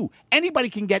 "Fuck you!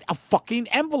 Anybody can get a fucking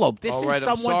envelope." This All is right,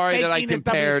 I'm someone sorry that I faking a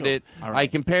compared W-2. it. All I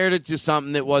right. compared it to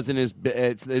something that wasn't as.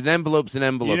 It's an envelope's an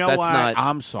envelope. You know That's what? not.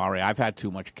 I'm sorry. I've had too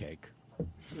much cake.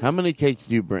 How many cakes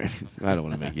do you bring? I don't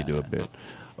want to make you do a bit.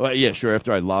 Well, yeah, sure.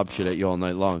 After I lob shit at you all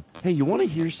night long. Hey, you want to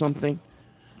hear something?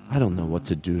 I don't know what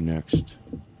to do next.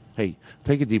 Hey,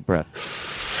 take a deep breath.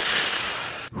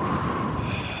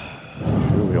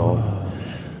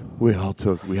 We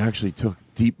actually took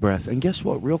deep breaths. And guess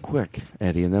what? Real quick,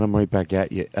 Eddie, and then I'm right back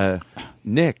at you.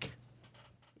 Nick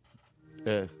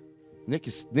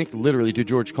literally to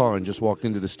George Carlin just walked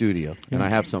into the studio, and I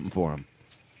have something for him.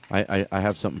 I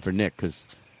have something for Nick because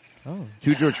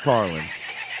to George Carlin,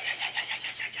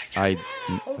 I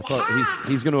thought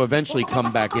he's going to eventually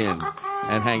come back in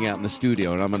and hang out in the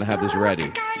studio, and I'm going to have this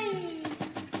ready.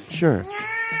 Sure.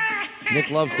 Nick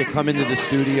loves to come into the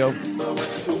studio.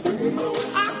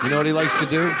 You know what he likes to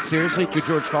do? Seriously, to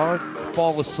George Carlin?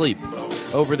 Fall asleep.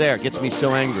 Over there. Gets me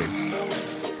so angry.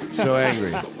 So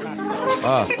angry.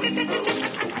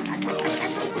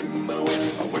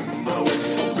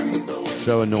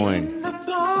 So annoying.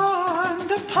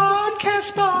 The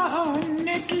podcast barn,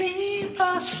 Nick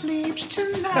Lever sleeps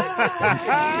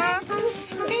tonight.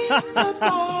 In the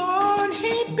barn,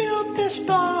 he built this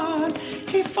barn.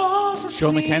 He falls asleep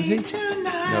Joe McKenzie?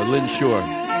 tonight. No, Lynn Shore.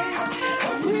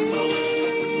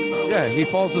 Yeah, he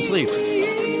falls asleep.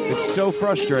 It's so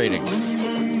frustrating.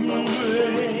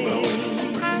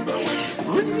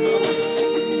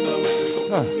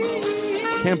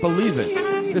 Can't believe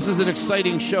it. This is an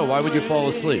exciting show. Why would you fall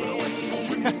asleep?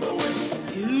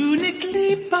 Nick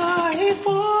Lever, he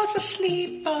falls asleep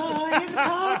in the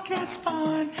podcast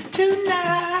barn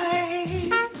tonight.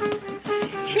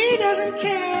 He doesn't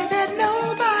care that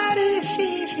nobody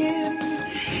sees him.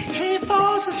 He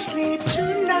falls asleep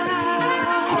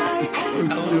tonight.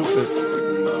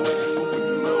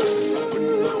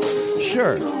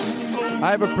 Sure.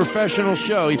 I have a professional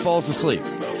show. He falls asleep.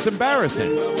 It's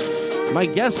embarrassing. My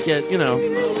guests get,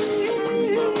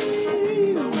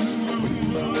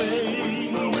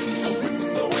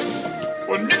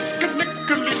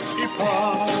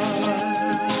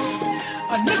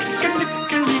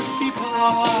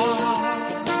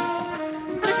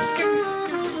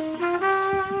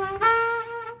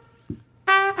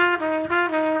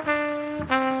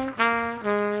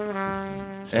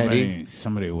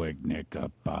 Somebody wake Nick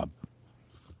up, Bob.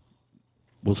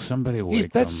 Will somebody wake him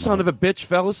up? That son of a bitch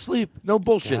fell asleep. No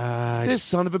bullshit. This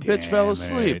son of a bitch fell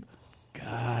asleep.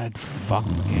 God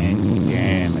fucking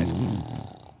damn it.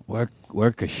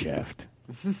 Work a shift.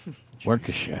 Work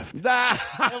a shift. Work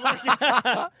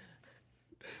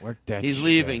that He's shift.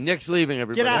 leaving. Nick's leaving,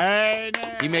 everybody. Get out. Hey,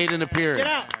 Nick. He made an appearance. Get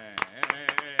out.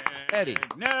 Eddie.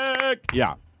 Nick.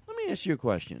 Yeah. Let me ask you a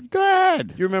question. Go ahead.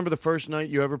 Do you remember the first night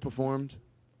you ever performed?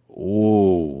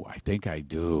 Oh, I think I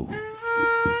do.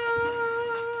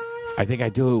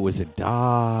 It was a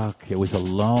dark. It was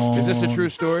alone. Is this a true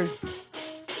story?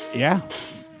 Yeah.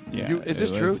 Yeah. Is this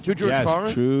true? To George yes,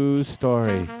 Carlin? True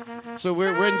story. So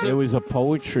when's it? It was a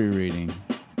poetry reading.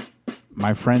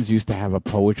 My friends used to have a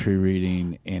poetry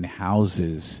reading in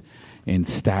houses in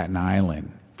Staten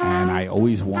Island, and I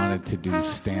always wanted to do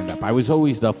stand-up. I was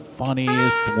always the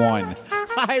funniest one.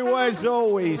 I was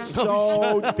always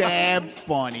so damn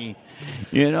funny.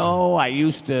 I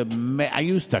used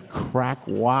to crack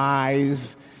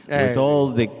wise with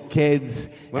all the kids.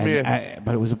 But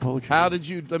it was a poetry.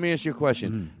 Let me ask you a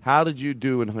question. How did you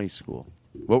do in high school?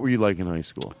 What were you like in high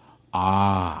school?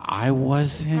 I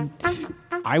was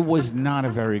not a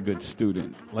very good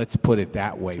student. Let's put it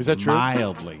that way. Is that true?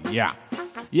 Mildly, yeah.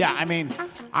 Yeah, I mean,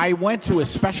 I went to a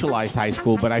specialized high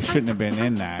school, but I shouldn't have been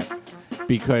in that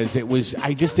because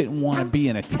I just didn't want to be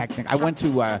in a technical. I went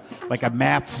to I went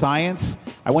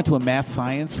to a math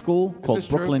science school called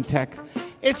Brooklyn Tech.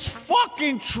 It's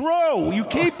fucking true. You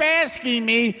keep asking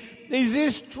me, is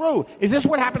this true? Is this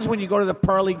what happens when you go to the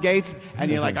pearly gates and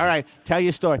you're like, all right, tell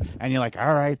your story. And you're like,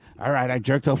 all right, I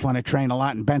jerked off on a train a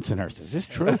lot in Bensonhurst. Is this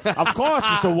true? Of course.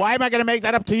 So why am I going to make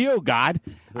that up to you, God?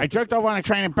 I jerked off on a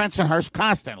train in Bensonhurst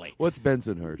constantly. What's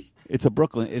Bensonhurst? It's a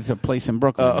place in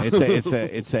Brooklyn. Oh.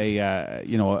 It's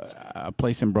a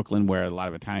place in Brooklyn where a lot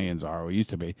of Italians are or used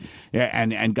to be. Yeah,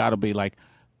 and God will be like,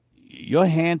 your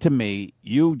hand to me,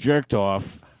 you jerked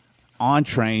off on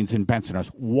trains in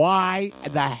Bensonhurst. Why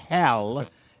the hell,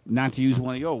 not to use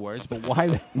one of your words, but why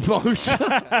the...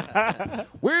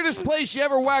 Weirdest place you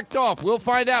ever whacked off. We'll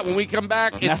find out when we come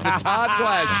back. It's the Todd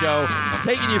Glass Show,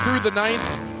 taking you through the ninth.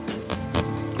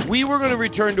 We were going to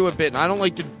return to a bit, and I don't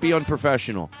like to be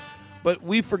unprofessional, but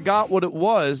we forgot what it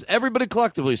was. Everybody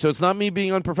collectively, so it's not me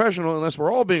being unprofessional unless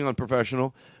we're all being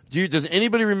unprofessional. Does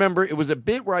anybody remember? It was a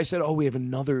bit where I said, we have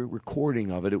another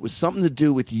recording of it. It was something to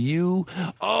do with you.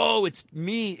 Oh, it's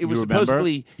me. It was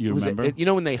supposedly... You remember?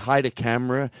 When they hide a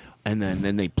camera and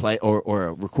then they play, or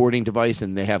a recording device,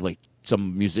 and they have like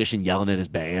some musician yelling at his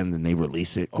band, and they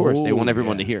release it. Of course, they want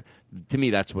everyone to hear. To me,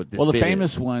 that's what this Well, the bit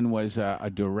famous is. one was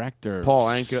a director, Paul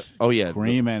Anka. Oh, yeah.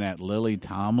 screaming at Lily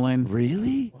Tomlin.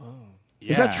 Really?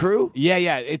 Yeah. Is that true?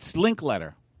 Yeah. It's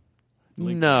Linkletter.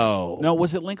 No. No,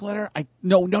 was it Linkletter?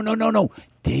 No.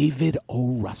 David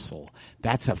O. Russell.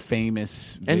 That's a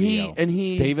famous video. And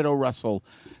he David O. Russell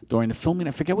during the filming.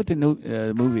 I forget what the new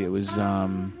movie. It was. It's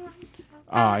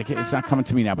not coming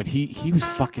to me now. But he was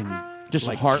fucking just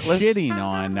like heartless, shitting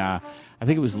on. I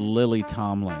think it was Lily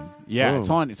Tomlin. Yeah, Whoa.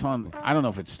 it's on. I don't know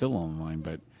if it's still online,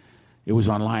 but it was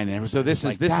online. And So this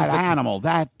is that the animal.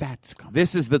 That's coming.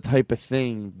 This is the type of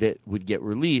thing that would get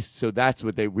released. So that's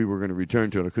what we were going to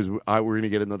return to, because we're going to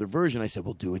get another version. I said,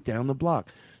 "We'll do it down the block."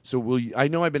 So I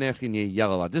know I've been asking you to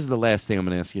yell a lot. This is the last thing I'm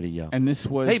going to ask you to yell. And this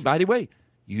was. Hey, by the way,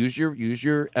 use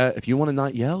your. If you want to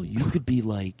not yell, you could be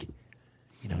like,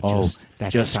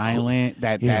 just silent.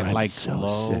 That like so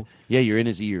low. Yeah, you're in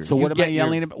his ear. So You what am I get your-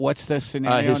 yelling about? What's the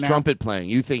scenario his now? trumpet playing.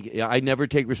 You think I never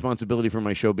take responsibility for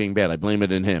my show being bad. I blame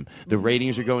it on him. The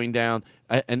ratings are going down.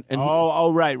 Right. And I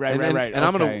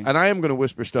am gonna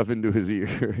whisper stuff into his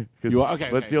ear because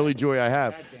that's the only joy I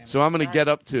have. So I'm gonna get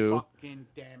up to. Fucking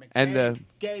damn it, And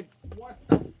Gabe, what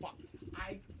the fuck?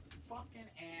 I fucking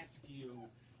ask you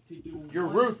to do. You're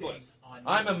one ruthless. thing on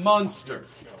I'm this a monster.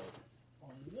 fucking show.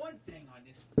 On one thing on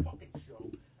this fucking show,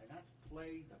 and that's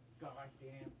play the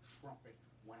goddamn trumpet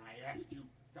when I ask you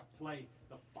to play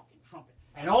the fucking trumpet.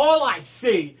 And all I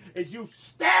see is you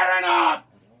staring off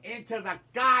into the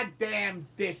goddamn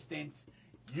distance.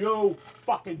 You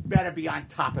fucking better be on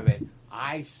top of it.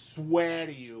 I swear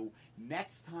to you,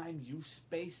 next time you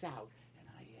space out and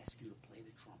I ask you to play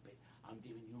the trumpet, I'm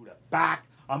giving you the back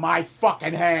of my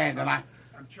fucking hand. And I'm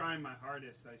trying my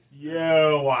hardest. You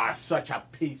are such a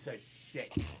piece of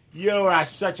shit. You are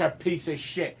such a piece of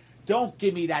shit. Don't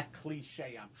give me that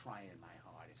cliche. I'm trying my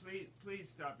hardest. Please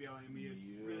stop yelling at me.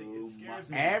 It scares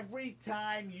me. Every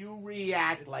time you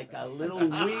react like a little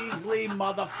Weasley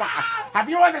motherfucker. Have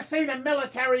you ever seen a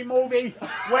military movie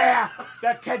where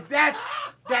the cadets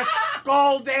get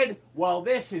scolded? Well,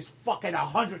 this is fucking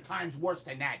 100 times worse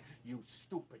than that. You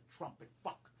stupid trumpet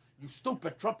fuck. You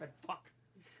stupid trumpet fuck.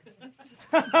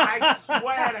 I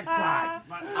swear to God.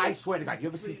 I swear to God. You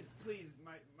ever see? Please,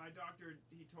 my doctor,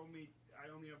 he told me I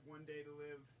only have one day to live.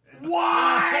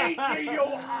 Why do you?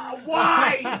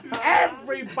 Why?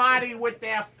 Everybody with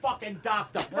their fucking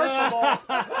doctor. First of all,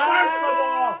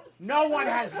 no one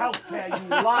has health care. You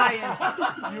lying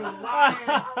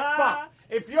fuck.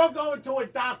 If you're going to a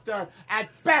doctor, at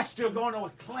best you're going to a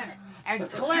clinic, and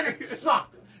clinics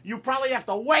suck. You probably have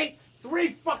to wait 3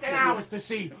 fucking hours to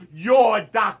see your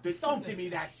doctor. Don't give me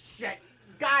that shit.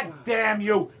 God damn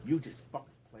you. You just fucking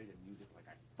play the music like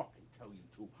I fucking tell you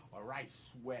to, or I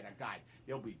swear to God,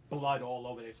 there'll be blood all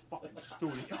over this fucking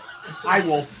studio. I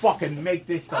will fucking make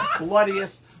this the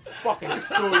bloodiest fucking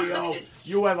studio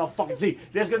you ever fucking see.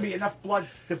 There's gonna be enough blood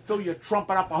to fill your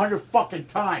trumpet up 100 fucking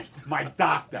times. My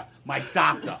doctor.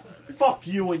 Fuck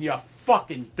you and your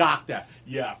fucking doctor.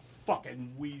 You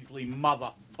fucking Weasley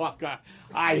motherfucker.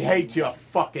 I hate your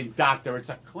fucking doctor. It's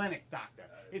a clinic doctor.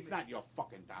 It's not your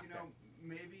fucking doctor. You know,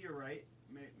 maybe you're right.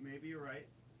 Maybe you're right.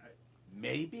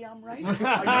 Maybe I'm right?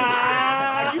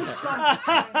 Are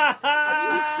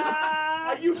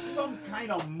you some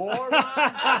kind of moron? Maybe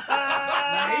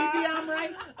I'm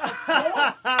right?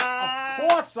 Of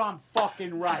course I'm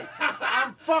fucking right.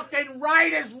 I'm fucking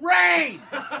right as rain.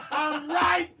 I'm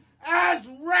right as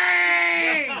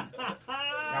rain.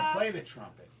 Now play the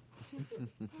trumpet.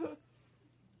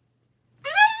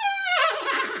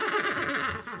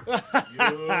 You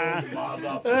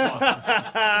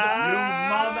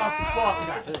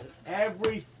motherfucker.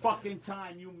 Every fucking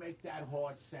time you make that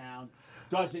horse sound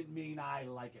doesn't mean I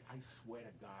like it. I swear to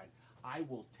God, I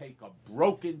will take a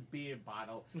broken beer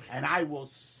bottle and I will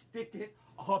stick it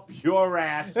up your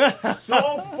ass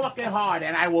so fucking hard,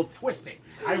 and I will twist it.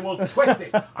 I will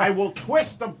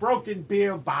twist the broken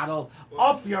beer bottle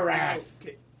up your ass.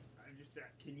 Can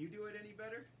you do it any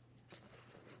better?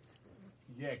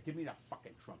 Yeah, give me the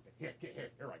fucking trumpet. Here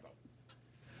I go.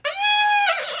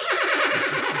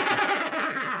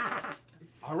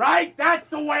 All right, that's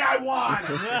the way I want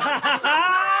it.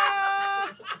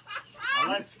 Now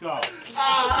let's go.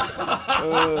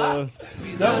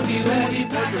 We love you, Eddie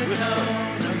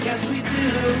Pepitone. Oh, yes, we do.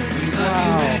 We love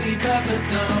you, Eddie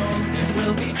Pepitone. It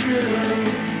will be true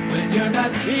when you're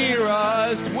not Hear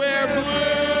us, we're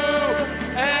blue.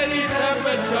 Eddie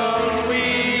Pepitone,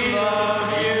 we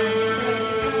love you.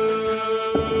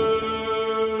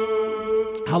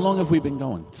 How long have we been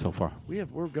going so far? We're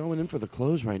going in for the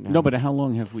close right now. No, but how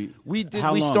long have we? We did.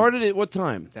 How We long? started at what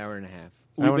time? It's an hour and a half.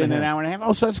 We've been an hour and a half.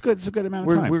 Oh, so that's good. It's a good amount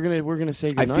of time. We're gonna say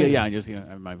goodnight. I feel I just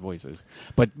my voice is.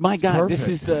 But my God, Perfect. this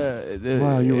is the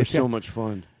wow. You were so much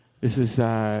fun. This is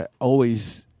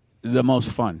always the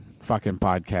most fun fucking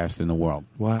podcast in the world.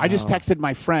 Wow. I just texted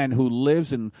my friend who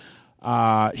lives in.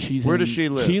 Where does she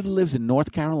live? She lives in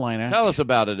North Carolina. Tell us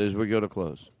about it as we go to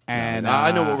close. And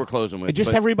I know what we're closing with.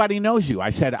 Just but- everybody knows you. I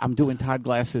said I'm doing Todd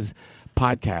Glass's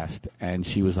podcast, and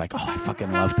she was like, "Oh, I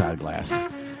fucking love Todd Glass,"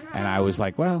 and I was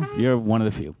like, "Well, you're one of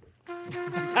the few."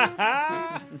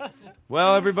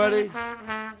 Well, everybody,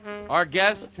 our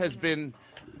guest has been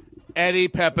Eddie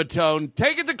Pepitone.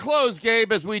 Take it to close,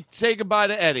 Gabe, as we say goodbye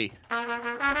to Eddie.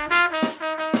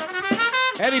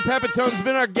 Eddie Pepitone's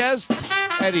been our guest.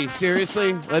 Eddie,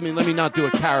 seriously, let me not do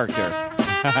a character.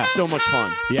 So much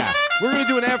fun. Yeah. We're going to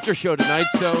do an after show tonight,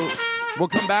 so we'll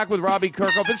come back with Robbie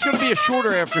Kirkhope. It's going to be a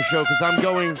shorter after show because I'm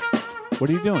going... What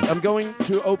are you doing? I'm going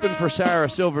to open for Sarah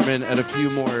Silverman at a few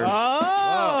more... Where?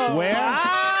 Wow,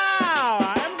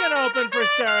 I'm going to open for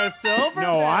Sarah Silverman.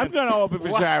 No, I'm going to open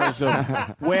for Sarah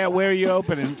Silverman. Where are you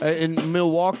opening? In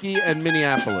Milwaukee and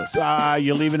Minneapolis.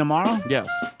 You leaving tomorrow? Yes,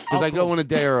 because I go in a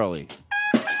day early.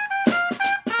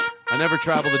 I never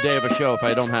travel the day of a show if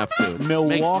I don't have to. It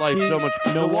makes life so much.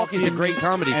 Milwaukee's a great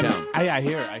comedy town. I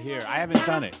hear. I haven't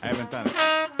done it.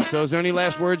 So, is there any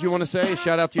last words you want to say?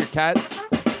 Shout out to your cat.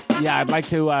 Yeah, I'd like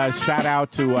to shout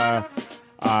out to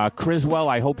Criswell.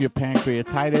 I hope your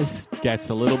pancreatitis gets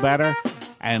a little better.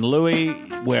 And Louie,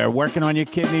 we're working on your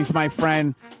kidneys, my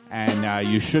friend, and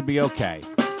you should be okay.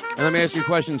 And let me ask you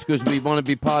questions because we want to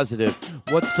be positive.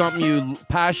 What's something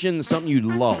something you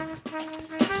love?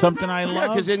 Something I love? Yeah,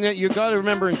 because you got to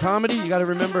remember in comedy, you got to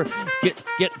remember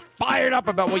get fired up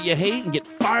about what you hate and get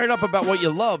fired up about what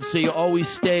you love, so you always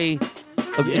stay.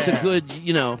 It's a good,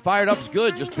 fired up is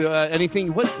good. Just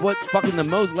anything. What fucking the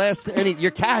most last? Your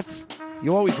cats.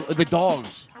 You always the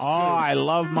dogs. Oh, I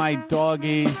love my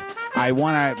doggies. I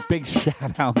want a big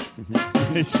shout out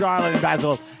to Charlotte and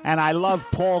Basil, and I love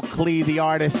Paul Klee, the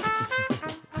artist.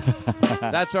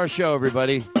 That's our show,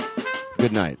 everybody.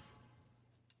 Good night.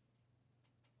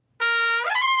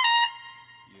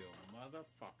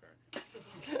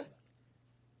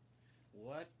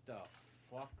 What the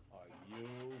fuck are you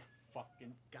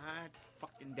fucking God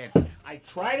fucking damn? I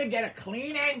try to get a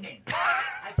clean ending.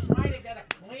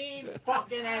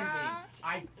 Fucking ending.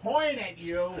 I point at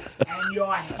you, and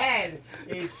your head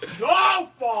is so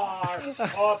far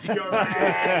up your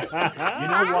ass. You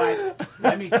know what?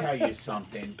 Let me tell you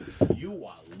something. You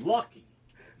are lucky.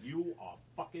 You are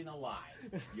fucking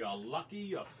alive. You're lucky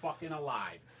you're fucking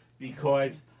alive.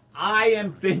 Because I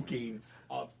am thinking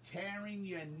of tearing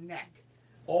your neck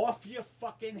off your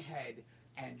fucking head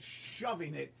and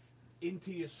shoving it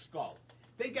into your skull.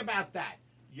 Think about that.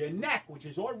 Your neck, which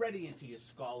is already into your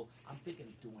skull, I'm thinking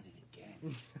of doing it again.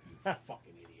 You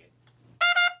fucking idiot.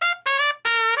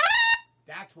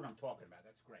 That's what I'm talking about.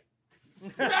 That's great.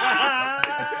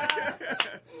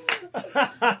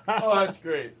 Oh, that's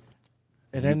great.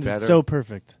 It ended so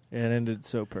perfect.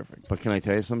 But can I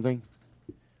tell you something?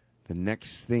 The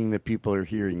next thing that people are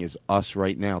hearing is us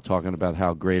right now talking about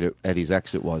how great Eddie's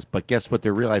exit was. But guess what?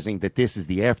 They're realizing that this is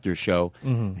the after show,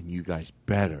 and you guys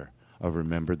better have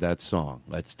remembered that song.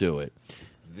 Let's do it.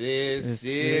 This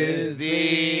is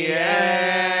the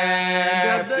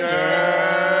after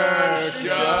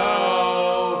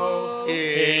show.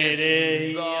 It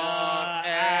is the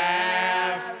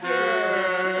after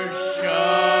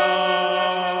show.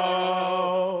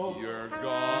 You're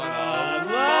gonna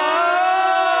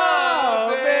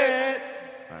love it.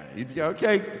 All right,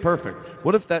 okay, perfect.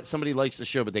 What if somebody likes the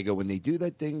show, but they go, when they do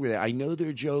that thing where I know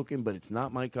they're joking, but it's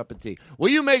not my cup of tea. Will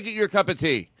you make it your cup of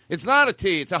tea? It's not a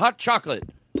tea. It's a hot chocolate.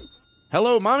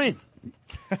 Hello, Mommy.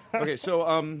 Okay, so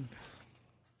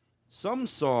some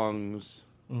songs,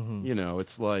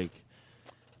 it's like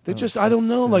they just I don't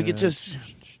know, like it just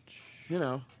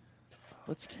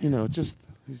it's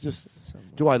just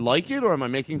do I like it or am I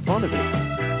making fun of it?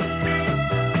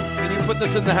 Can you put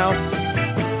this in the house?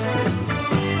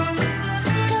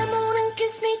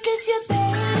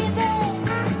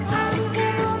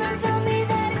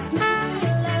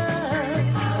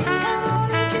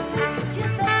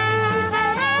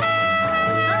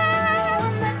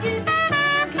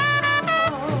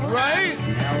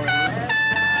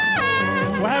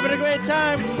 We're having a great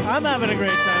time. I'm having a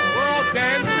great time. We're all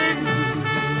dancing.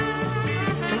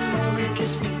 Come on and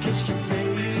kiss me, kiss you,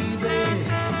 baby.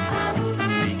 I will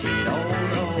make it all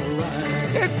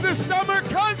alright. It's the summer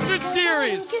concert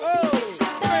series.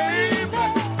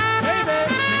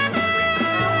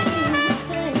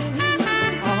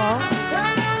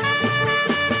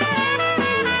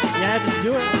 Yeah, just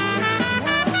do it.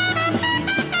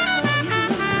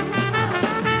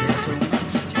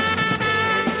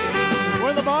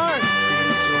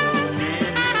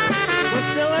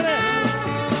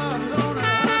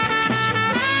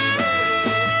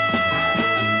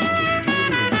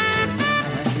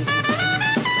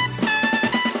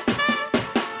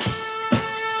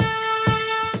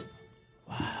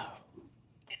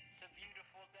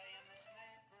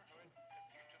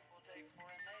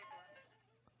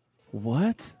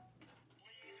 What?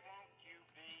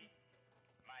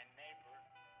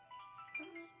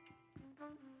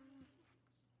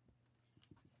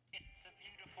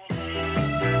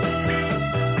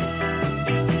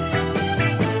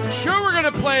 Sure, we're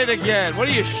gonna play it again. What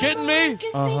are you shitting me?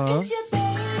 Uh-huh.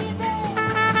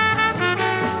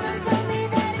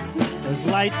 There's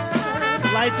lights.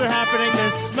 Lights are happening.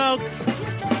 There's smoke.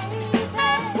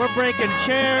 We're breaking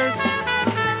chairs.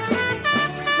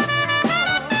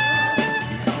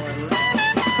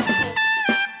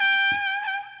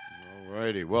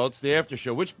 Alrighty. Well, it's the after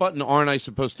show. Which button aren't I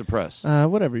supposed to press?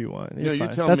 Whatever you want. No, you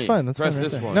fine. tell That's me. fine. That's Press fine.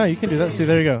 Right this there. one. No, you can do that. See,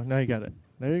 there you go. Now you got it.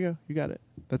 There you go. You got it.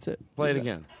 That's it. Play it You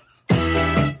again.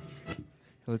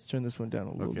 Let's turn this one down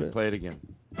a little Okay, bit. play it again.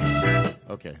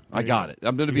 Okay, I got it.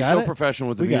 I'm going to You be got so it? professional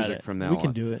with the We got music it. from now We on.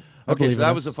 can do it. I Okay, believe so in that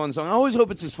us. was a fun song. I always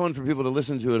hope it's as fun for people to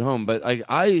listen to at home, but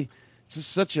I it's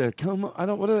just such a I don't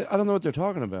know what they're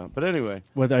talking about. But anyway,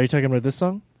 What, are you talking about this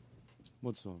song?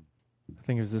 what song? I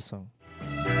think it was this song.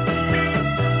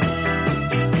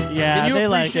 Yeah, Can you they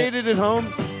like appreciate it. it at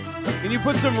home? Can you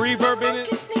put some reverb in it?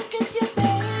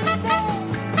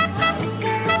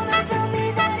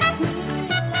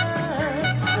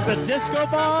 There's a disco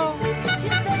ball.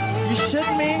 You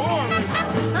shitting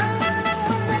me?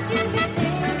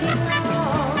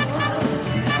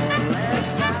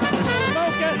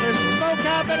 There's smoke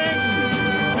happening.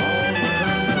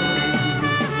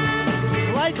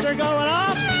 Lights are going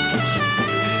off.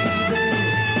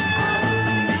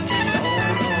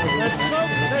 There's smoke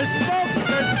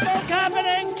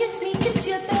happening.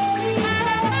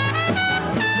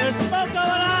 There's smoke going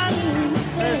on.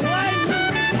 There's lights.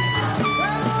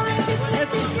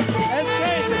 It's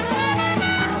crazy.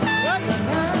 What?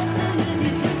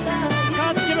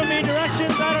 Tom's giving me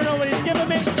directions. I don't know what he's giving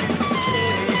me.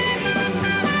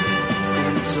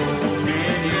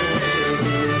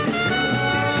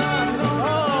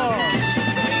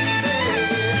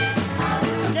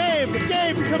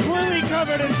 Gabe, completely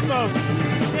covered in smoke.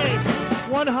 Gabe,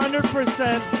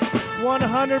 100%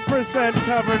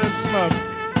 covered in smoke.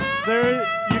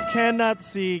 You cannot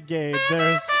see Gabe.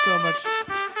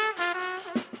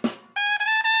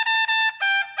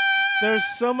 There's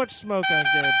so much smoke on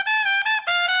Gabe.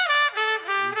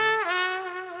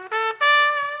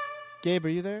 Gabe, are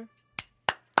you there?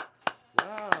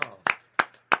 Wow.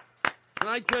 Can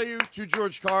I tell you to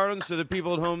George Carlin so that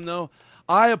people at home know?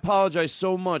 I apologize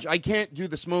so much. I can't do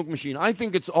the smoke machine. I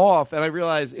think it's off, and I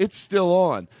realize it's still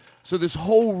on. So this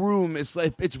whole room is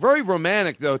like, it's very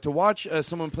romantic, though, to watch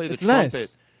someone play the It's trumpet.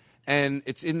 nice. And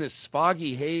it's in this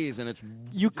foggy haze, and it's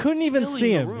You couldn't even filling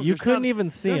see the him. room. You There's couldn't not- even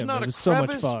see there's him. not There a was so much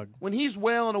crevice. fog. When he's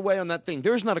wailing away on that thing,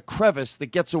 there's not a crevice that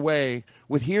gets away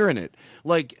with hearing it.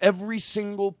 Like every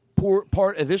single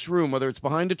part of this room, whether it's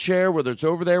behind a chair, whether it's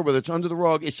over there, whether it's under the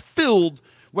rug, is filled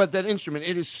with that instrument.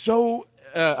 It is so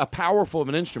powerful of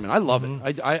an instrument. I love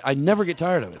it. I never get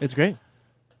tired of it. It's great.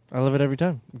 I love it every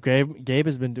time. Gabe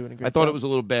has been doing a great I thought job. it was a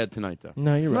little bad tonight, though.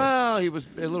 No, you're right. Well, he was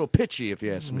a little pitchy, if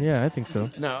you ask me. Yeah, I think so.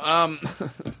 No,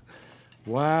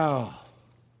 wow.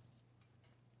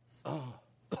 Oh.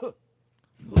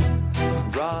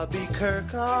 Robbie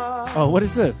Kirkhoff. Oh, what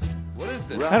is this? What is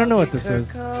this? I don't know what this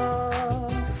is.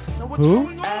 What's Who?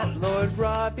 going on? At Lord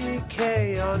Robbie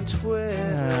K on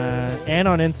Twitter. And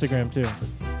on Instagram, too.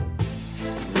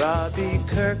 Robbie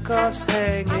Kirkhoff's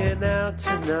hanging out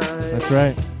tonight. That's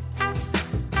right.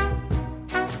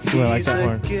 Ooh, I like He's that a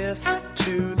horn. gift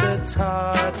to the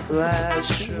Todd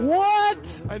Glass Show. What?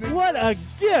 What a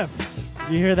gift!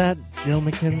 Do you hear that, Jill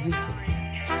McKenzie?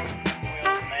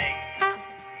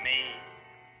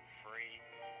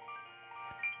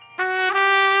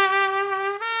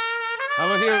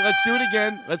 Here, let's do it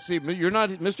again. Let's see. You're not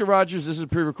Mr. Rogers. This is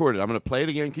pre-recorded. I'm going to play it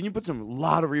again. Can you put some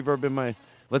lot of reverb in my?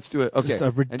 Let's do it. Okay. Just a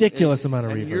ridiculous amount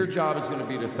of and reverb. Your job is going to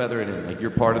be to feather it in, like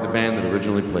you're part of the band that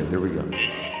originally played. Here we go.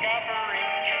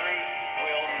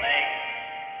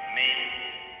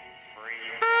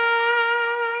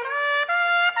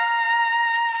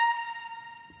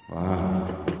 Wow.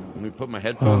 Let me put my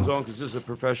headphones on because this is a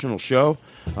professional show.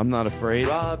 I'm not afraid.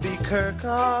 Robbie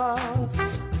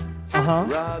Kirkhoff.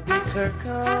 Robbie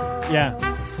Kirkhoff.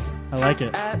 Yeah. I like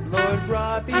it. At Lord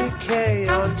Robbie K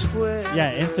on Twitter.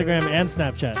 Yeah, Instagram and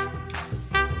Snapchat.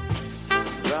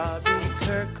 Robbie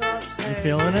Kirkhoff's You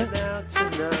feeling it? out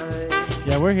tonight.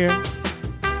 Yeah, we're here.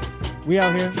 We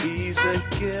out here. He's a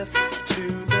gift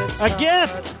to the A Todd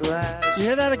gift! Glass. You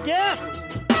hear that? A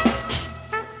gift!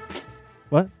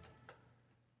 What?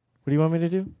 What do you want me to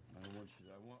do?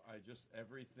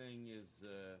 Everything is.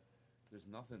 There's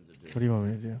nothing to do. What do you want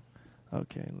me to do?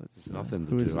 Okay, let's. There's nothing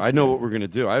who to is do. this I know guy? what we're going to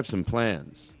do. I have some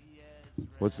plans.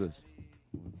 What's this?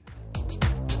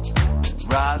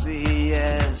 Robbie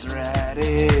is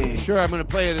ready. Sure, I'm going to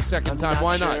play it a second time.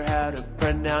 Why not? I'm not sure how to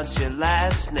pronounce your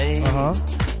last name.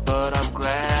 But I'm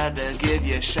glad to give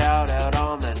you a shout out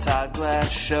on the Todd Glass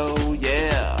Show,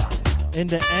 yeah.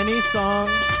 Into any song.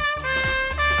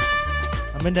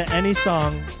 I'm into any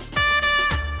song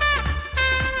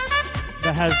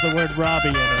that has the word Robbie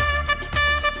in it.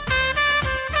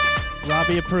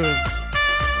 Robbie approved.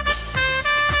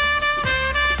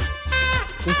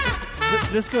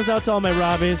 This goes out to all my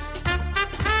Robbies.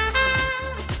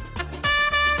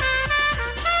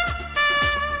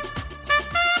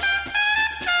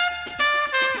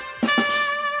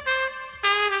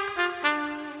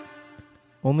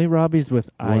 Only Robbies with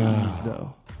IEs,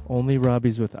 though. Only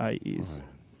Robbies with IEs.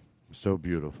 So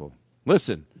beautiful.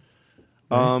 Listen,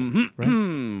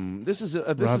 this is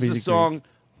a song.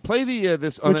 Play the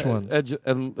this. Which one?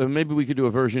 Maybe we could do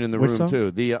a version in the Which room song?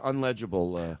 too. The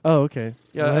unlegible. Oh, okay.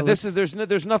 Yeah, Well, this is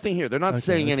there's nothing here. They're not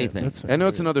saying anything. that's fine. I know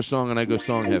it's another song, and I go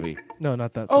song heavy. No,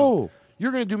 not that song. Oh,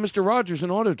 you're going to do Mr. Rogers in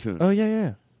auto-tune. Oh,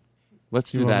 yeah.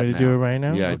 Let's You do want that me to now. do it right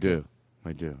now? Yeah, Okay.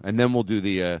 I do. And then we'll do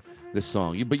the this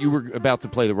song. But you were about to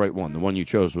play the right one. The one you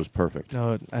chose was perfect.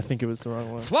 No, I think it was the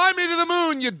wrong one. Fly me to the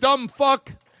moon, you dumb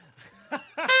fuck.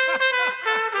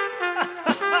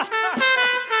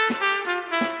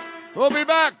 We'll be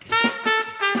back.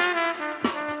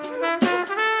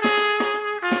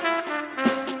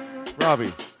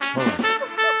 Robbie, hold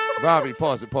on. Robbie,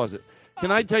 pause it.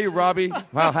 Can I tell you, Robbie,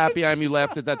 how happy I am you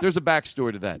laughed at that? There's a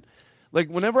backstory to that. Like,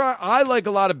 whenever I like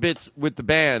a lot of bits with the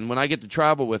band when I get to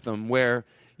travel with them where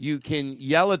you can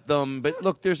yell at them, but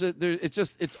look,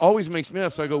 it always makes me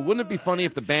laugh. So I go, wouldn't it be funny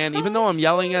if the band, even though I'm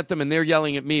yelling at them and they're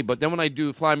yelling at me, but then when I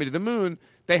do Fly Me to the Moon,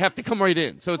 they have to come right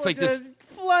in. So it's like this.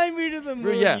 Fly me to the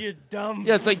moon, Yeah. you dumb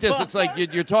Yeah, it's like this. It's like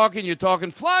you're talking,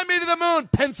 fly me to the moon,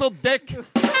 pencil dick. And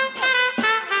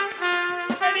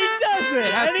he does it.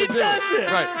 has And he to do does it.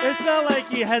 it. Right. It's not like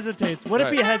he hesitates. What if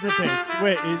Right. he hesitates?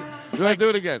 Wait. Do I do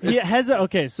it again?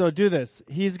 Okay, so do this.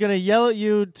 He's going to yell at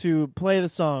you to play the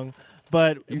song,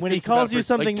 but when he thinks about calls it you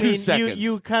for, like, something 2 mean, seconds.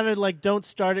 you kind of like don't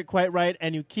start it quite right,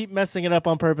 and you keep messing it up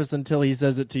on purpose until he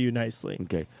says it to you nicely.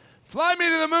 Okay. Fly me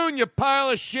to the moon, you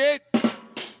pile of shit.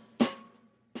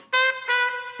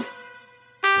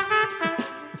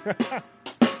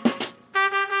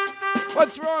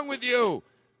 What's wrong with you?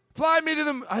 Fly me to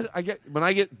the. I get when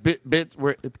I get bits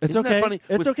where It's isn't okay. That funny?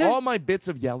 It's With okay. all my bits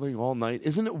of yelling all night,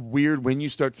 isn't it weird when you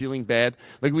start feeling bad?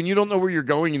 Like when you don't know where you're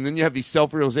going, and then you have these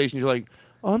self-realizations. You're like,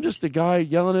 oh, I'm just a guy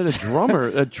yelling at a drummer,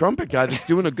 a trumpet guy that's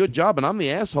doing a good job, and I'm the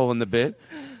asshole in the bit.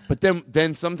 But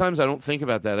then sometimes I don't think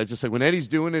about that. I just like when Eddie's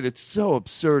doing it, it's so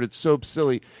absurd, it's so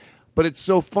silly, but it's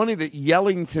so funny that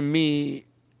yelling to me.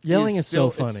 Yelling is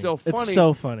so funny. It's so funny. It's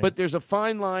so funny. But there's a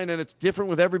fine line, and it's different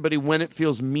with everybody when it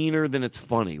feels meaner than it's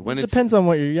funny. When It it's depends on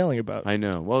what you're yelling about. I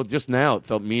know. Well, just now it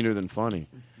felt meaner than funny.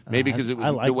 Maybe because it was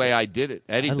I the liked way it. I did it.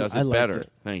 Eddie does I it liked better.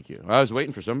 it. Thank you. I was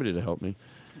waiting for somebody to help me,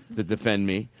 to defend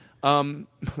me. So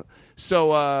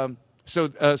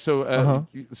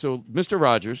Mr.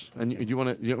 Rogers, and you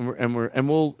want to, and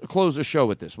we'll close the show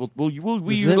with this. We're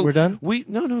done.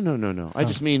 No. I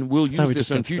just mean we'll use we this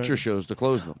just on got future started. shows to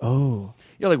close them. Oh.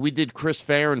 Yeah, like we did Chris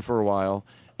Farron for a while,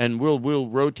 and we'll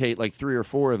rotate like 3 or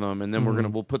 4 of them, and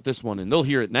then we'll put this one in. They'll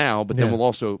hear it now, but then Yeah. we'll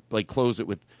also like close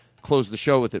the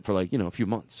show with it for like a few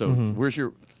months. So where's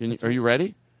your? Are you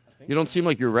ready? You don't seem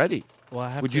like you're ready. Well, I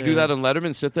have Would you to- do that on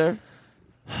Letterman? Sit there.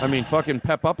 I mean, fucking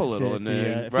pep up a little, and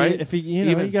then right? If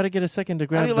you got to get a second to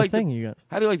grab the thing you got.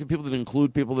 How do you like the people that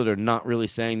include people that are not really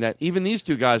saying that? Even these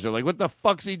two guys are like, "What the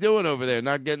fuck's he doing over there?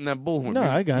 Not getting that bullhorn." No,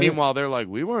 I got it. Meanwhile, they're like,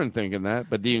 "We weren't thinking that,"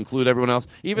 but they include everyone else.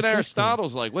 Even It's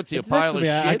Aristotle's like, "What's he, a It's pile of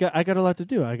excellent. shit?" I got a lot to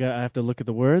do. I have to look at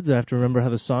the words. I have to remember how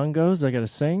the song goes. I got to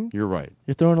sing. You're right.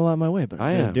 You're throwing a lot my way, but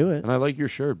I I'm am. gonna do it. And I like your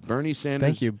shirt, Bernie Sanders.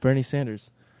 Thank you, Bernie Sanders.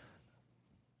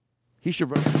 He should.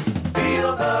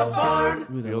 Feel the barn.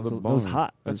 Ooh, that was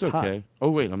hot. That That's was hot. okay. Oh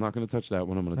wait, I'm not going to touch that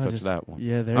one. I'm going to No, touch just- that one.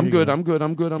 yeah, there I'm you good. go. I'm good.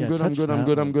 I'm good. I'm Yeah, good. I'm touch good. I'm that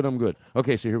good. I'm one. good. I'm good.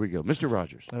 Okay, so here we go, Mr.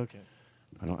 Rogers. Okay.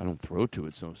 I don't throw to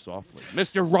it so softly,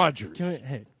 Mr. Rogers.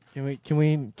 Can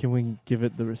we give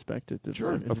it the respect it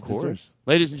deserves? Sure, of course.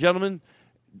 Ladies and gentlemen,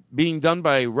 being done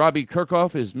by Robbie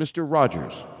Kirkhoff is Mr.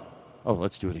 Rogers. Oh,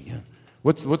 let's do it again.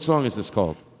 What song is this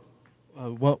called?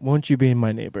 Won't you be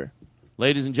my neighbor?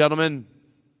 Ladies and gentlemen,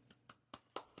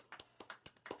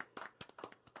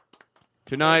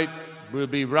 tonight will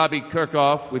be Robbie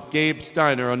Kirkhoff with Gabe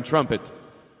Steiner on trumpet.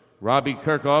 Robbie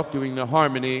Kirkhoff doing the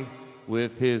harmony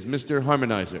with his Mr.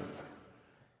 Harmonizer.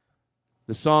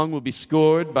 The song will be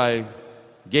scored by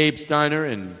Gabe Steiner,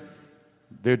 and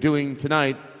they're doing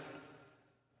tonight,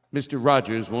 Mr.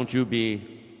 Rogers, Won't You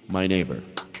Be My Neighbor?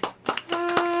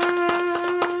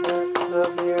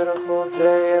 beautiful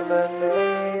day in the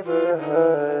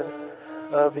neighborhood.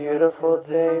 A beautiful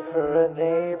day for a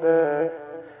neighbor.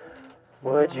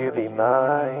 Would you be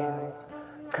mine?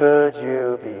 Could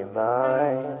you be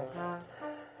mine?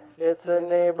 It's a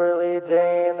neighborly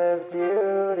day and there's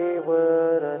beauty.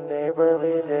 Would a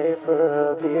neighborly day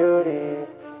for a beauty?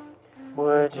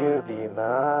 Would you be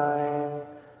mine?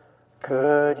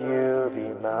 Could you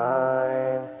be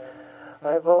mine?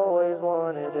 I've always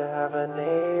wanted to have a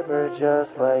neighbor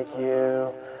just like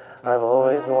you. I've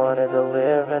always wanted to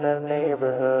live in a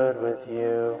neighborhood with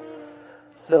you.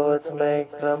 So let's make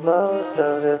the most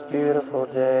of this beautiful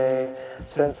day.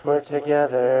 Since we're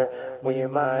together, we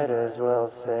might as well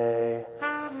say,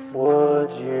 would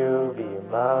you be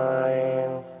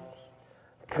mine?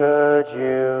 Could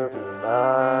you be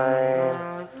mine?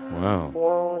 Wow.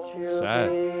 Won't you Sad.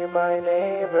 be my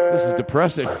neighbor? This is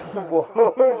depressing.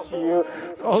 Won't you?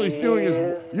 All he's doing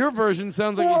is your version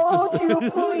sounds like he's Won't you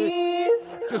just please?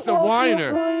 just a Won't you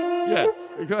whiner. please? Yes,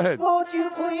 go ahead. Won't you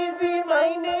please be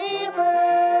my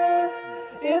neighbor?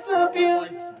 It's a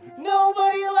beauty.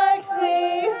 Nobody likes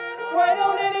me. Why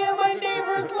don't any of my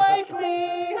neighbors like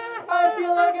me? I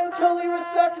feel like I'm totally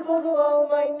respectable to all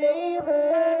my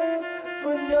neighbors,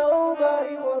 but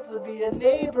nobody wants to be a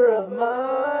neighbor of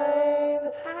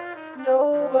mine.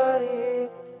 Nobody.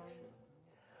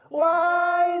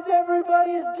 Why is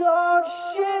everybody's dog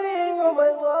shitting on my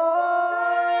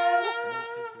lawn?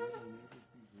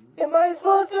 Am I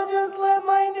supposed to just let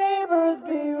my neighbors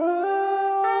be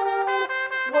rude?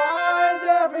 Why is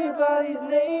everybody's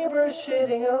neighbors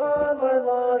shitting on my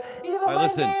lawn? Even All right, my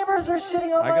listen. neighbors are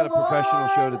shitting on I my got a lawn. professional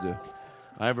show to do.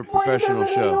 I have a Why professional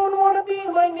doesn't show. anyone want to be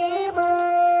my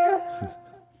neighbor?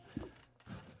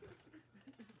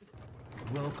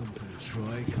 Welcome to the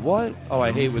Troy. What? Oh,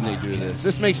 I hate when they do this.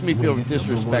 This makes me feel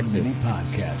disrespected. Mini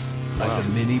podcast by the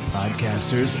Mini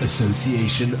Podcasters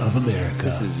Association of America.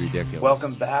 This is ridiculous.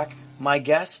 Welcome back. My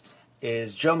guest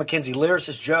is Joe McKenzie,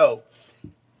 lyricist Joe.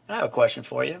 I have a question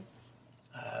for you.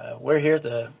 We're here at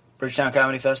the Bridgetown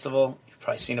Comedy Festival. You've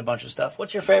probably seen a bunch of stuff.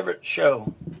 What's your favorite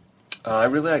show? I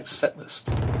really like Setlist.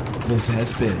 This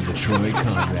has been the Troy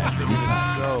Conrad Mini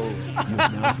Podcast. You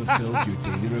have now fulfilled your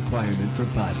daily requirement for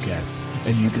podcasts,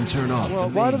 and you can turn off Well,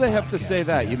 the why main do they have to podcast say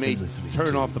that? You may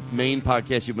turn off the main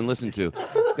podcast you've been listening to.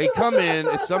 They come in,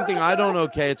 it's something I don't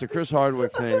okay, it's a Chris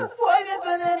Hardwick thing. Why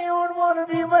doesn't anyone want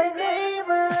to be my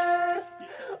neighbor?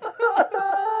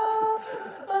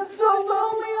 I'm so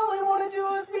lonely, all I want to do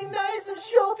is be nice and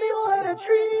show people how to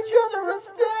treat each other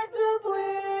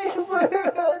respectably. But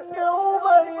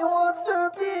nobody wants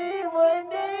to be my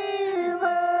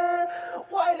neighbor.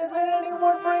 Why doesn't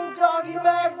anyone bring doggy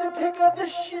bags to pick up the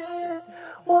shit?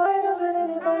 Why doesn't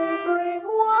anybody bring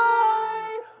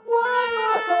Why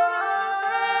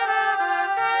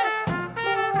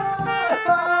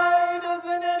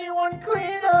doesn't anyone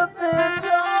clean up their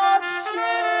dog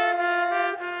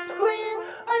shit? Please,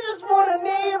 I just want a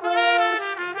neighbor.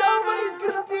 Nobody's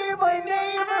gonna be my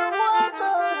neighbor. What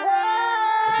the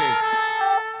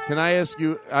hell? Can I ask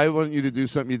you, I want you to do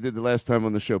something you did the last time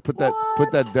on the show. Put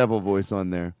that devil voice on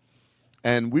there.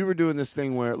 And we were doing this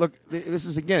thing where, look, this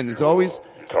is, again, it's always,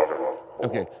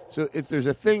 okay, so there's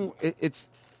a thing,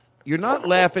 you're not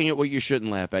laughing at what you shouldn't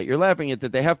laugh at. You're laughing at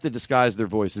that they have to disguise their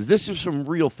voices. This is from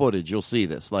real footage. You'll see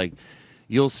this. Like,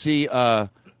 you'll see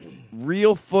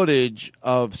real footage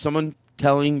of someone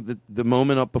telling the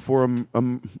moment up before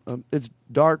it's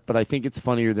dark, but I think it's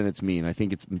funnier than it's mean. I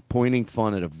think it's pointing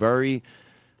fun at a very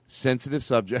sensitive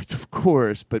subject, of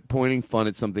course, but pointing fun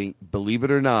at something, believe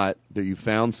it or not, that you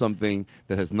found something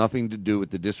that has nothing to do with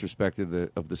the disrespect of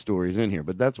the stories in here.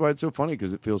 But that's why it's so funny,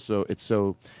 because it feels so, it's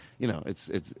so, you know, it's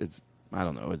I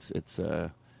don't know, it's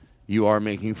you are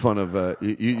making fun of,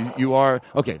 you are,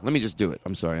 okay, let me just do it.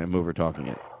 I'm sorry, I'm over talking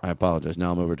it. I apologize.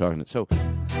 Now I'm over talking it. So,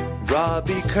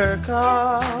 Robbie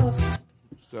Kirkhoff.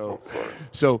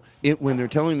 So when they're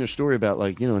telling their story about,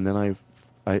 like, you know, and then I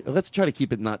let's try to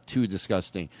keep it not too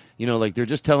disgusting. You know, like, they're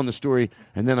just telling the story,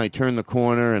 and then I turn the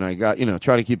corner, and I got, you know,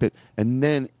 try to keep it. And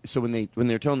then, so when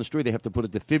they're telling the story, they have to put a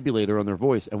defibrillator on their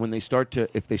voice. And when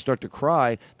if they start to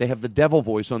cry, they have the devil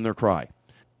voice on their cry.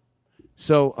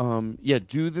 So, yeah,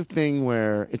 do the thing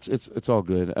where it's all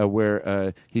good.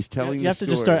 Where he's telling you have the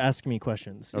to story. just start asking me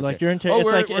questions. Okay. Like you're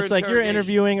We're it's like you're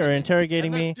interviewing or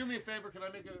interrogating me. Do me a favor. Can I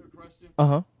make a question?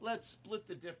 Uh-huh. Let's split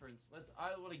the difference.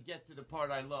 I want to get to the part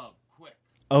I love quick.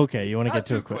 Okay, you want to Not get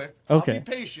to too it quick. quick. Okay. I'll be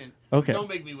patient. Okay. Don't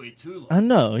make me wait too long. I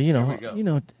know. Here we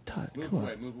go. Todd. Move Come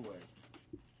away. on. Move away.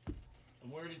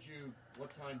 And what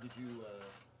time did you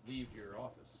leave your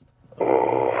office?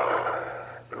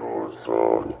 It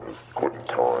was quitting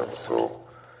time, so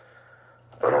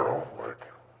I don't know, like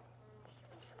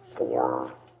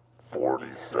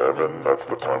 4:47. That's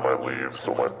the time I leave.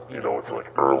 So it's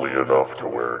like early enough to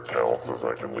where it counts as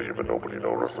I can leave and nobody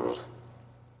notices.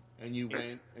 And you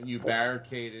went and you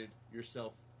barricaded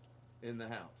yourself in the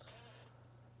house.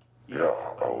 Yeah,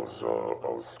 I was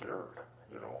scared.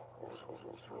 I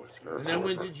was really scared. And then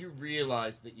when did you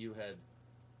realize that you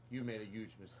made a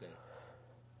huge mistake?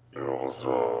 It was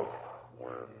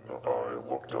when I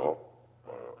looked up.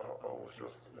 I was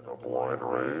just in a blind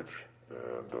rage,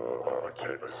 and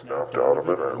I snapped out of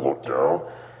it. I looked down,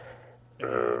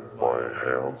 and my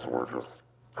hands were just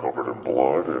covered in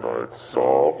blood, and I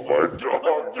saw my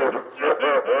dog just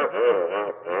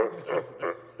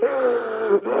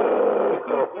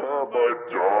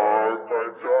my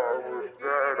dog was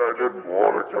dead. I didn't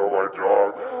want to kill my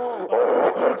dog. I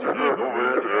didn't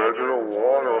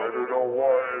want to. I didn't know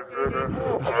why I did it.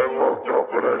 I looked up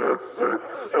and I didn't see.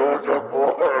 It was a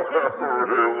blood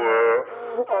everywhere.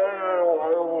 I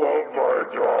love my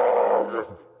dog.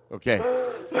 Okay.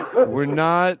 We're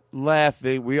not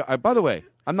laughing. By the way,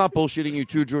 I'm not bullshitting you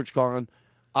too, George Carlin.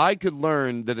 I could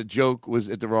learn that a joke was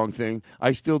at the wrong thing.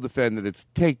 I still defend that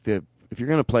if you're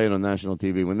going to play it on national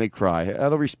TV when they cry,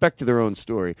 out of respect to their own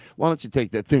story, why don't you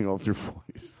take that thing off their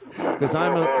voice? Because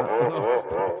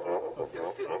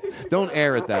don't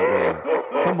air it that way.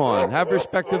 Come on, have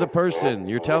respect to the person.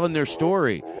 You're telling their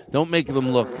story. Don't make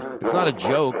them look. It's not a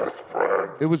joke.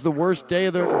 It was the worst day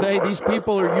of their day. These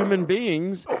people are human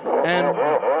beings, and all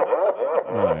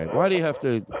right. Why do you have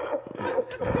to?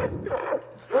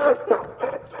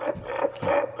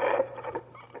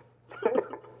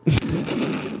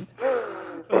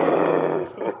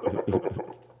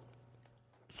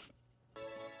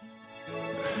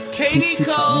 Katie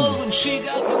called when she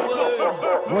got the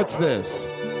word. What's this?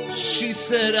 She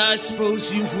said, I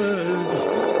suppose you've heard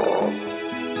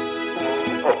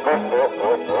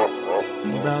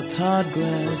about Todd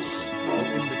Glass.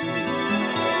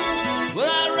 Well,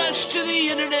 I rushed to the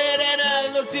internet and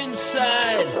I looked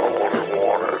inside,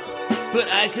 but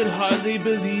I could hardly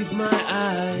believe my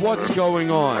eyes. What's going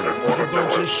on? There's a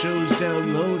bunch of shows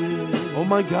downloaded. Oh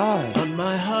my God. On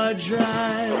my hard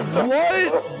drive.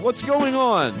 What? What's going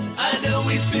on? I know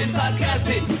he's been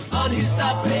podcasting on his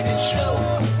top-rated show.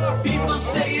 People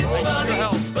say it's funny,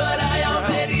 but I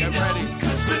already know.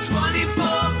 'Cause for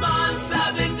 24 months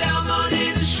I've been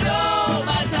downloading the show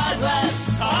by Todd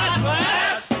Glass. Todd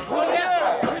Glass? Oh,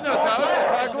 yeah. We know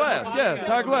Todd Glass. Yeah,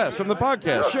 Todd Glass from the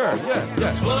podcast. Sure.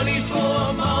 Yeah.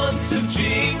 24 months of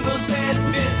jingles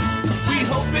and bits. We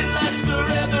hope it lasts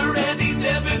forever and he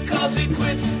never calls it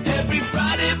quits. Every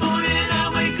Friday morning I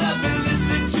wake up and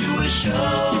listen to a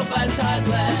show by Todd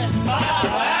Glass. Todd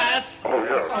Glass? Oh,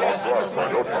 yeah, Todd Glass.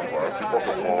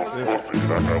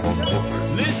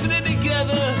 Listening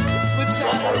together with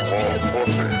Todd and his guests.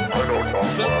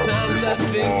 Sometimes I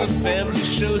think the family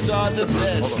shows are the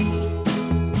best.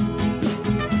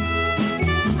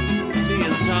 Me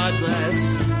and Todd Glass.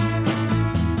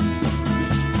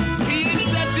 He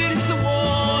accepted his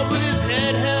award with his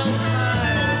head held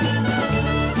high.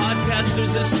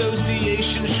 Podcasters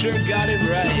Association sure got it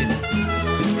right.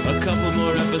 A couple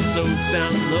more episodes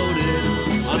downloaded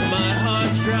on my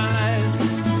hard drive.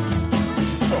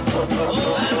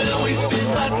 Oh, I know he's been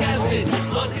podcasting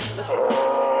on his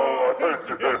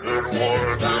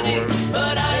it's funny,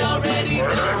 but I already know.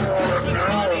 'Cause for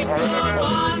 24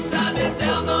 months I've been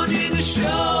downloading the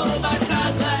show by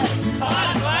Todd Glass.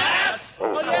 Todd Glass? Oh,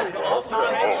 yeah. He loves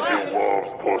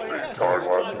pussy. Todd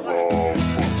Glass loves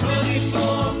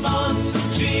 24 months of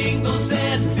jingles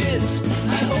and bits.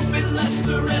 I hope it lasts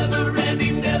forever and he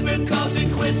never calls it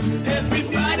quits. Every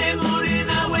Friday morning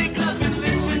I wake up and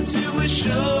listen to a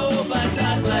show by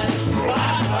Todd Glass.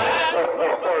 Todd Glass?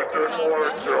 I didn't want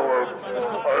to kill him.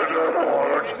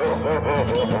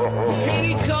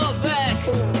 Katie called back,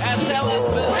 asked how it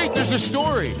felt. Wait, there's a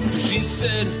story. She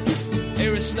said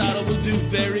Aristotle will do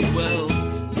very well.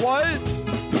 What?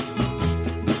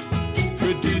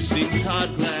 Producing Todd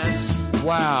Glass.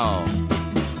 Wow.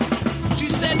 She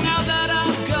said, now that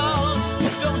I'm gone,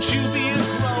 don't you be a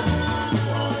crow.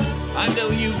 I know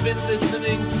you've been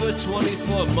listening for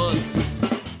 24 months.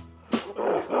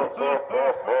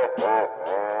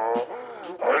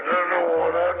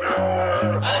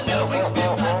 I know he's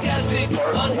been podcasting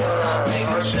on his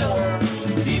top-rated show.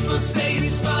 People say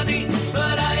he's funny,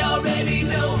 but I already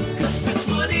know. 'Cause for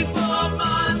 24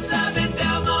 months I've been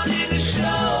downloading the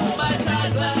show by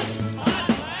Todd Glass.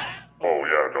 Oh,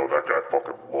 yeah, no, that guy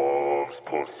fucking loves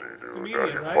pussy, dude. That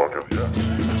guy fucking, yeah.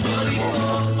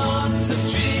 24 months of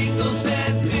jingles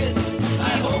and bits.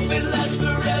 I hope it lasts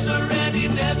forever and he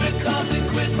never calls it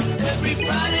quits. Every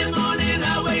Friday morning I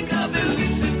wake up and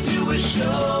listen to a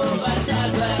show by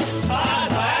Todd Glass.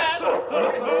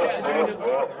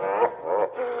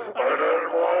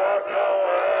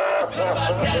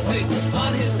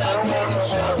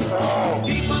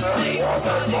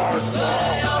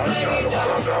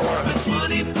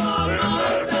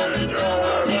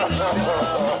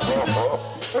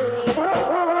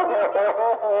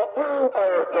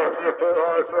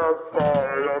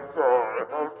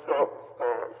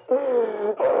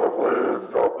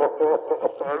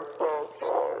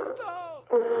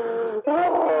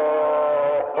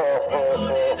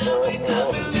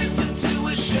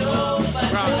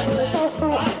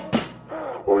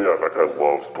 Oh yeah, that guy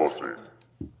loves pussy.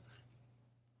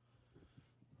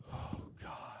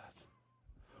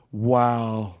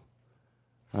 Wow.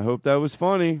 I hope that was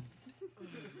funny.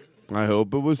 I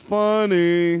hope it was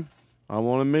funny. I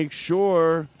want to make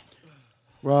sure.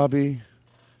 Robbie.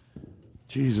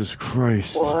 Jesus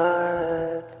Christ.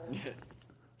 What?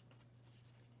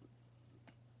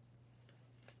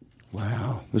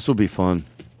 Wow. This will be fun.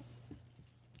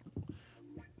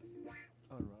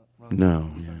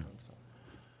 No. Yeah.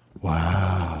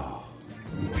 Wow.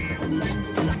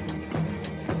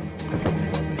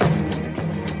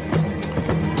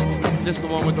 Is this the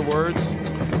one with the words?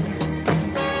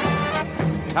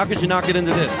 How could you not get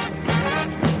into this?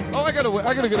 Oh, I got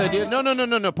a good idea.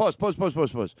 No. Pause.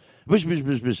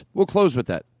 Bish. We'll close with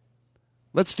that.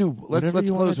 Let's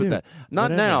close with that.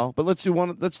 Not now, but let's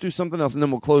do something else, and then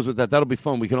we'll close with that. That'll be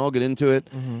fun. We can all get into it.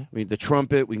 Mhm. I mean, the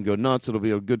trumpet. We can go nuts. It'll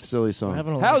be a good, silly song.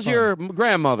 having a lot of How's fun. your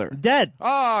grandmother? Dead.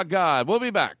 Oh God, we'll be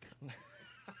back.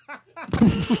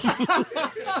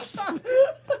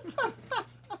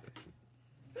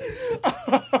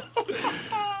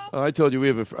 I told you we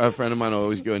have a friend of mine who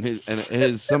always go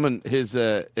and someone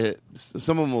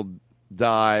will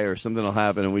die or something will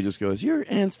happen and we just go, is your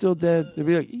aunt still dead? They'll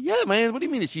be like, yeah, my aunt. What do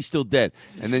you mean is she still dead?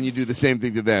 And then you do the same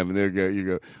thing to them and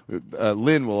you go.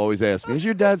 Lynn will always ask me, is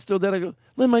your dad still dead? I go,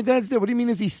 Lynn, my dad's dead. What do you mean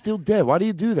is he still dead? Why do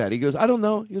you do that? He goes, I don't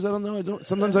know. He goes, I don't know.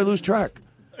 Sometimes I lose track.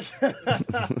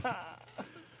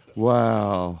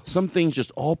 Wow. Some things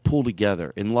just all pull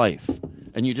together in life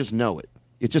and you just know it.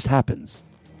 It just happens.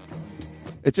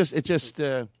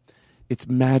 It's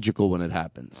magical when it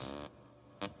happens.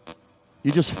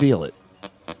 You just feel it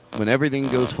when everything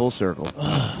goes full circle.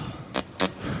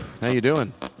 How you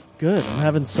doing? Good. I'm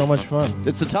having so much fun.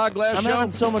 It's the Todd Glass I'm Show.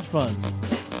 having so much fun.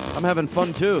 I'm having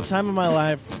fun too. Time of my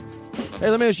life. Hey,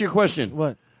 let me ask you a question.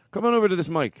 What? Come on over to this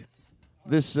mic.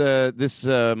 This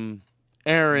Aaron.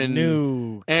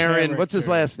 New Aaron. What's his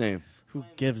character. last name? Who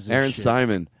gives a Aaron shit?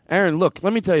 Simon. Aaron, look,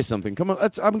 let me tell you something. Come on,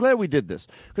 I'm glad we did this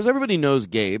because everybody knows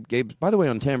Gabe. Gabe's, by the way,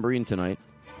 on tambourine tonight.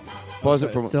 Pause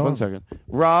it for Still one on? second.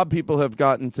 Rob, people have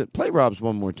gotten to play Rob's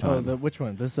one more time. Which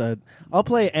one? This. I'll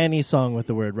play any song with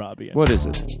the word Robbie in it. What is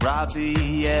it?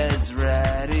 Robbie is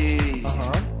ready.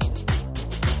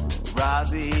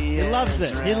 Robbie He loves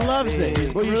it. He loves it.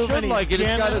 He's Well, you grooving, should he's like it.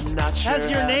 It's got jamming. a-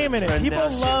 has your name in it. People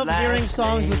love hearing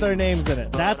songs with their names in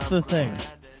it. That's the thing.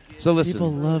 So listen.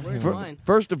 People love hearing.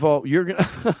 First of all, you're gonna.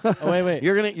 Oh wait.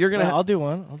 You're gonna. Well, I'll do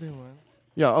one.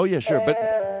 Yeah. Oh yeah. Sure.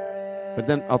 But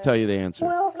then I'll tell you the answer.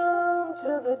 Welcome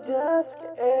to the desk,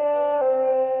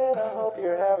 Aaron. I hope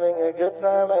you're having a good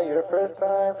time at your first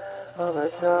time on the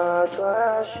Todd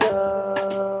Glass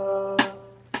Show.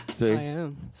 See? I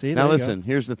am. See, now there you listen.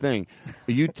 Here's the thing.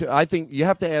 I think you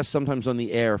have to ask sometimes on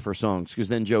the air for songs because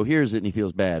then Joe hears it and he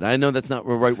feels bad. I know that's not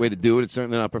the right way to do it. It's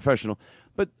certainly not professional.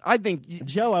 But I think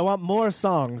Joe, I want more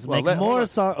songs. Well, Make more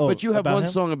songs. Oh, but you have about one him?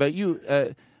 song about you.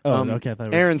 Okay. I thought it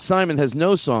was... Aaron Simon has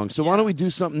no song, so why don't we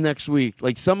do something next week?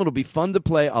 Like someone will be fun to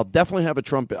play. I'll definitely have a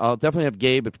trumpet. I'll definitely have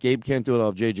Gabe. If Gabe can't do it, I'll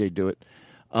have JJ do it.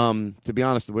 To be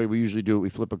honest, the way we usually do it, we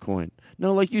flip a coin.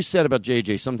 No, like you said about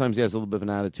JJ, sometimes he has a little bit of an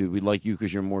attitude. We like you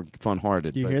because you're more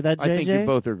fun-hearted. You but hear that, I think you JJ?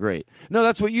 both are great. No,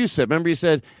 that's what you said. Remember you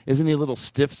said, isn't he a little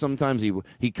stiff sometimes?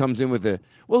 He comes in with the...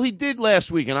 Well, he did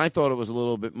last week, and I thought it was a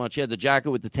little bit much. He had the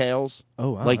jacket with the tails.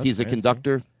 Oh, wow, like that's he's a fancy.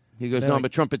 conductor. He goes, They're no, like- I'm a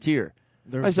trumpeter.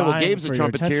 they're I said, well, vying Gabe's a for your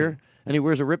trumpeter, attention. and he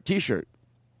wears a ripped T-shirt.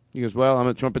 He goes, well, I'm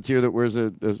a trumpeter that wears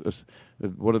a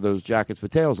what are those jackets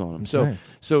with tails on them? That's nice.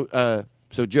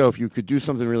 So Joe, if you could do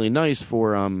something really nice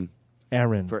for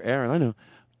Aaron. For Aaron, I know.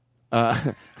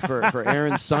 For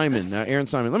Aaron Simon. Now, Aaron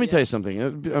Simon, let me tell you something.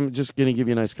 I'm just going to give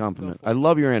you a nice compliment. I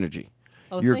love your energy.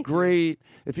 Oh, You're thank you. great.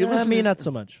 If you Yeah, listen, me to, not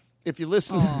so much. If you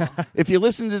listen, if you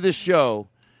listen to this show,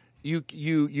 you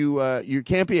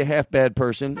can't be a half bad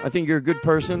person. I think you're a good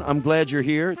person. I'm glad you're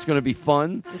here. It's going to be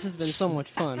fun. This has been so much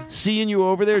fun. Seeing you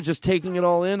over there, just taking it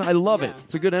all in, I love it.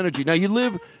 It's a good energy. Now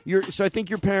so I think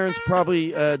your parents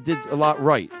probably did a lot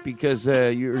right because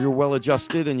you're well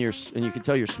adjusted and you can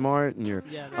tell you're smart and you're.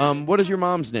 Yeah, What is your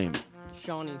mom's name?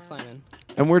 Shawnee Simon.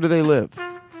 And where do they live?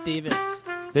 Davis.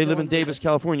 They live in Davis,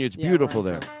 California. It's Yeah, beautiful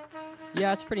where I'm there. from.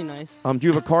 Yeah, it's pretty nice. Do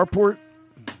you have a carport?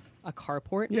 A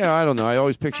carport? Yeah, I don't know. I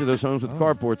always picture those homes with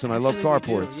carports, and I love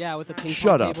Actually, we do. carports. Yeah, with the ping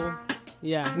Shut pong up. table.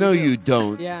 Yeah. No, you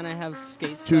don't. Yeah, and I have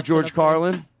skates. To George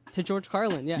Carlin? To George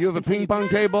Carlin, yeah. You have a ping pong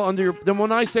table under your. Then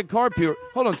when I said carport,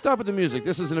 hold on, stop with the music.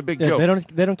 This isn't a big Yeah, joke.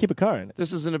 they don't keep a car in it.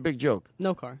 This isn't a big joke.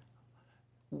 No car.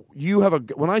 You have a.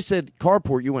 When I said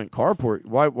carport, you went carport.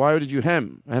 Why did you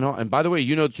hem? And by the way,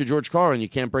 you know to George Carlin, you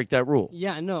can't break that rule.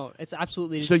 Yeah, no, it's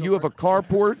absolutely. So you have a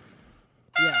carport.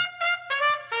 Yeah.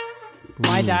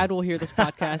 My dad will hear this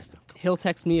podcast. He'll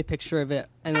text me a picture of it,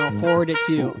 and I'll forward it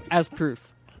to you as proof.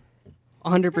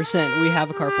 100%, we have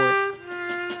a carport.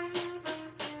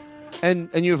 And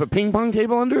you have a ping pong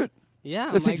table under it?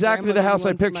 Yeah. That's my exactly the grandmother house I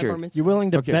went to my bar pictured. mitzvah. You're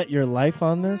willing to Okay. bet your life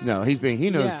on this? No, he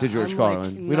knows Yeah, to George I'm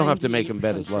Carlin. like We don't have to make him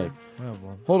bet his 98% life. Oh,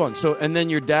 well. Hold on. So, and then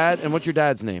your dad, and what's your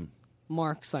dad's name?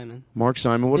 Mark Simon. Mark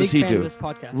Simon. What Big does he fan do? of this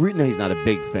podcast. No, he's not a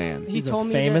big fan. He He's told a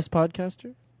me famous that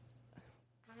podcaster?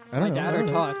 I my don't know. dad I or don't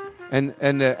know. Todd.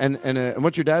 And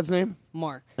what's your dad's name?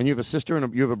 Mark. And you have a sister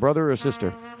and you have a brother or a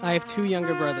sister? I have 2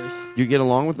 younger brothers. You get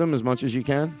along with them as much as you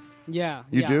can? Yeah.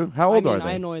 You yeah. do? How old I mean, are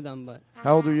they? I annoy them, but.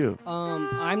 How old are you?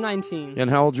 I'm 19. And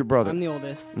how old's your brother? I'm the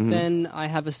oldest. Mhm. Then I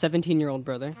have a 17-year-old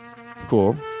brother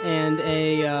Cool. and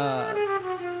a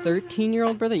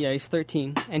 13-year-old brother. Yeah, he's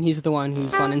 13, and he's the one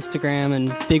who's on Instagram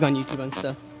and big on YouTube and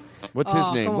stuff. What's his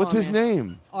Oh, name? come What's on, his man.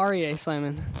 name? R.E.A.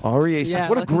 Simon. R.E.A. Yeah,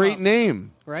 What a look him great up.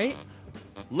 name. Right?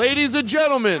 Ladies and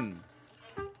gentlemen,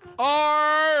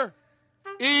 R.E.A.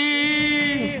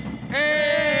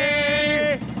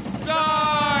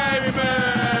 Simon.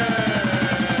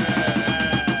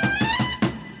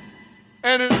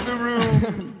 And in the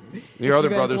room. Your If other you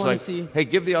guys brother's wanna like, see- hey,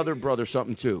 give the other brother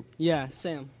something too. Yeah,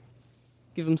 Sam.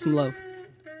 Give him some love.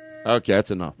 Okay,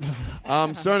 that's enough.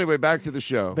 So anyway, back to the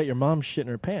show. Bet your mom's shitting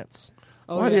her pants.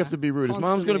 Oh, Why do you yeah. have to be rude? His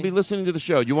mom's going to Constantly. be listening to the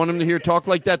show. You want him to hear talk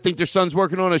like that, think their son's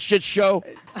working on a shit show?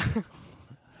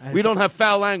 We don't have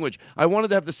foul language. I wanted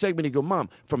to have the segment. He'd go, Mom,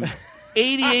 from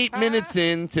 88 minutes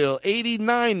in till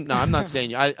 89. No, I'm not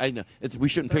saying you. I know. We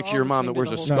shouldn't picture your mom that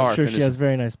wears a No, I'm scarf. sure and she is- has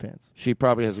very nice pants. She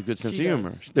probably has a good sense She of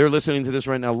does. humor. They're listening to this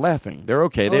right now laughing. They're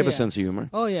okay. They Oh, have a yeah. sense of humor.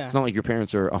 Oh, yeah. It's not like your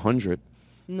parents are 100.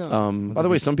 No. By the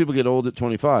way, some people get old at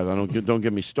 25. Don't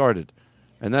get me started.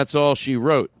 And that's all she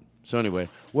wrote. So anyway,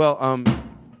 well,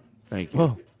 thank you. Whoa.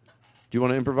 Do you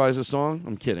want to improvise a song?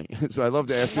 I'm kidding. So I love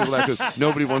to ask people that because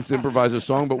nobody wants to improvise a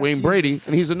song but Wayne Brady,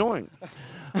 and he's annoying.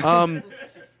 That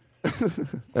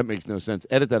makes no sense.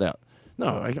 Edit that out. No,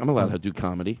 I'm allowed to do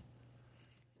comedy.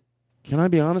 Can I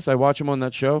be honest? I watch him on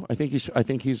that show. I think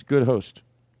he's a good host.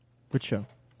 Which show?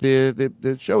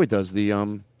 The show he does.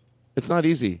 It's not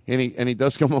easy, and he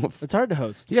does come off. It's hard to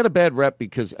host. He had a bad rep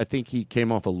because I think he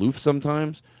came off aloof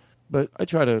sometimes. But I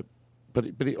try to. But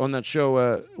on that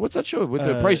show, what's that show with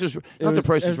the Price is not the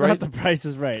Price is Right? Not the Price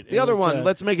is Right. The other one.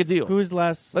 Let's make a deal. Whose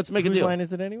last? Let's make a whose deal. line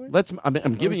is it anyway?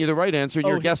 I'm giving you the right answer, and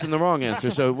you're guessing the wrong answer.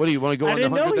 So what do you want to go I on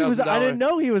didn't the $100,000? I didn't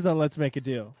know he was on Let's Make a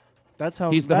Deal. That's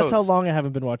how. He's the That's how host. long I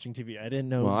haven't been watching TV. I didn't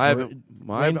know. Well, I haven't.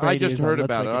 Wayne I Brady just is on heard Let's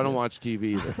about Make it. a I don't Deal. watch TV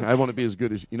either. I want to be as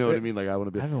good as you know what I mean. Like I want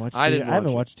to be. I haven't watched. I TV. didn't. I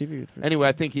haven't watch watched TV. Anyway,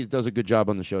 I think he does a good job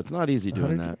on the show. It's not easy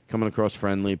doing 100? that. Coming across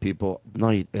friendly people,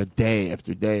 day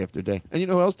after day after day. And you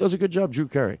know who else does a good job? Drew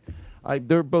Carey.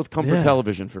 They're both comfort Yeah.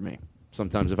 television for me.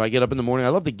 Sometimes if I get up in the morning, I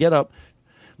love to get up.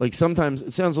 Like sometimes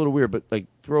it sounds a little weird, but like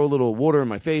throw a little water in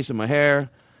my face and my hair.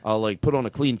 I'll like put on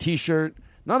a clean T-shirt.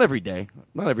 Not every day,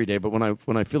 but when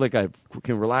I feel like I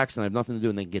can relax and I have nothing to do,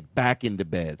 and then get back into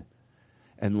bed,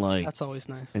 and like That's always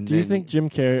nice. And Do you then-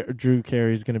 think Drew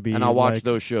Carey's going to be? And I'll watch like,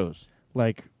 those shows.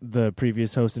 like the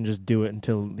previous host, and just do it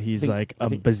until he's I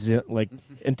think-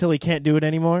 until he can't do it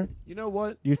anymore? You know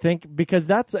what? You think because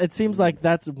it seems like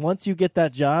that's once you get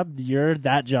that job, you're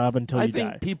that job until I you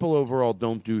think die. people overall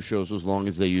don't do shows as long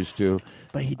as they used to.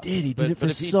 But he did. He But- did it but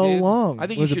for if he so did, long. I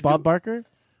think was he it should Bob do- Barker?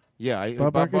 Yeah,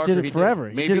 Bob Barker did it forever.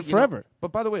 He did it forever.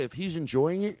 But by the way, if he's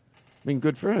enjoying it, I mean,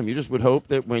 good for him. You just would hope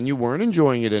that when you weren't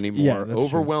enjoying it anymore, Yeah, that's true.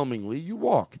 overwhelmingly, you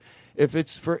walk. If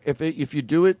you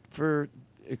do it for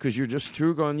because you're just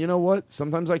true going, you know what?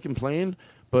 Sometimes I complain,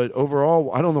 but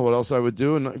overall, I don't know what else I would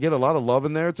do, and I get a lot of love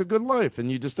in there. It's a good life,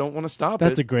 and you just don't want to stop it.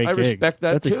 That's a great I gig. respect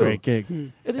that That's too. a great gig.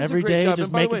 It is Every a great day, job. just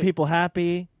And by the making way, people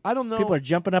happy. I don't know. People are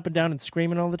jumping up and down and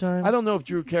screaming all the time. I don't know if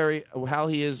Drew Carey, how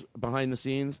he is behind the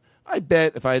scenes. I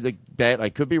bet if I had to bet, I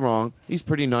could be wrong. He's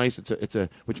pretty nice.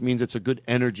 Which means it's a good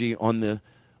energy on the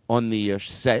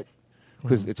set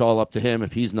because it's all up to him.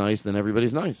 If he's nice, then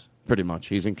everybody's nice. Pretty much,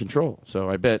 he's in control. So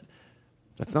I bet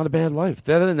that's not a bad life.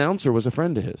 That announcer was a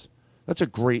friend of his. That's a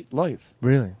great life.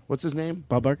 Really? What's his name?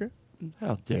 Bob Barker?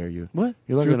 How dare you? What?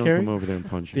 You're lucky Drew I don't Carey? come over there and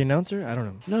punch you. The announcer? I don't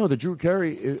know. No, the Drew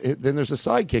Carey. Then there's a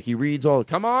sidekick. He reads all.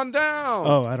 Come on down.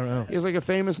 Oh, I don't know. He has like a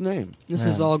famous name. This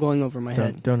is all going over my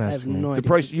head. Don't I ask have me. no The idea.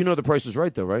 price. You know the Price is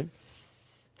Right, though, right?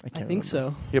 I think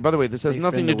so. Yeah, by the way, this has They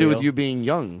nothing spin to the do with wheel. you being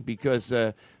young because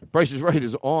Price is Right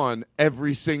is on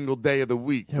every single day of the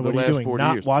week Yeah, for what the are you last doing, 40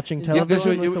 not years. watching Is that the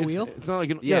television? one with the it's, wheel? it's not like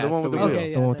Yeah, the one it's with the the wheel.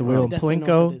 wheel. The one with the wheel and definitely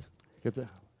know what Plinko? it is. Get the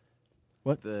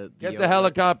What? Get the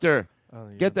helicopter.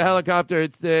 Get the helicopter.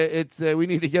 It's we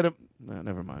need to get him. No,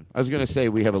 never mind. I was going to say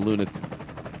we have a lunatic.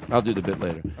 I'll do the bit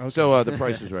later. Okay. So The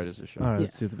Price is Right is the show. All right,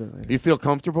 let's do the bit later. You feel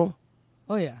comfortable?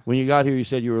 Oh, yeah. When you got here, you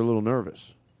said you were a little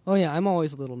nervous. Oh, yeah. I'm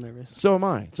always a little nervous. So am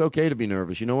I. It's okay to be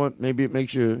nervous. You know what? Maybe it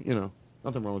makes you,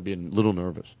 nothing wrong with being a little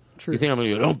nervous. True. You think I'm going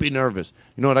to go, don't be nervous.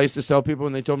 You know what I used to tell people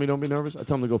when they told me don't be nervous? I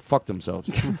tell them to go fuck themselves.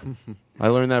 I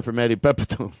learned that from Eddie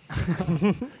Pepitone.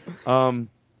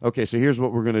 Okay, so here's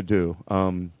what we're going to do.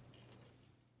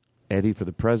 Eddie for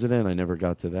the president. I never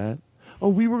got to that. Oh,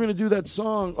 we were going to do that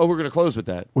song. Oh, we're going to close with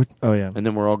that. Oh, yeah. And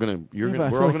then we're all going to, Yeah, but I we're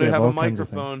feel all like going we to have have a all kinds of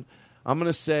things. microphone. I'm going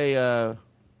to say, I'm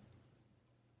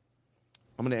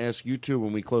going to ask you two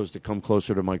when we close to come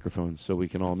closer to microphones so we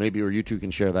can all, maybe, or you two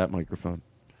can share that microphone.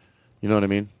 You know what I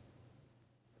mean?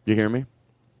 You hear me?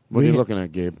 What are you looking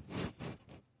at, Gabe?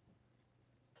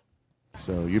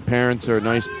 So your parents are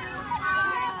nice.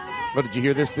 What, did you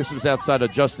hear this? This was outside a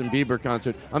Justin Bieber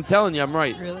concert. I'm telling you, I'm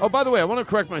right. Really? Oh, by the way, I want to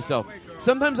correct myself.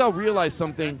 Sometimes I'll realize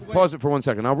something. Pause it for 1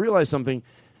 second. I'll realize something,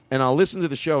 and I'll listen to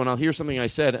the show, and I'll hear something I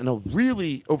said, and I'll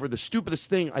really, over the stupidest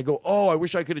thing, I go, oh, I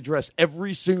wish I could address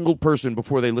every single person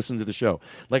before they listen to the show.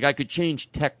 Like I could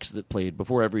change text that played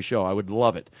before every show. I would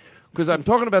love it. Because I'm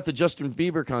talking about the Justin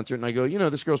Bieber concert, and I go,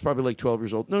 this girl's probably like 12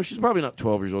 years old. No, she's probably not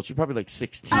 12 years old. She's probably like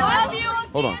 16.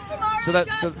 Hold on.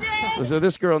 So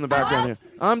this girl in the background here.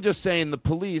 I'm just saying the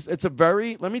police, it's a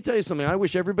very, let me tell you something. I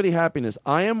wish everybody happiness.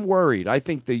 I am worried. I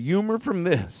think the humor from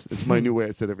this, it's my new way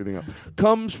I set everything up,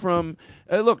 comes from,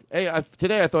 look, hey,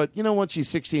 today I thought, you know what, she's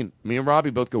 16. Me and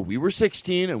Robbie both go, we were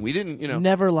 16, and we didn't,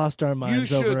 Never lost our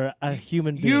minds over a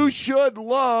human being. You should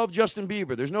love Justin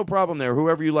Bieber. There's no problem there.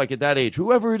 Whoever you like at that age,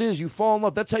 whoever it is, you fall in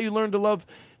love. That's how you learn to love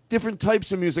different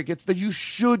types of music. It's that you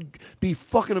should be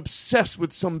fucking obsessed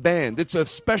with some band. It's a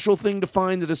special thing to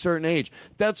find at a certain age.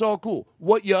 That's all cool.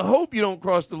 What you hope you don't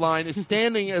cross the line is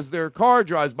standing as their car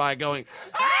drives by going,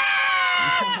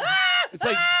 ah! It's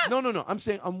like, no. I'm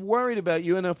saying I'm worried about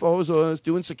UFOs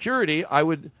doing security.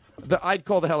 I'd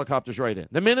call the helicopters right in.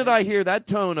 The minute I hear that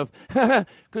tone of,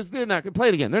 because they're not going to play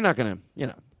it again. They're not going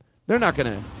to, they're not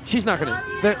going to, she's not going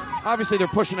to, obviously they're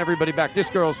pushing everybody back. This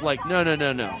girl's like,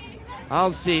 no.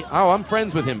 I'll see. Oh, I'm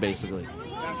friends with him, basically.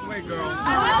 Back away, girls.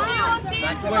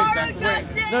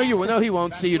 No, he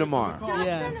won't see you tomorrow.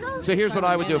 Yeah. So here's what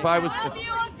I would do if I was.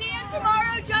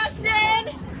 Tomorrow,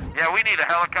 Justin. Yeah, we need a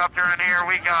helicopter in here.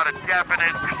 We got a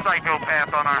definite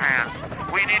psychopath on our hands.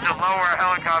 We need to lower a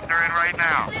helicopter in right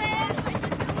now.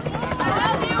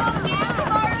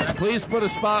 Please put a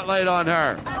spotlight on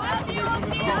her.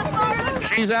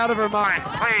 She's out of her mind.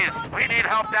 Please, we need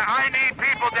help down. I need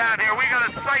people down here. We got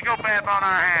a psychopath on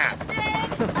our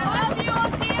hands.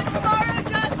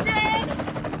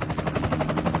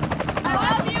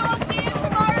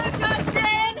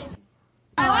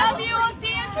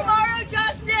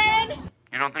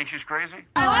 You don't think she's crazy?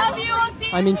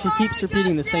 I mean, she keeps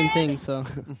repeating the same thing, so.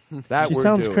 She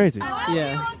sounds crazy.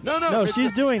 Yeah. No,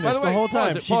 she's doing this by the way, whole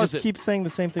time. pause She it. just keeps saying the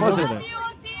same thing Pause over it. there.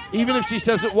 Even if she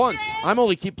says it once, I'm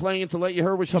only keep playing it to let you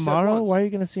hear what she said Tomorrow? once. Why are you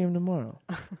going to see him tomorrow?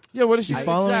 Yeah, what is she You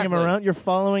following him exactly. around? You're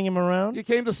following him around? You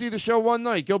came to see the show one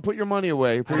night. Go put your money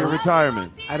away for your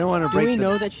retirement. I don't want to Do break we the...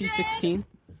 know that she's 16?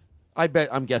 I bet.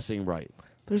 I'm guessing right.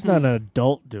 There's not an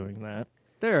adult doing that.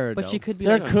 There are But she adults. could be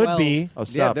There like could 12. be. Oh, Yeah,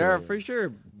 stop there it. are for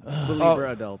sure believer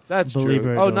adults. That's Believer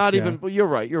true. Oh, adults, not yeah. even. Well, you're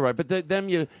right. But then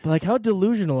you. But like, how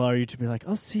delusional are you to be like,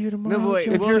 I'll see you tomorrow? No, but wait.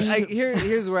 Justin? Well,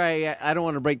 here's where I don't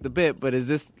want to break the bit, but is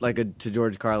this like a to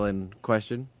George Carlin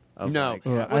question? Of No. like,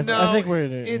 Well, Well, no, I think we're.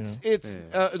 It's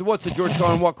what's the George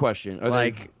Carlin? What question? Are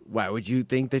like, why would you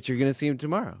think that you're going to see him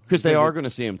tomorrow? because they are going to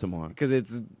see him tomorrow.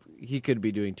 Because he could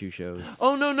be doing 2 shows.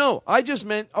 Oh no! I just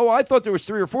meant. Oh, I thought there was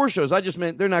 3 or 4 shows. I just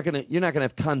meant you're not gonna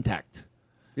have contact.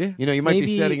 Yeah. You might Maybe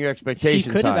be setting your expectations She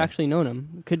could have high. actually known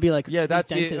him. Could be like, Yeah, that's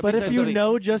his dentist. it. But Let me if tell you you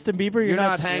know Justin Bieber, you're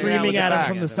not hanging out screaming with the at him back.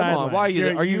 from the Come on, sidelines. why are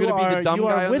you going to be the dumb you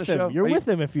guy are on with the show? him. You're with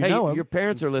him if you hey, know him. Your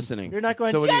parents are listening. You're not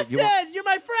going, So what do you- Justin, you're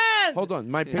my friend. Hold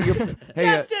on, hey,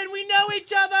 Justin, we know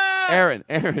each other.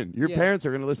 Aaron, your Yeah. parents are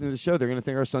going to listen to the show. They're going to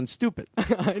think our son's stupid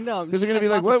I know. because they're going to be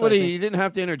like, "What? What? He didn't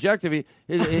have to interject if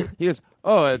he goes."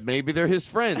 Oh, maybe they're his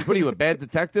friends. What are you, a bad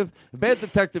detective? A bad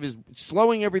detective is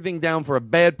slowing everything down for a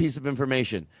bad piece of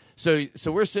information. So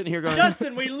we're sitting here going,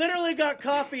 Justin, we literally got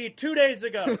coffee 2 days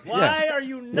ago. Why are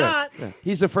you not? Yeah.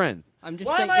 He's a friend. I'm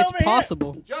just saying it's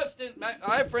possible. Justin,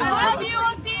 I have friends. I love you.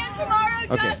 I'll see you tomorrow,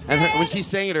 Okay, Justin. and when she's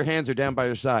saying it, her hands are down by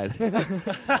her side.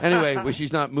 Anyway, when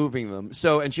she's not moving them.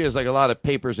 So, and she has like a lot of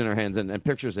papers in her hands and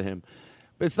pictures of him.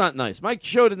 But it's not nice. My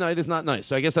show tonight is not nice.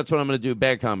 So I guess that's what I'm going to do,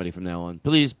 bad comedy from now on.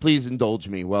 Please indulge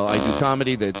me while I do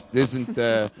comedy that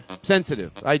isn't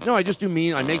sensitive. I just do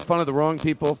mean. I make fun of the wrong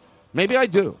people. Maybe I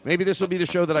do. Maybe this will be the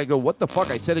show that I go, what the fuck?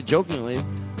 I said it jokingly,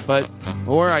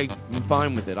 or I'm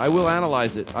fine with it. I will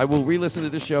analyze it. I will re-listen to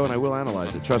this show and I will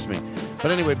analyze it. Trust me.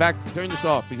 But anyway, turn this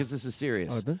off because this is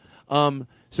serious.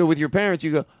 So with your parents,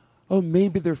 you go, oh,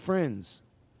 maybe they're friends.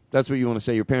 That's what you want to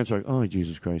say. Your parents are like, oh,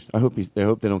 Jesus Christ. I hope they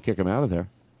don't kick him out of there.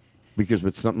 Because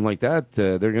with something like that,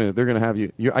 they're gonna have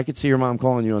you. I could see your mom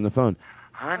calling you on the phone.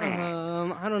 Honey.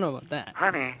 I don't know about that.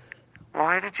 Honey,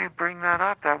 why did you bring that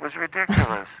up? That was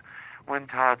ridiculous. When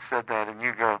Todd said that, and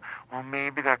you go, well,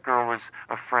 maybe that girl was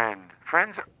a friend.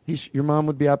 Friends. Your mom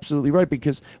would be absolutely right,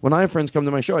 because when I have friends come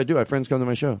to my show, I do have friends come to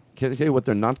my show. Can I tell you what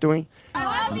they're not doing?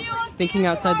 Thinking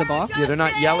outside the box? Yeah, they're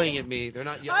not yelling at me. They're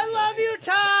not yelling. I love you,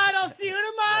 Todd. I'll see you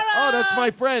tomorrow. Oh, that's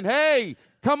my friend. Hey,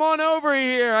 come on over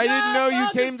here. I didn't know you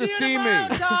came to see me.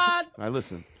 Todd. All right,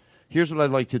 listen. Here's what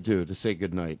I'd like to do to say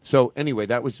goodnight. So anyway,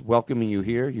 that was welcoming you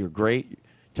here. You're great.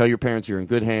 Tell your parents you're in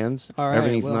good hands. All right,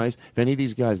 Everything's well. nice. If any of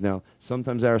these guys now,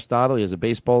 sometimes Aristotle, he has a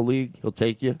baseball league. He'll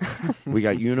take you. We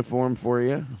got uniform for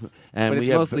you. And But we it's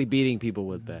have, mostly beating people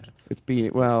with bats. It's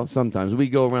being, well, sometimes. We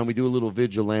go around, we do a little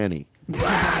vigilante.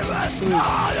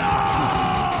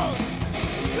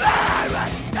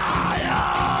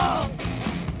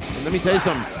 And let me tell you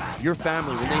something. Your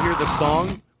family, when they hear the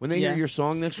song, when they hear your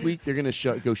song next week, they're going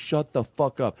to go, shut the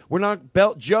fuck up. We're not,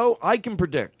 Joe, I can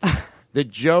predict that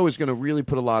Joe is going to really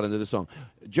put a lot into the song.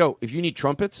 Joe, if you need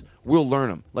trumpets, we'll learn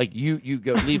them. Like, you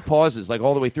go leave pauses, like,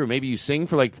 all the way through. Maybe you sing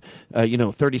for,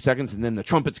 30 seconds, and then the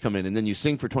trumpets come in, and then you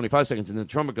sing for 25 seconds, and then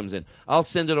the trumpet comes in. I'll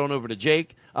send it on over to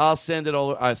Jake. I'll send it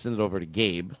over to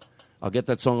Gabe. I'll get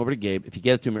that song over to Gabe if you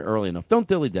get it to me early enough. Don't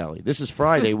dilly-dally. This is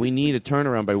Friday. We need a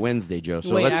turnaround by Wednesday, Joe.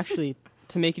 So Wait, actually,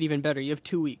 to make it even better, you have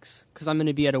 2 weeks, because I'm going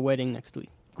to be at a wedding next week.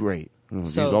 Great. Oh,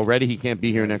 So- he's already, he can't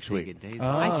be here next week. I texted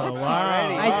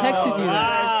you that.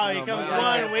 Wow, he comes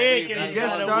 1 week and he's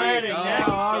got a wedding next.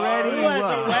 Who has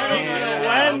a wedding on a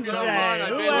Wednesday?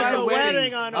 Who has a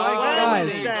wedding on a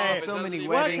Wednesday? So many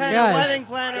What weddings. kind of wedding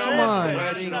planner come is on. this?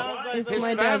 Sounds like It's His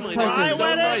my dad's family, cousin. they're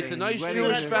so nice, a nice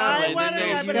Jewish family.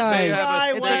 And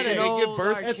then they give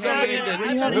birth to somebody that You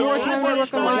have more time to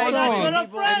work on my song. and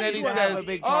then he says,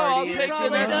 I'll take the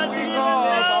next week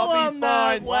off. I'll be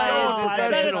fine. So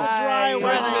professional.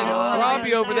 For instance,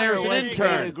 Robbie over there is an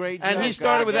intern, and he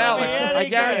started with Alex. I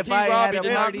guarantee Robbie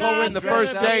did not call in the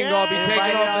first day and go, I'll be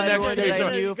taking off the next day. So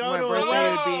You're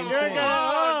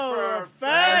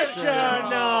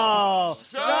unprofessional.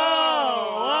 So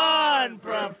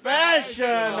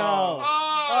unprofessional.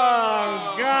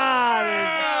 Oh, God.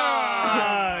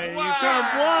 You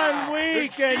come 1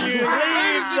 week and you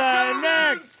leave the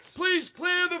next. Please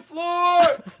clear the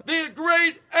floor. The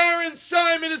great Aaron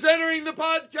Simon is entering the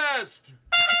podcast.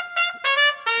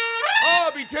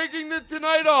 I'll be taking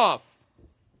tonight off.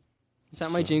 Is that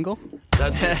my jingle?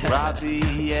 That's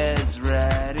Robbie is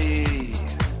ready.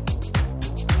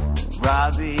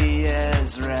 Robbie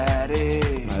is ready.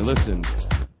 All right, listen.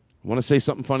 Want to say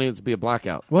something funny? Let's be a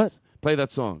blackout. What? Play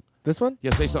that song. This one?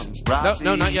 Yeah, say something. Robbie.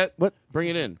 No, not yet. What? Bring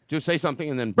it in. Just say something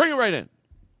and then bring it right in.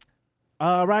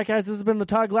 All right, guys, this has been the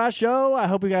Todd Glass Show. I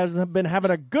hope you guys have been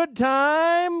having a good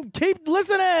time. Keep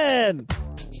listening.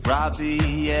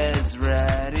 Robbie is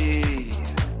ready.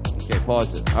 Okay,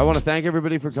 pause it. I want to thank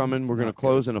everybody for coming. We're going to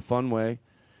close in a fun way.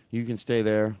 You can stay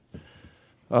there.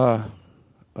 Robbie.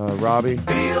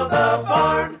 Feel the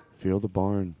barn. Feel the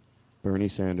barn. Bernie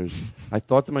Sanders. I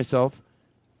thought to myself,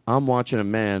 I'm watching a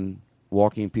man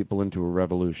walking people into a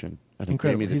revolution. And it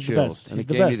Incredible. gave me the He's the chills. best. And He's it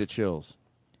the gave me best. the chills.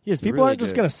 Yes, It people really aren't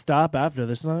just did. going to stop after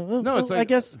this. No, it's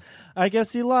like- I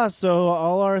guess he lost. So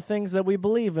all our things that we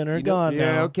believe in are gone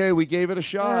Yeah, now. okay, we gave it a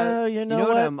shot. You know what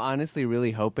what? I'm honestly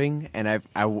really hoping, and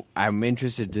I'm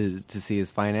interested to see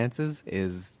his finances.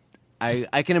 Is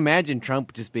I can imagine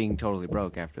Trump just being totally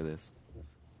broke after this,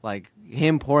 like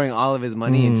him pouring all of his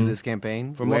money into this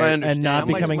campaign. From what I understand, and not how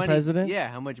much becoming money- president. Yeah,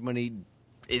 how much money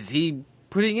is he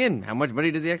putting in? How much money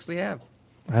does he actually have?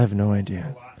 I have no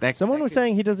idea. Someone was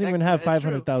saying he doesn't even have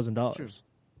 $500,000.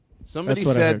 Somebody That's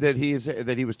what I said heard.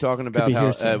 that he was talking Could about be how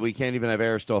hearsay. we can't even have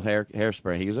aerosol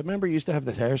hairspray. He goes, remember you used to have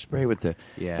this hairspray with the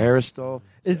Yeah. aerosol?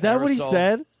 Is that what he aerosol?"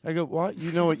 said? I go, what?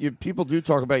 You know what? People do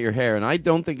talk about your hair, and I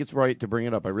don't think it's right to bring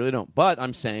it up. I really don't. But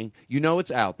I'm saying, it's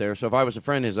out there. So if I was a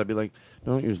friend of his, I'd be like,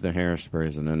 don't use the hairspray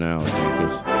as an analogy.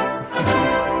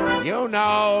 'cause You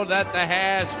know that the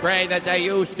hairspray that they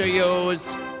used to use,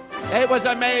 it was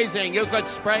amazing. You could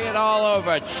spray it all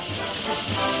over.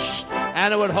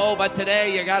 And it would hold, but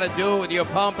today you got to do it with your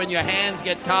pump and your hands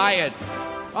get tired.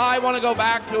 I want to go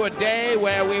back to a day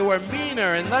where we were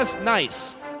meaner and less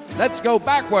nice. Let's go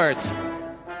backwards.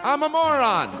 I'm a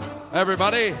moron,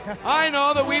 everybody. I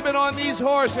know that we've been on these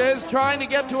horses trying to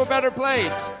get to a better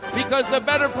place because the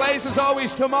better place is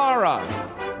always tomorrow.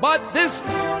 But this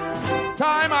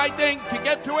time, I think, to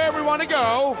get to where we want to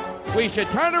go, we should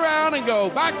turn around and go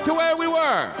back to where we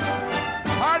were.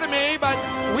 Pardon me, but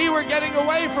we were getting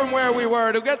away from where we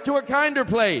were to get to a kinder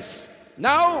place.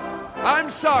 No, I'm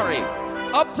sorry.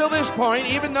 Up till this point,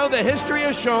 even though the history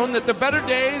has shown that the better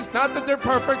days, not that they're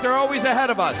perfect, are always ahead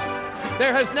of us,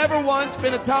 there has never once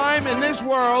been a time in this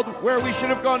world where we should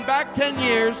have gone back 10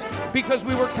 years because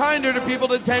we were kinder to people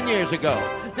than 10 years ago.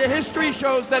 The history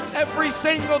shows that every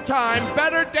single time,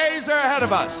 better days are ahead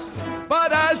of us.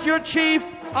 But as your chief,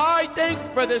 I think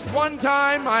for this one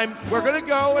time, we're going to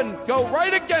go and go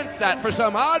right against that for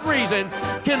some odd reason,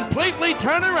 completely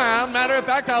turn around. Matter of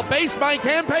fact, I'll base my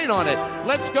campaign on it.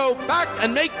 Let's go back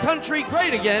and make country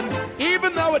great again,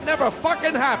 even though it never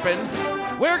fucking happened.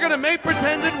 We're going to make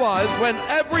pretend it was when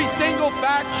every single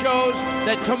fact shows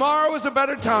that tomorrow is a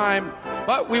better time,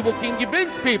 but we will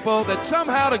convince people that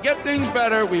somehow to get things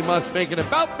better, we must make an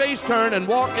about-face turn and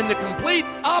walk in the complete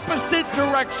opposite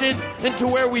direction into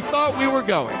where we thought we were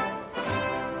going.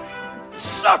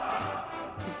 Suck!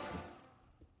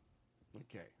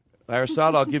 Okay.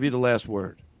 Aristotle, I'll give you the last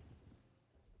word.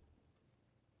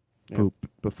 Poop.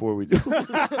 Before we do. Well,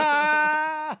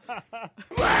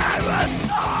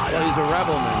 he's a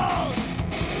rebel, man.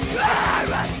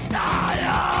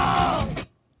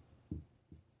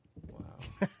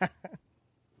 Wow.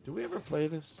 Did we ever play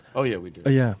this? Oh, yeah, we did.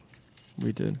 Yeah,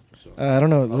 we did. I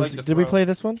don't know. Did we play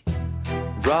this one?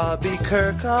 Robbie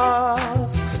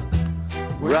Kirkhoff.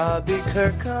 Robbie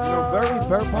Kirkhoff.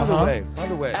 By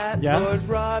the way. Yeah? Lord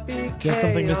Robbie You have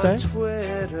something to say?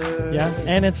 Twitter. Yeah,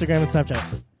 and Instagram and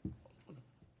Snapchat.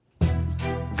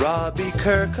 Robbie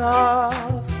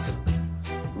Kirkhoff.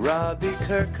 Robbie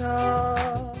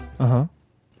Kirkhoff. Uh-huh.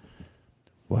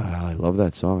 Wow, I love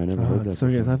that song. I never heard that It's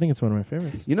so good. I think it's one of my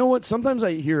favorites. You know what? Sometimes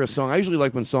I hear a song. I usually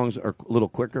like when songs are a little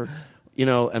quicker,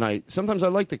 and sometimes I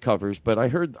like the covers, but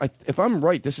if I'm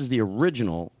right, this is the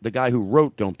original, the guy who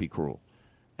wrote Don't Be Cruel.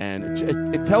 And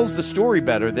it tells the story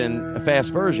better than a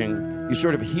fast version. You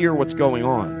sort of hear what's going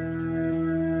on.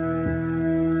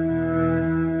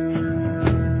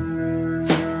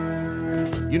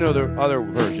 You know the other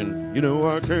version. You know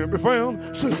I can't be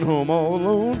found sitting home all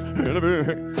alone.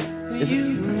 You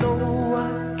know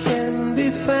I can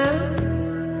be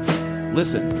found.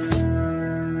 Listen.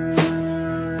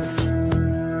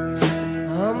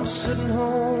 I'm sitting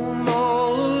home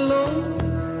all alone.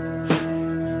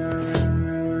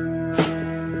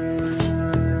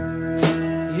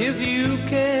 If you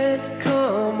can't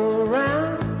come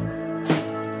around.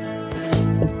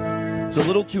 It's a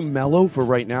little too mellow for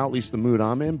right now, at least the mood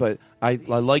I'm in, but I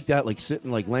like that, like sitting,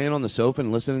 like laying on the sofa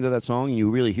and listening to that song, and you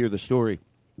really hear the story.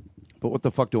 But what the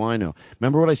fuck do I know?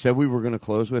 Remember what I said we were going to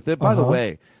close with it? By the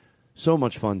way, so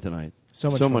much fun tonight.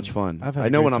 So much fun. I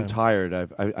know when I'm tired,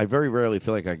 I very rarely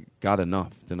feel like I got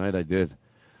enough. Tonight I did.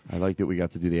 I liked that we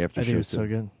got to do the after I show. think it was so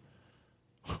good.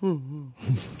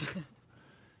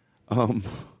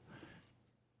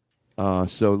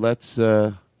 So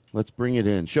let's bring it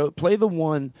in. Play the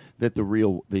one that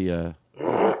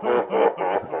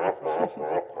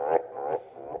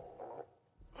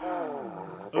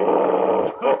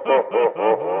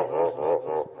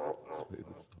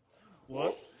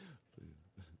What?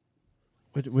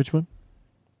 Which one?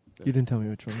 You didn't tell me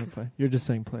which one to play. You're just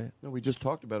saying play it. No, we just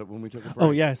talked about it when we took a break.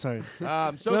 Oh yeah, sorry.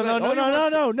 No,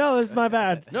 That's my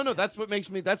bad. No, that's what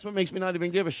makes me not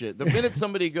even give a shit. The minute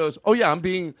somebody goes, "Oh yeah,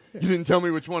 you didn't tell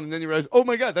me which one," and then you realize, "Oh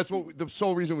my god, that's the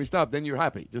sole reason we stopped." Then you're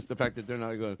happy, just the fact that they're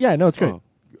not going. Yeah, no, it's great.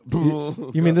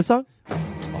 Oh. You mean this song?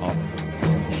 Oh,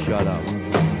 shut up.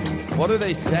 What are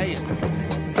they saying?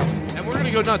 And we're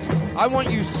gonna go nuts. I want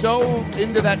you so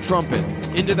into that trumpet,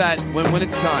 into that when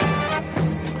it's time.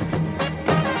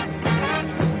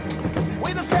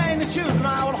 Choose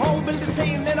now a whole building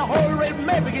scene in a whole red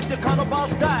maybe get the color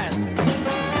boss dying.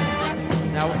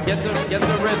 Now get the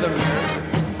rhythm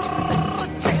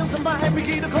here. Tails and my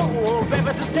begin to cold, baby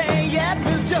to stay yet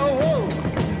with Joe.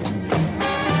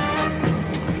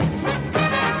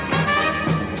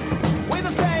 With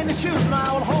a stand to choose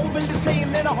now a whole building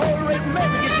scene in a whole red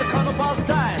maybe get the color boss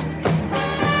dying.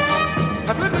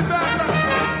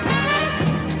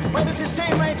 But it's the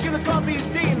same range you the copy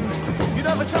steam. You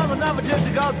never trouble, never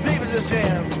just got babies in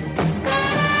jam.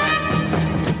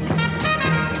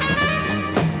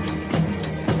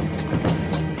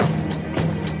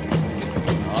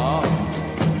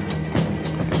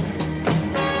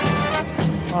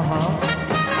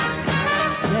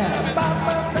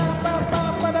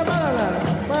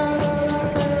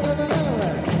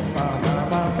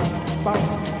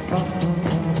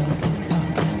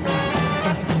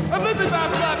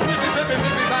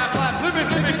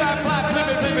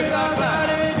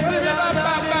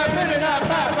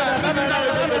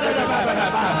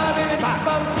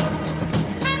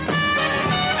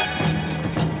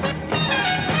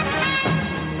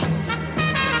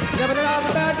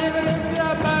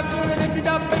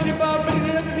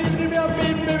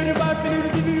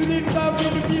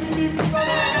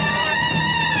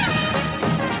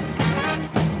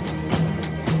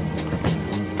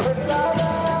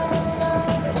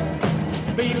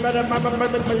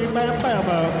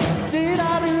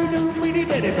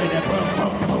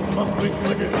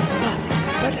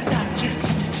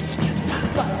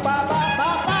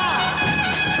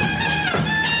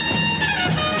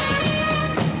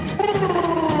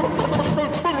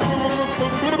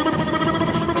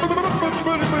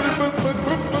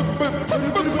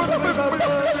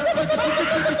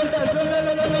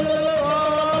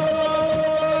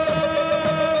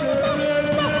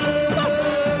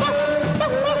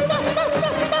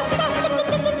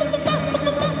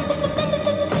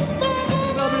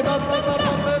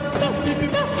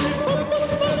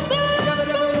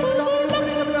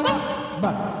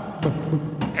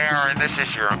 Aaron, this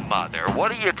is your mother.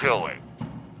 What are you doing?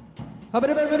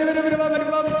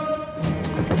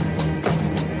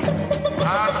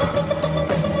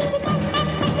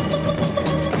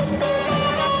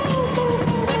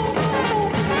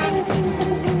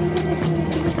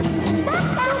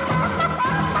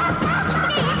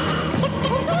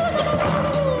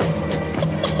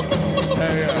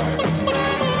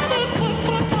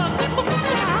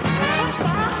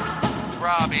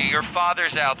 Robbie, your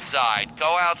father's outside.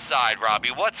 Go outside,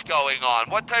 Robbie. What's going on?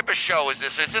 What type of show is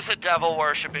this? Is this a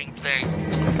devil-worshipping thing?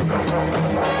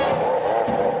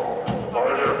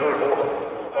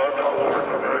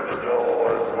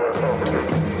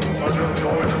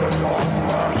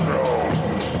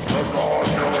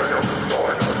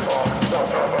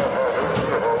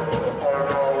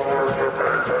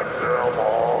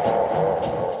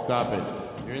 Stop it.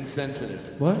 You're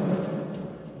insensitive. What?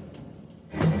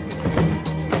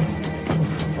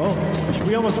 Oh,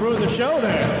 we almost ruined the show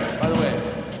there. By the way,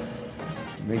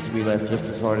 it makes me laugh just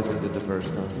as hard as it did the first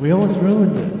time. We almost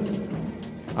ruined it.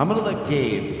 I'm going to let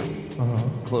Gabe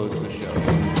close the show.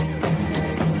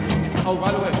 Oh,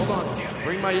 by the way, hold on.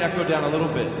 Bring my echo down a little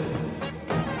bit.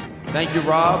 Thank you,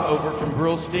 Rob, over from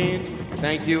Brillstein.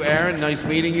 Thank you, Aaron. Nice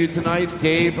meeting you tonight.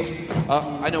 Gabe,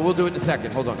 I know we'll do it in a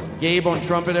second. Hold on. Gabe on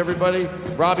trumpet, everybody.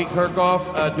 Robbie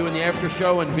Kirkhoff doing the after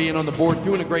show and being on the board,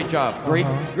 doing a great job. Great.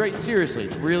 Seriously,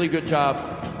 really good job.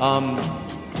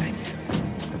 Thank you.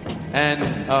 And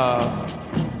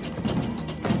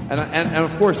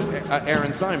of course,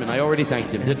 Aaron Simon. I already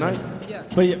thanked him, didn't I? Yeah.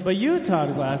 But you,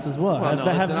 Todd Glass, as well. Well,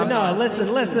 Listen.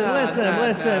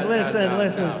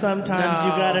 Sometimes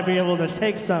you got to be able to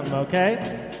take something,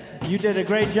 okay? You did a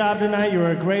great job tonight. You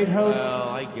were a great host. Well,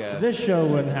 I guess. This show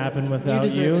wouldn't happen without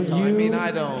you. I mean,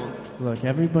 I don't. Look,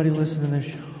 everybody listening to this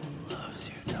show loves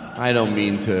you, Todd. I don't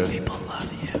mean to. People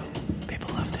love you.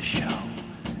 People love this show.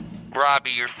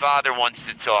 Robbie, your father wants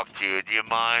to talk to you. Do you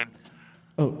mind?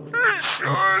 Oh. Hey,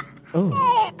 son. Oh.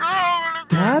 Oh, girl, having a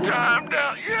Dad? good time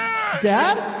down. Yeah.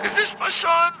 Dad? Is this my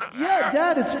son? Yeah,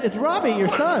 Dad, it's Robbie, your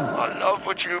son. I love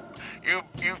what you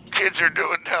kids are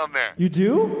doing down there. You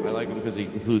do? I like him because he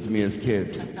includes me as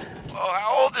kids. Oh,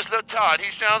 how old is the Todd?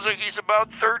 He sounds like he's about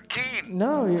 13.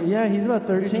 No, yeah, he's about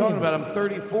 13. What are you talking about? I'm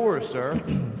 34, sir.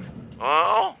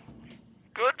 Oh,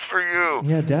 good for you.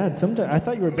 Yeah, Dad, sometimes I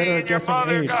thought you were better at Your guessing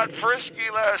mother age. got frisky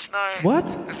last night. What?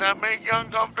 Does that make you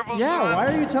uncomfortable, Yeah, son? why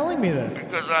are you telling me this?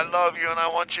 Because I love you and I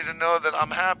want you to know that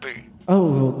I'm happy.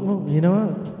 Oh, well, you know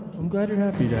what? I'm glad you're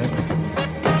happy, Dad.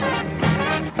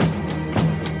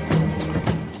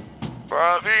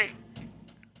 Robbie?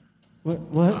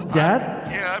 What? Dad?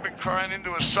 Yeah, I've been crying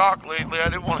into a sock lately. I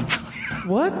didn't want to tell you.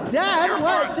 What? Dad?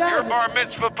 Your bar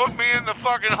mitzvah put me in the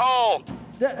fucking hole.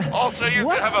 Also, you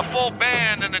could have a full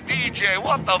band and a DJ.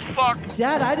 What the fuck?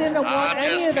 Dad, I didn't want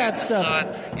any of that stuff.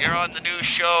 Son, you're on the new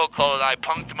show called I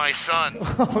Punked My Son.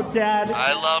 Oh, Dad.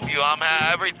 I love you.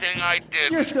 Everything I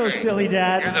did. You're was so great. silly,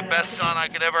 Dad. You're the best son I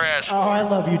could ever ask for. Oh, I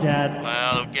love you, Dad.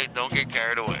 Well, don't get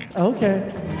carried away.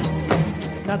 Okay.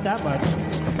 Not that much.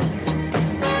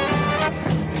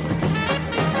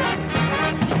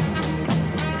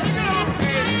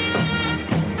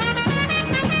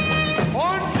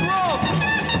 On drum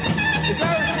is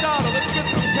Aristotle. Let's get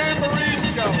some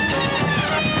tambourines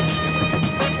going.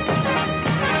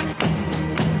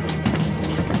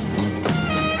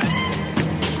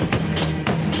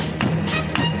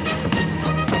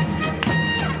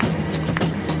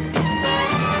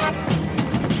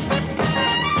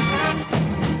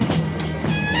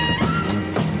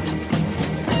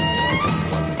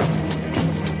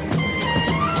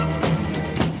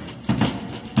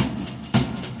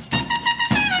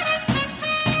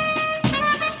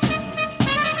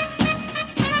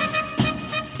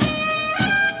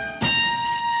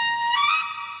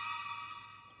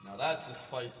 Now that's a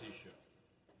spicy show.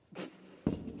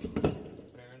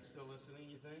 Parents still listening,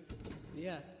 you think?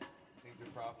 Yeah. I think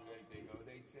they're probably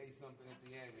they'd say something at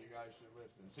the end, you guys should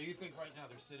listen. So you think right now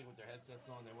they're sitting with their headsets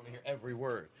on, they want to hear every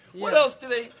word. What Yeah. else do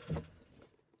they...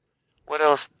 What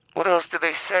else do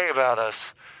they say about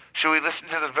us? Should we listen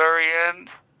to the very end?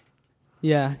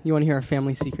 Yeah, you want to hear our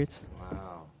family secrets?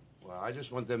 Wow. Well, I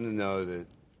just want them to know that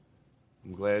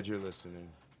I'm glad you're listening,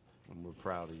 and we're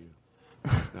proud of you.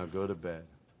 Now go to bed.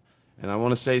 And I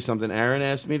want to say something. Aaron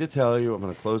asked me to tell you. I'm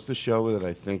going to close the show with it.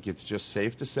 I think it's just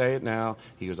safe to say it now.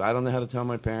 He goes, I don't know how to tell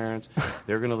my parents.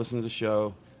 They're going to listen to the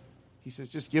show. He says,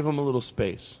 just give them a little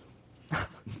space.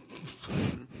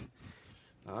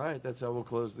 All right, that's how we'll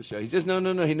close the show. He says, no.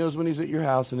 He knows when he's at your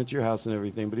house, and it's your house and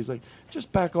everything. But he's like,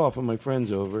 just back off when my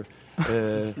friend's over.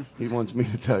 He wants me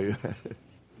to tell you that.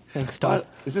 Thanks, Todd.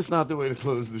 Is this not the way to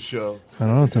close the show? I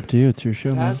don't know. It's up to you. It's your show,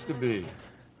 It man. has to be.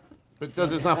 But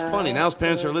it's not funny. Now his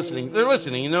parents are listening. They're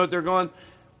listening. You know what they're going?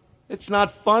 It's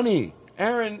not funny.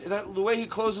 Aaron, the way he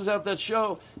closes out that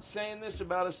show, saying this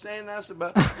about us, saying that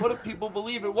about what if people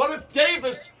believe it? What if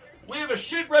Davis, we have a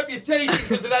shit reputation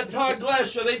because of that Todd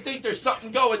Glass show. They think there's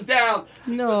something going down.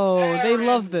 No, they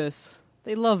love this.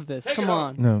 They love this. Take Come it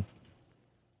on. No.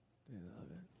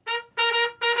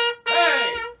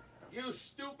 Hey, you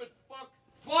stupid fuck.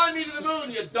 Fly me to the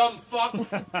moon, you dumb fuck.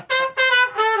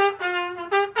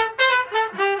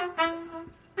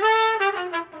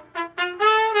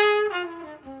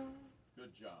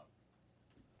 Good job.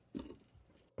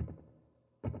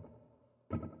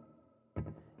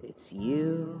 It's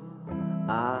you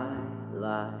I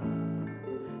like.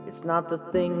 It's not the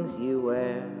things you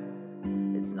wear.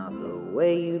 It's not the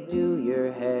way you do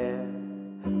your hair.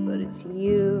 But it's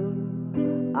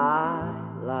you I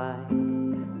like.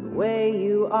 The way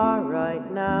you are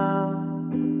right now.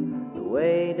 The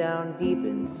way down deep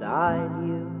inside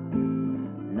you.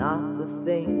 Not the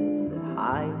things that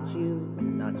hide you.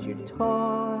 Not your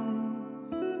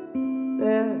toys.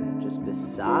 They're just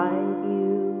beside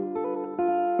you.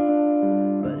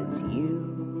 But it's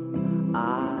you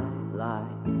I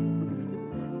like.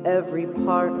 Every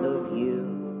part of you.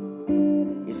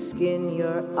 Your skin,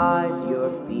 your eyes,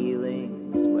 your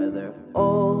feelings, whether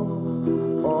old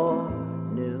or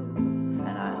new.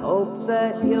 And I hope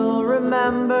that you'll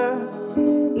remember,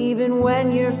 even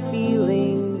when you're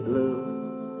feeling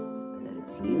blue, that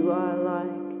it's you I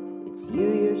like, it's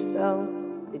you yourself,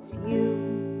 it's you.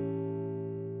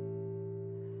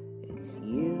 It's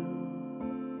you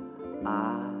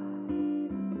I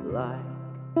like.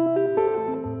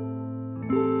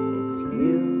 It's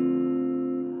you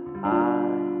I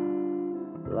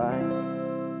like.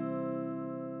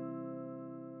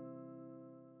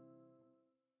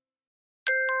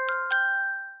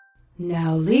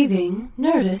 Now leaving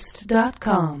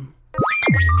Nerdist.com.